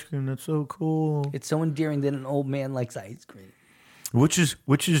loves ice cream. That's so cool. It's so endearing that an old man likes ice cream. Which is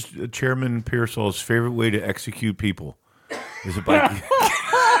Chairman Pearsall's favorite way to execute people? Is it by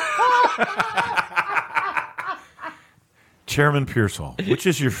Chairman Pearsall? Which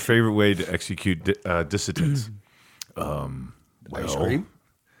is your favorite way to execute dissidents? Ice cream.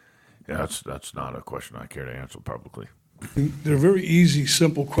 Yeah, that's not a question I care to answer publicly. They're very easy,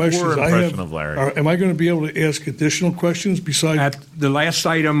 simple questions. Poor impression of Larry. Am I going to be able to ask additional questions besides? At the last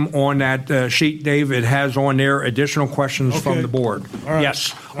item on that sheet, Dave, it has on there additional questions from the board. All right.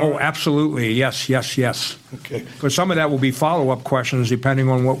 Yes. All right. Absolutely. Yes. Okay. Because some of that will be follow-up questions depending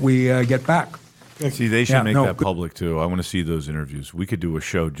on what we get back. See, they should make that public too. I want to see those interviews. We could do a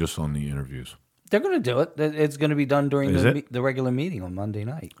show just on the interviews. They're going to do it. It's going to be done during Is it? the regular meeting on Monday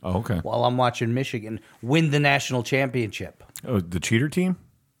night. Oh, okay. While I'm watching Michigan win the national championship. Oh, the cheater team?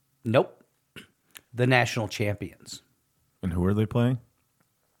 Nope. The national champions. And who are they playing?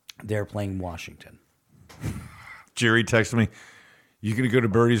 They're playing Washington. Jerry texted me, you going to go to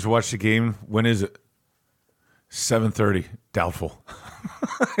Birdie's to watch the game? When is it? 7:30. Doubtful.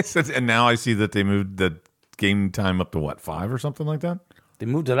 I said, and now I see that they moved the game time up to what, 5 or something like that? They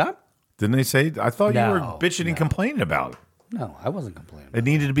moved it up? Didn't they say? I thought you were No, bitching and complaining about it. No, I wasn't complaining. It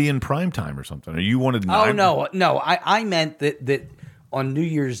needed to be in prime time or something. Or you wanted 9? Oh, no. I meant that on New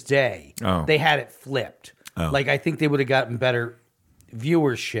Year's Day, they had it flipped. Oh. Like, I think they would have gotten better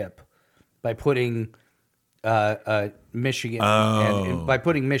viewership by putting Michigan, and by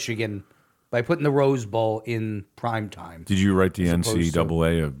putting the Rose Bowl in prime time. Did you write the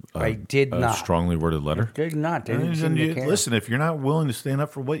NCAA I did not. strongly worded letter? Did not. They didn't And seem to care. listen, if you're not willing to stand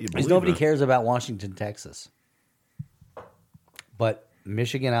up for what you believe Because nobody in, cares about Washington, Texas. But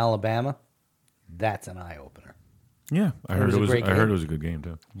Michigan, Alabama, that's an eye-opener. Yeah, I heard was it a was. great I heard game. it was a good game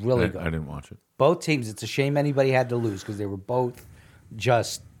too. Really I good. didn't watch it. Both teams, it's a shame anybody had to lose because they were both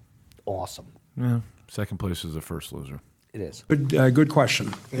just awesome. Yeah, second place is the first loser. It is. Good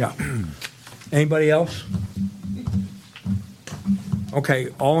question. Yeah. Anybody else? Okay.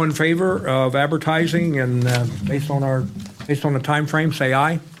 All in favor of advertising and based on the time frame, say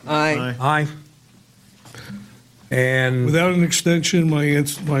aye. Aye. Aye. And Without an extension,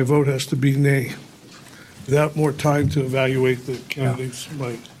 my vote has to be nay. Without more time to evaluate the candidates,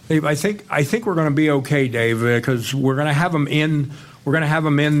 Dave, I think we're going to be okay, Dave, because we're going to have them in. We're going to have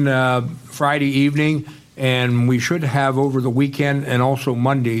them in Friday evening, and we should have over the weekend and also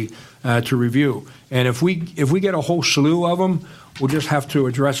Monday to review. And if we get a whole slew of them, we'll just have to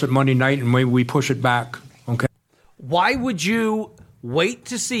address it Monday night, and maybe we push it back. Okay. Why would you wait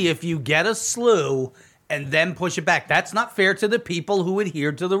to see if you get a slew and then push it back? That's not fair to the people who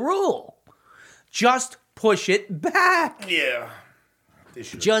adhere to the rule. Just push it back. Yeah.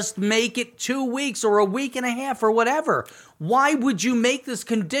 Just make it 2 weeks or a week and a half or whatever. Why would you make this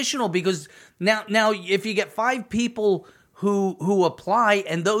conditional? Because now if you get 5 people who apply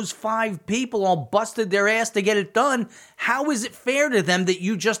and those 5 people all busted their ass to get it done, how is it fair to them that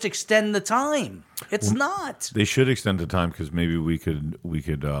you just extend the time? It's not. They should extend the time because maybe we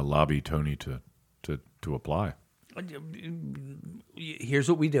could lobby Tony to apply. Here's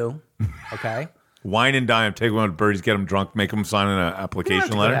what we do, okay? Wine and dine him, take one of the birdies, get him drunk, make him sign an application We don't have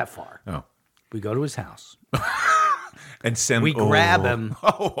to letter. go that far. Oh, We go to his house. And send. We grab him.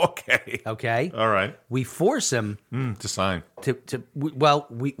 Oh, okay. Okay. All right. We force him to sign.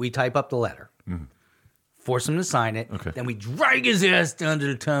 We type up the letter. Force him to sign it. Okay. Then we drag his ass down to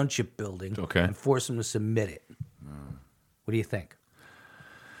the township building. Okay. And force him to submit it. What do you think?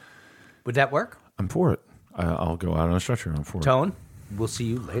 Would that work? I'm for it. I'll go out on a stretcher. I'm for it. Tone, we'll see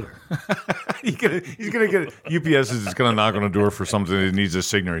you later. He's gonna get UPS is just gonna knock on the door for something that needs a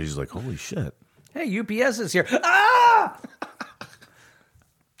signature. He's like, holy shit. Hey, UPS is here. Ah!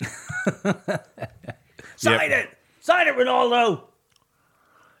 Sign it! Sign it, Ronaldo!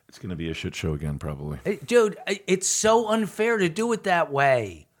 It's gonna be a shit show again, probably. Hey, dude, it's so unfair to do it that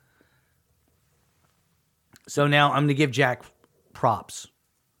way. So now I'm going to give Jack props.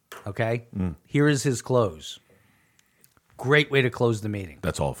 Okay? Here is his close. Great way to close the meeting.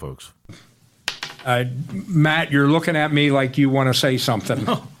 That's all, folks. Matt, you're looking at me like you want to say something.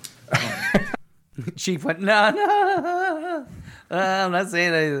 Chief went, no. I'm not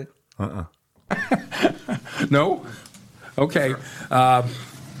saying anything. No? Okay. All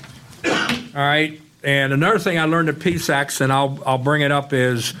right. And another thing I learned at PSAX, and I'll bring it up,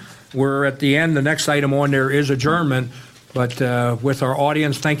 is we're at the end. The next item on there is adjournment. But with our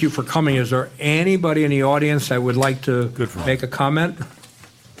audience, thank you for coming. Is there anybody in the audience that would like to make a comment?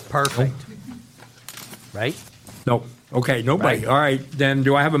 Perfect. Right? No. Okay, nobody. Right. All right. Then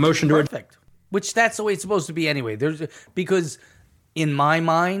do I have a motion to Perfect. Which that's the way it's supposed to be anyway. Because in my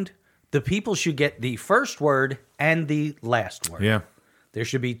mind, the people should get the first word and the last word. Yeah. There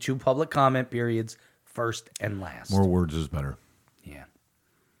should be 2 public comment periods, first and last. More words is better. Yeah.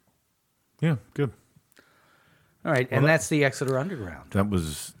 Yeah, good. All right, and that's the Exeter Underground. That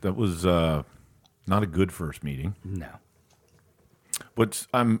was not a good first meeting. No. But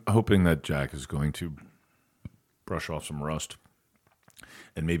I'm hoping that Jack is going to brush off some rust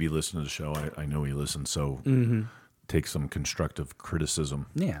and maybe listen to the show. I know he listens, so take some constructive criticism.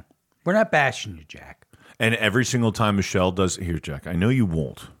 Yeah. We're not bashing you, Jack. And every single time Michelle does, here, Jack, I know you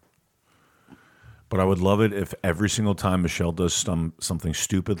won't, but I would love it if every single time Michelle does something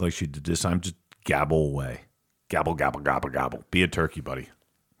stupid like she did this time, just gabble away. Gabble, gabble, gabble, gabble. Be a turkey, buddy.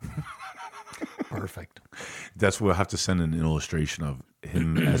 Perfect. That's what we'll have to send an illustration of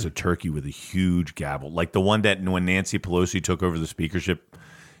him as a turkey with a huge gabble. Like the one that when Nancy Pelosi took over the speakership,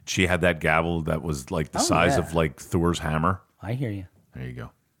 she had that gabble that was like the size of like Thor's hammer. I hear you. There you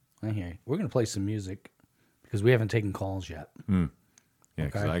go. I hear you. We're going to play some music because we haven't taken calls yet. Yeah,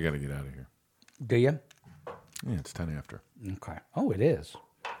 because Okay. I got to get out of here. Do you? Yeah, it's 10 after. Okay. Oh, it is.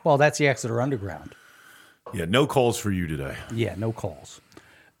 Well, that's the Exeter Underground. Yeah, no calls for you today. Yeah, no calls.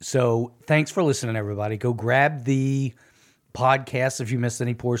 So thanks for listening, everybody. Go grab the podcast if you missed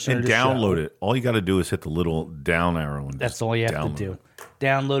any portion And of the download show. it. All you got to do is hit the little down arrow. And That's just all you have download to do. it.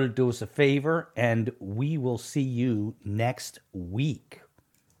 Download it, do us a favor, and we will see you next week.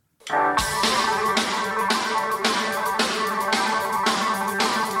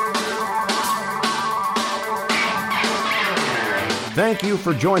 Thank you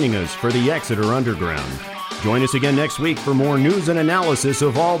for joining us for the Exeter Underground. Join us again next week for more news and analysis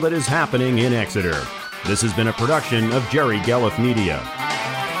of all that is happening in Exeter. This has been a production of Jerry Gelliff Media.